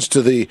distance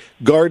to the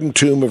Garden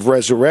Tomb of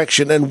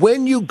Resurrection. And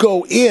when you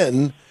go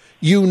in,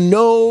 you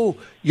know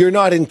you're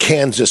not in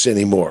Kansas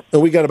anymore.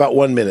 And we got about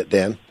 1 minute,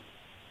 Dan.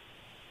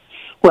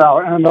 Well,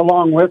 and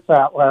along with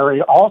that,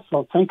 Larry,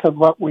 also think of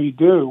what we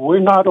do. We're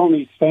not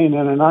only staying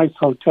in a nice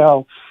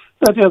hotel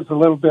That is a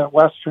little bit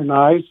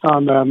westernized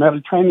on the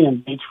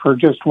Mediterranean beach for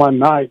just one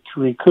night to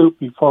recoup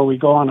before we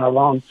go on our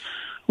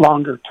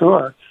longer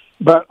tour.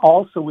 But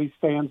also we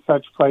stay in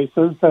such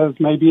places as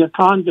maybe a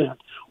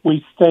convent.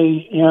 We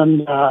stay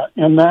in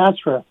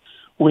Nazareth.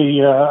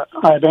 We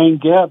at Ein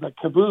Geb, at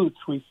Kibbutz.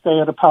 We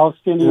stay at a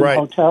Palestinian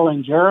hotel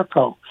in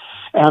Jericho.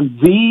 And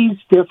these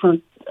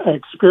different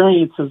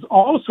experiences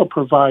also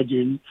provide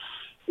you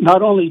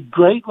not only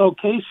great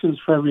locations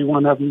for every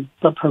one of them,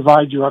 but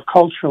provide you a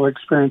cultural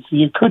experience that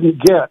you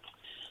couldn't get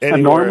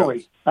normally.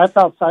 Else. That's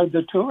outside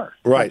the tour.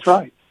 Right. That's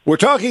right. We're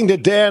talking to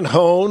Dan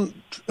Hone,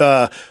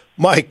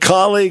 my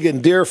colleague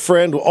and dear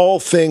friend, all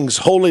things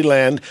Holy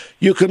Land.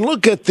 You can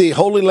look at the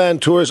Holy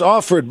Land tours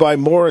offered by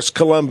Morris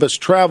Columbus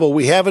Travel.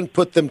 We haven't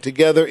put them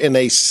together in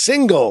a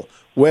single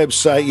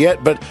website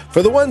yet, but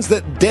for the ones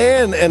that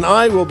Dan and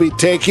I will be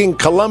taking,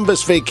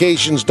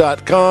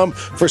 columbusvacations.com.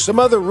 For some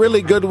other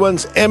really good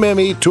ones,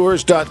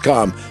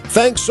 mmetours.com.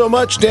 Thanks so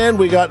much, Dan.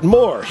 We got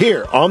more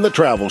here on The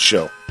Travel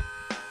Show.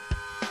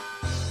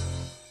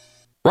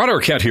 Rod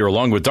Arquette here,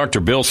 along with Dr.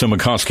 Bill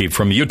Simakowski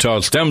from Utah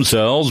Stem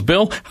Cells.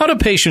 Bill, how do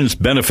patients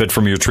benefit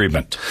from your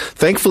treatment?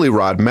 Thankfully,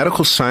 Rod,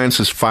 medical science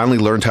has finally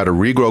learned how to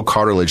regrow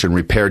cartilage and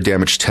repair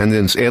damaged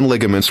tendons and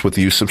ligaments with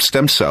the use of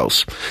stem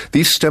cells.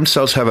 These stem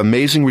cells have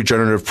amazing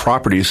regenerative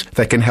properties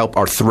that can help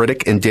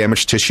arthritic and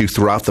damaged tissue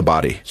throughout the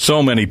body.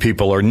 So many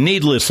people are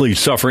needlessly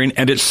suffering,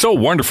 and it's so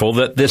wonderful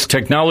that this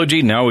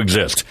technology now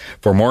exists.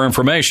 For more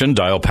information,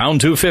 dial pound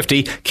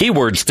 250,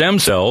 keyword stem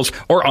cells,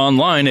 or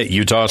online at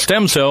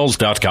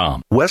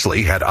utahstemcells.com.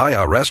 Wesley had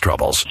IRS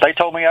troubles. They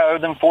told me I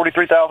owed them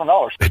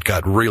 $43,000. It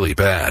got really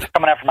bad.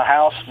 Coming after my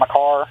house, my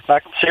car. I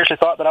seriously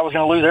thought that I was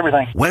going to lose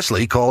everything.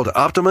 Wesley called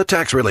Optima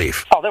Tax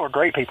Relief. Oh, they were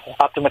great people.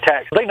 Optima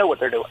Tax. They know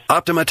what they're doing.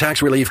 Optima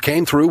Tax Relief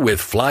came through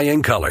with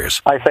flying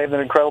colors. I saved an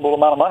incredible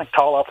amount of money.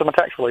 Call Optima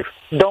Tax Relief.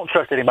 Don't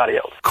trust anybody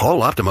else.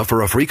 Call Optima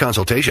for a free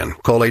consultation.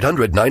 Call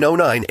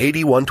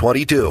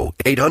 800-909-8122.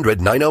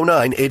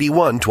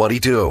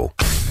 800-909-8122.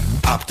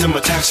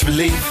 Optima Tax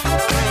Relief.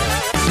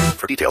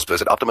 For details,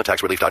 visit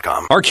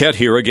OptimaTaxRelief.com. Arquette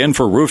here again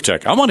for Roof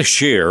Tech. I want to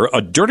share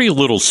a dirty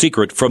little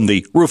secret from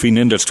the roofing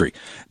industry.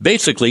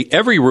 Basically,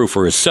 every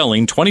roofer is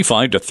selling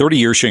 25 to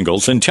 30-year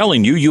shingles and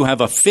telling you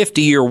have a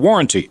 50-year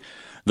warranty.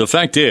 The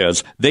fact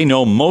is, they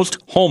know most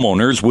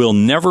homeowners will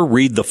never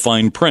read the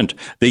fine print,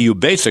 that you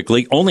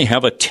basically only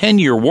have a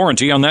 10-year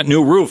warranty on that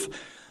new roof.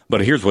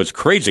 But here's what's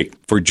crazy.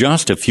 For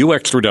just a few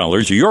extra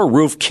dollars, your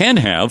roof can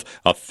have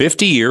a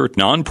 50-year,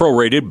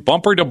 non-prorated,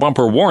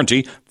 bumper-to-bumper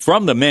warranty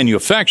from the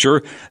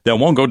manufacturer that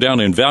won't go down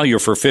in value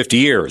for 50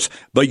 years.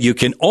 But you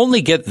can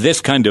only get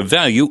this kind of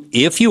value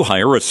if you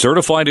hire a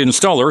certified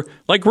installer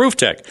like Roof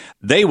Tech.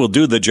 They will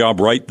do the job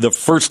right the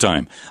first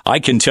time. I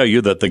can tell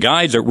you that the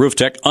guys at Roof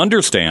Tech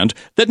understand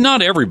that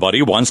not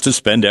everybody wants to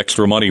spend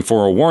extra money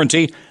for a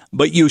warranty,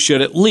 but you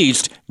should at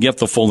least get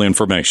the full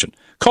information.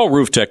 Call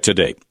Roof Tech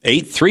today,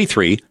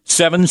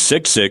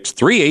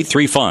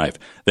 833-766-3835.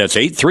 That's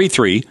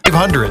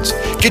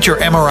 833-500s. Get your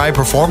MRI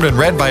performed and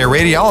read by a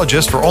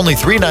radiologist for only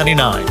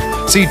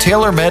 $3.99. See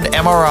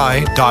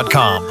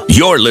TaylorMedMRI.com.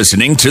 You're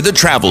listening to The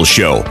Travel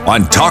Show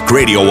on Talk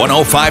Radio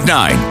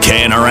 105.9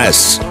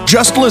 KNRS.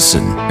 Just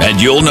listen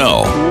and you'll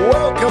know.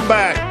 Welcome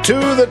back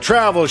to The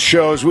Travel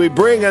Show as we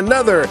bring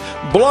another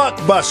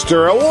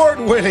blockbuster,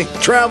 award-winning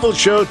travel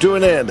show to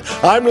an end.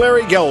 I'm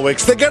Larry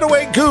Gelwicks, the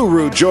getaway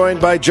guru, joined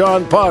by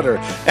John Potter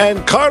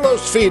and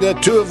Carlos Fida,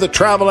 two of the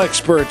travel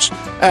experts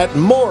at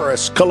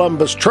Morris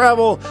Columbus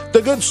Travel,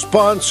 the good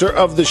sponsor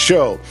of the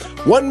show.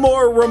 One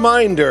more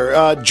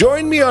reminder,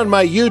 join me on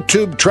my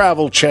YouTube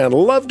travel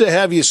channel. Love to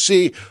have you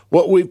see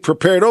what we've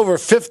prepared. Over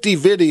 50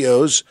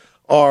 videos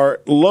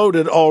are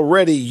loaded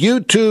already.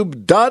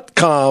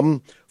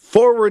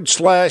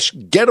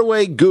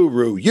 YouTube.com/getaway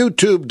guru.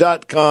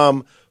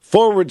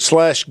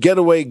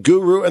 YouTube.com/getaway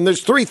guru. And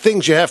there's three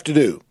things you have to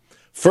do.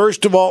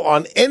 First of all,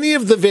 on any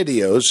of the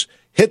videos,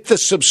 hit the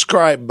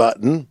subscribe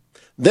button.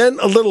 Then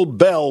a little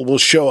bell will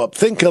show up.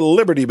 Think a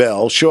Liberty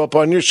Bell show up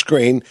on your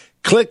screen.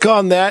 Click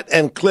on that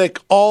and click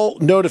all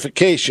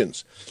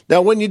notifications.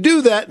 Now, when you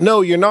do that,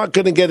 no, you're not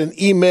going to get an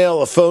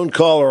email, a phone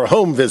call, or a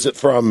home visit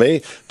from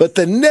me. But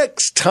the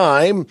next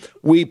time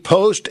we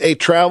post a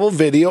travel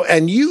video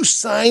and you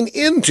sign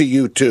into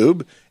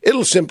YouTube,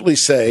 it'll simply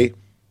say,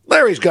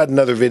 Larry's got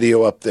another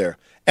video up there.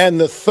 And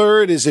the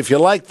third is, if you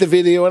like the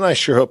video, and I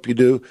sure hope you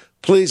do,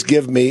 please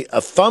give me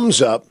a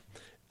thumbs up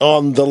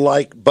on the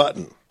like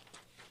button.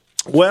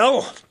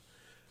 Well,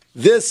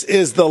 this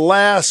is the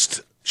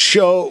last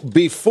show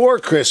before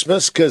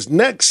Christmas, because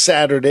next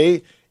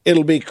Saturday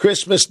it'll be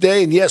Christmas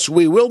Day, and yes,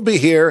 we will be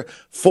here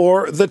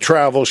for the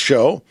travel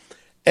show.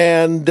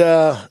 And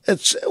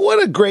it's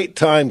what a great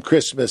time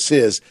Christmas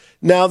is.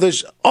 Now,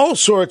 there's all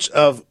sorts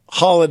of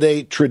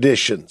holiday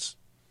traditions.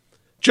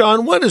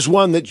 John, what is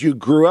one that you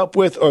grew up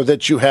with or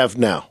that you have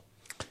now?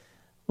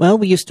 Well,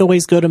 we used to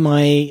always go to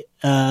my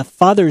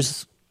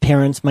father's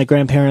parents, my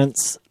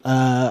grandparents,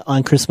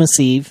 on Christmas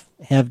Eve,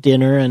 have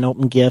dinner and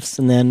open gifts,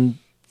 and then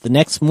the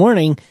next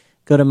morning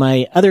go to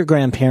my other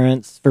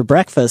grandparents for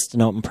breakfast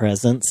and open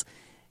presents.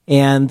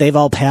 and they've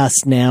all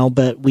passed now,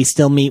 but we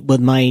still meet with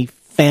my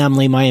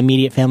family, my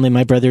immediate family,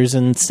 my brothers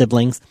and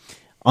siblings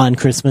on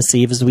Christmas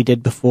Eve as we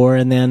did before.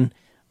 And then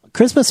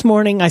Christmas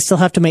morning, I still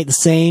have to make the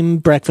same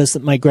breakfast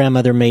that my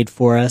grandmother made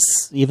for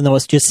us, even though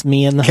it's just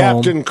me in the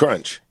home. Captain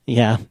Crunch.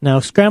 Yeah. No,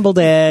 scrambled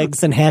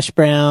eggs and hash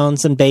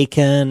browns and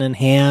bacon and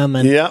ham.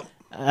 And yeah.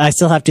 I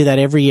still have to do that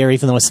every year,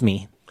 even though it's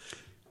me.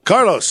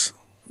 Carlos.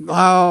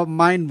 Oh,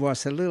 mine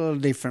was a little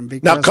different.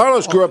 Because Now,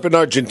 Carlos grew up in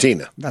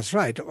Argentina. That's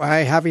right. I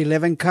have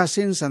 11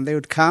 cousins, and they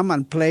would come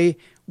and play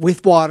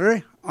with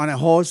water, on a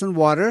hose and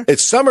water.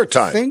 It's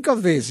summertime. Think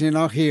of this,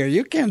 here.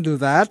 You can't do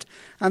that.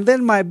 And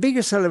then my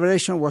biggest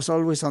celebration was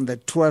always on the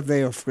 12th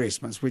day of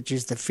Christmas, which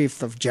is the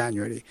 5th of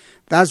January.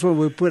 That's when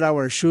we put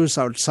our shoes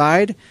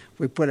outside.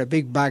 We put a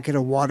big bucket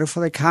of water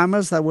for the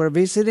camels that were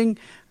visiting,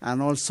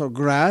 and also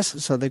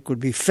grass so they could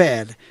be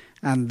fed.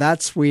 And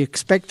we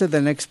expected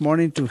the next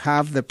morning to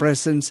have the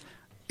presents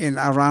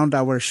around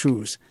our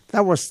shoes.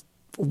 That was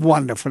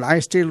wonderful. I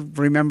still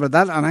remember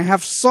that. And I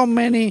have so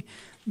many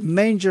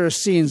manger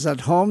scenes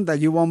at home that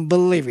you won't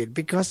believe it,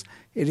 because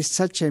it is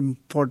such an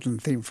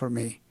important thing for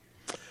me.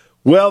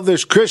 Well,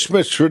 there's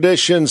Christmas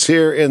traditions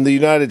here in the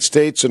United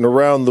States and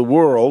around the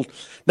world.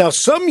 Now,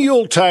 some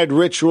Yuletide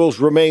rituals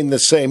remain the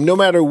same, no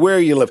matter where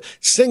you live.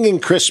 Singing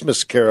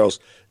Christmas carols,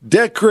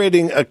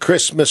 decorating a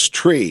Christmas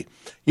tree.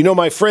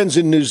 My friends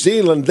in New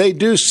Zealand, they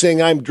do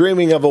sing I'm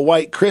Dreaming of a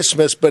White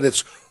Christmas, but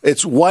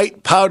it's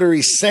white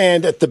powdery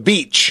sand at the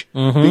beach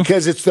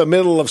because it's the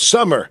middle of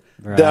summer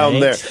down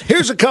there.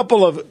 Here's a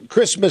couple of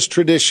Christmas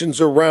traditions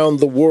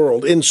around the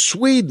world. In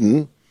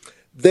Sweden,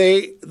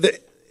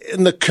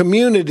 in the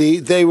community,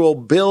 they will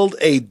build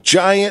a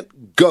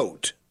giant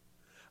goat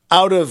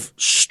out of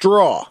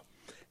straw.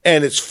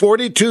 And it's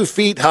 42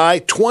 feet high,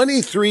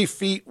 23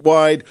 feet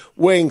wide,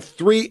 weighing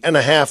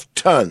 3.5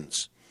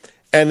 tons.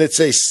 And it's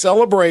a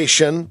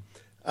celebration.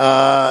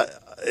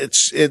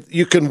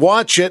 You can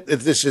watch it.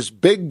 This is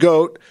Big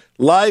Goat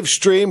live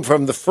stream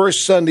from the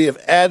first Sunday of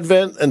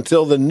Advent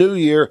until the New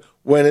Year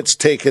when it's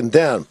taken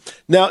down.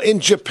 Now, in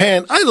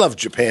Japan, I love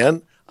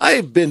Japan. I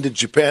have been to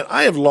Japan.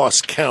 I have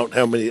lost count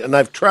how many, and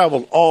I've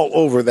traveled all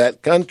over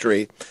that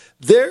country.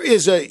 There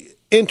is a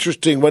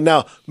interesting one.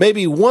 Now,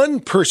 maybe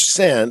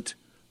 1%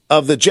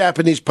 of the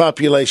Japanese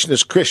population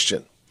is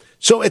Christian.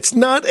 So it's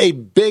not a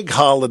big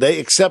holiday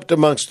except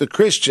amongst the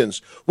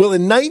Christians. Well,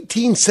 in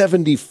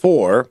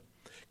 1974,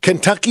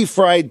 Kentucky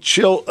Fried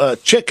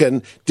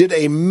Chicken did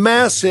a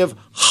massive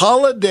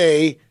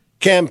holiday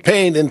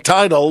campaign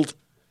entitled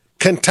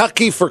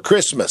Kentucky for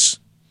Christmas.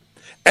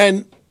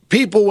 And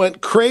people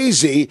went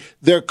crazy.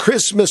 Their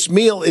Christmas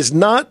meal is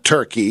not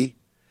turkey.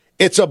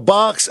 It's a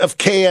box of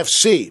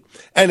KFC.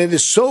 And it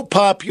is so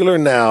popular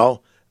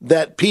now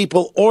that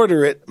people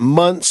order it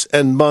months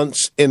and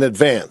months in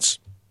advance.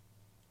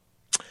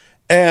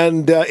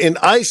 And in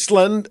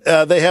Iceland,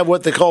 they have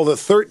what they call the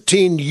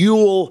 13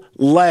 Yule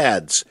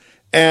lads.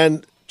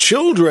 And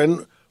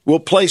children will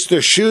place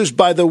their shoes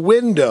by the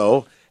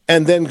window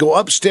and then go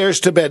upstairs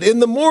to bed. In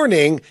the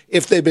morning,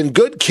 if they've been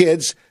good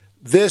kids,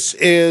 this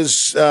is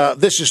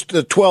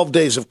the 12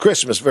 days of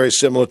Christmas, very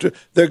similar to.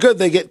 They're good,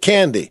 they get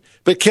candy.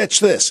 But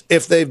catch this,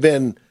 if they've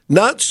been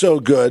not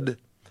so good,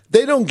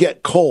 they don't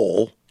get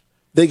coal,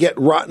 they get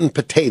rotten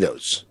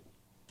potatoes.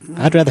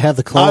 I'd rather have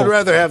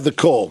the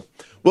coal.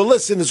 Well,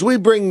 listen, as we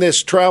bring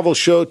this travel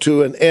show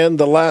to an end,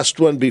 the last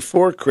one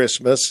before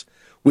Christmas,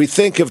 we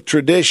think of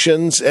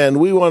traditions, and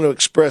we want to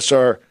express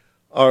our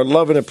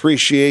love and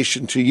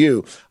appreciation to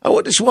you.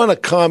 I just want to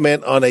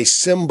comment on a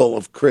symbol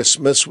of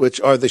Christmas, which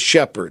are the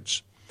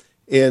shepherds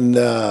in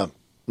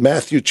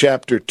Matthew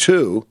chapter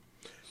 2.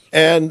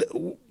 And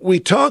we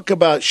talk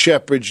about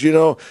shepherds.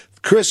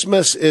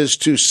 Christmas is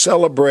to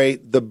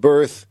celebrate the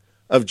birth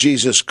of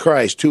Jesus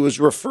Christ, who is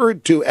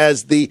referred to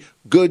as the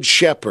Good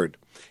Shepherd.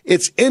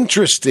 It's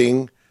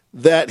interesting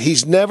that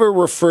he's never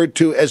referred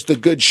to as the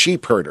good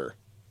sheep herder.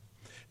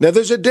 Now,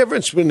 there's a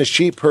difference between a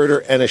sheep herder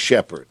and a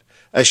shepherd.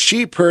 A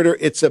sheep herder,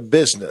 it's a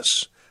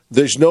business.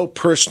 There's no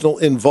personal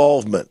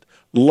involvement.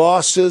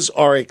 Losses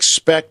are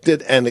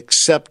expected and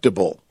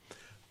acceptable.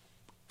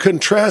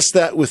 Contrast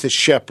that with a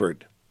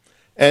shepherd.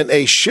 And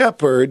a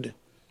shepherd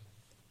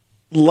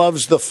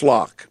loves the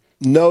flock,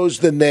 knows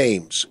the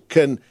names,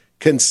 can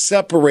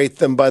separate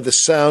them by the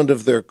sound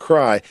of their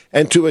cry.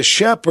 And to a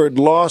shepherd,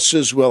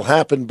 losses will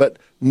happen, but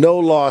no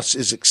loss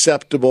is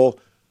acceptable.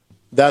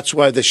 That's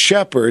why the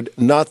shepherd,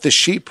 not the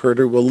sheep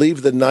herder, will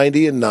leave the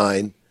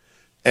 99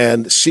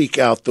 and seek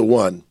out the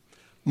one.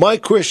 My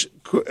Christmas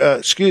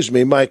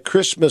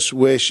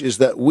wish is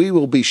that we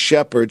will be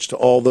shepherds to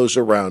all those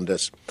around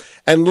us.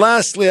 And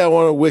lastly, I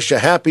want to wish a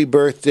happy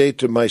birthday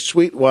to my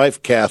sweet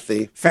wife,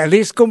 Kathy.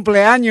 Feliz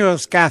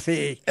cumpleaños,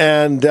 Kathy.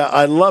 And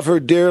I love her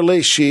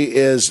dearly. She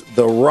is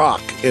the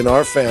rock in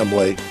our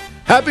family.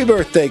 Happy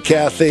birthday,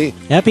 Kathy.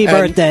 Happy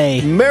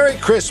birthday. Merry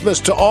Christmas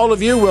to all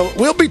of you.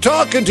 We'll be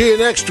talking to you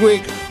next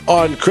week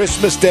on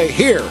Christmas Day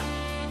here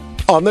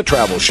on The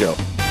Travel Show.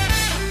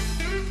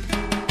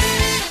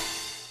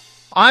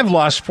 I've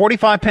lost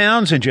 45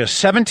 pounds in just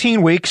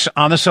 17 weeks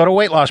on the Soda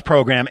weight loss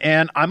program,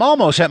 and I'm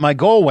almost at my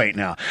goal weight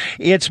now.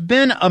 It's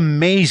been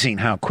amazing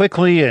how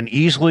quickly and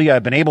easily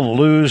I've been able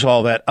to lose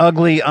all that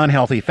ugly,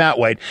 unhealthy fat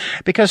weight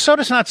because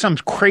Soda's not some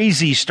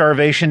crazy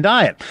starvation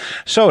diet.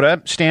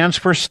 Soda stands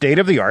for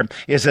state-of-the-art,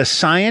 is a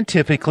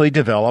scientifically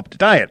developed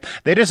diet.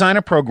 They design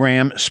a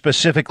program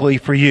specifically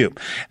for you.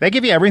 They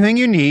give you everything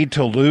you need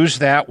to lose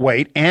that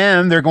weight,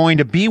 and they're going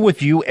to be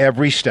with you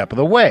every step of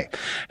the way.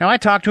 Now, I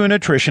talk to a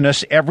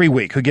nutritionist every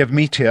week who give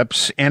me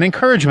tips and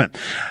encouragement.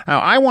 Now,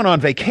 I went on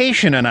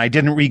vacation and I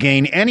didn't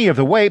regain any of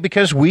the weight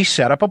because we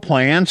set up a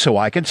plan so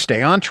I could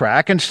stay on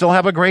track and still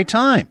have a great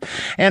time.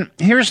 And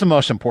here's the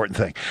most important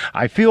thing.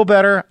 I feel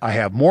better, I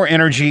have more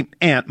energy,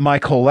 and my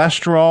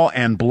cholesterol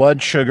and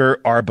blood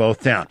sugar are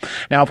both down.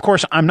 Now, of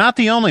course, I'm not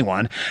the only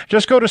one.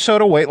 Just go to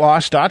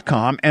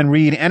sodaweightloss.com and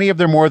read any of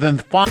their more than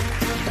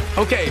 5...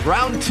 Okay,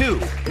 round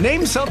 2.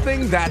 Name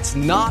something that's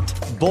not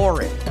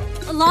boring.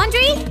 A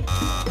laundry?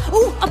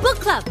 Ooh, a book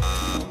club.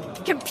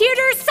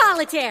 Computer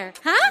solitaire,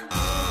 huh?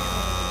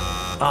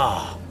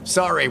 Ah, oh,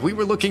 sorry, we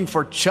were looking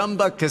for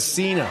Chumba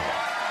Casino.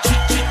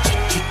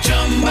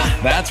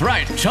 That's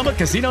right,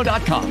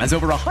 ChumbaCasino.com has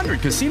over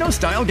 100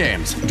 casino-style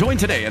games. Join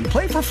today and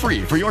play for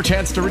free for your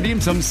chance to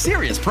redeem some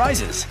serious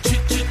prizes.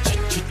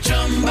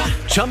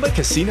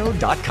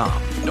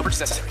 ChumbaCasino.com. No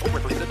purchase necessary. Void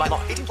where prohibited by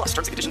law. 18+ terms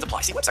and conditions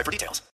apply. See website for details.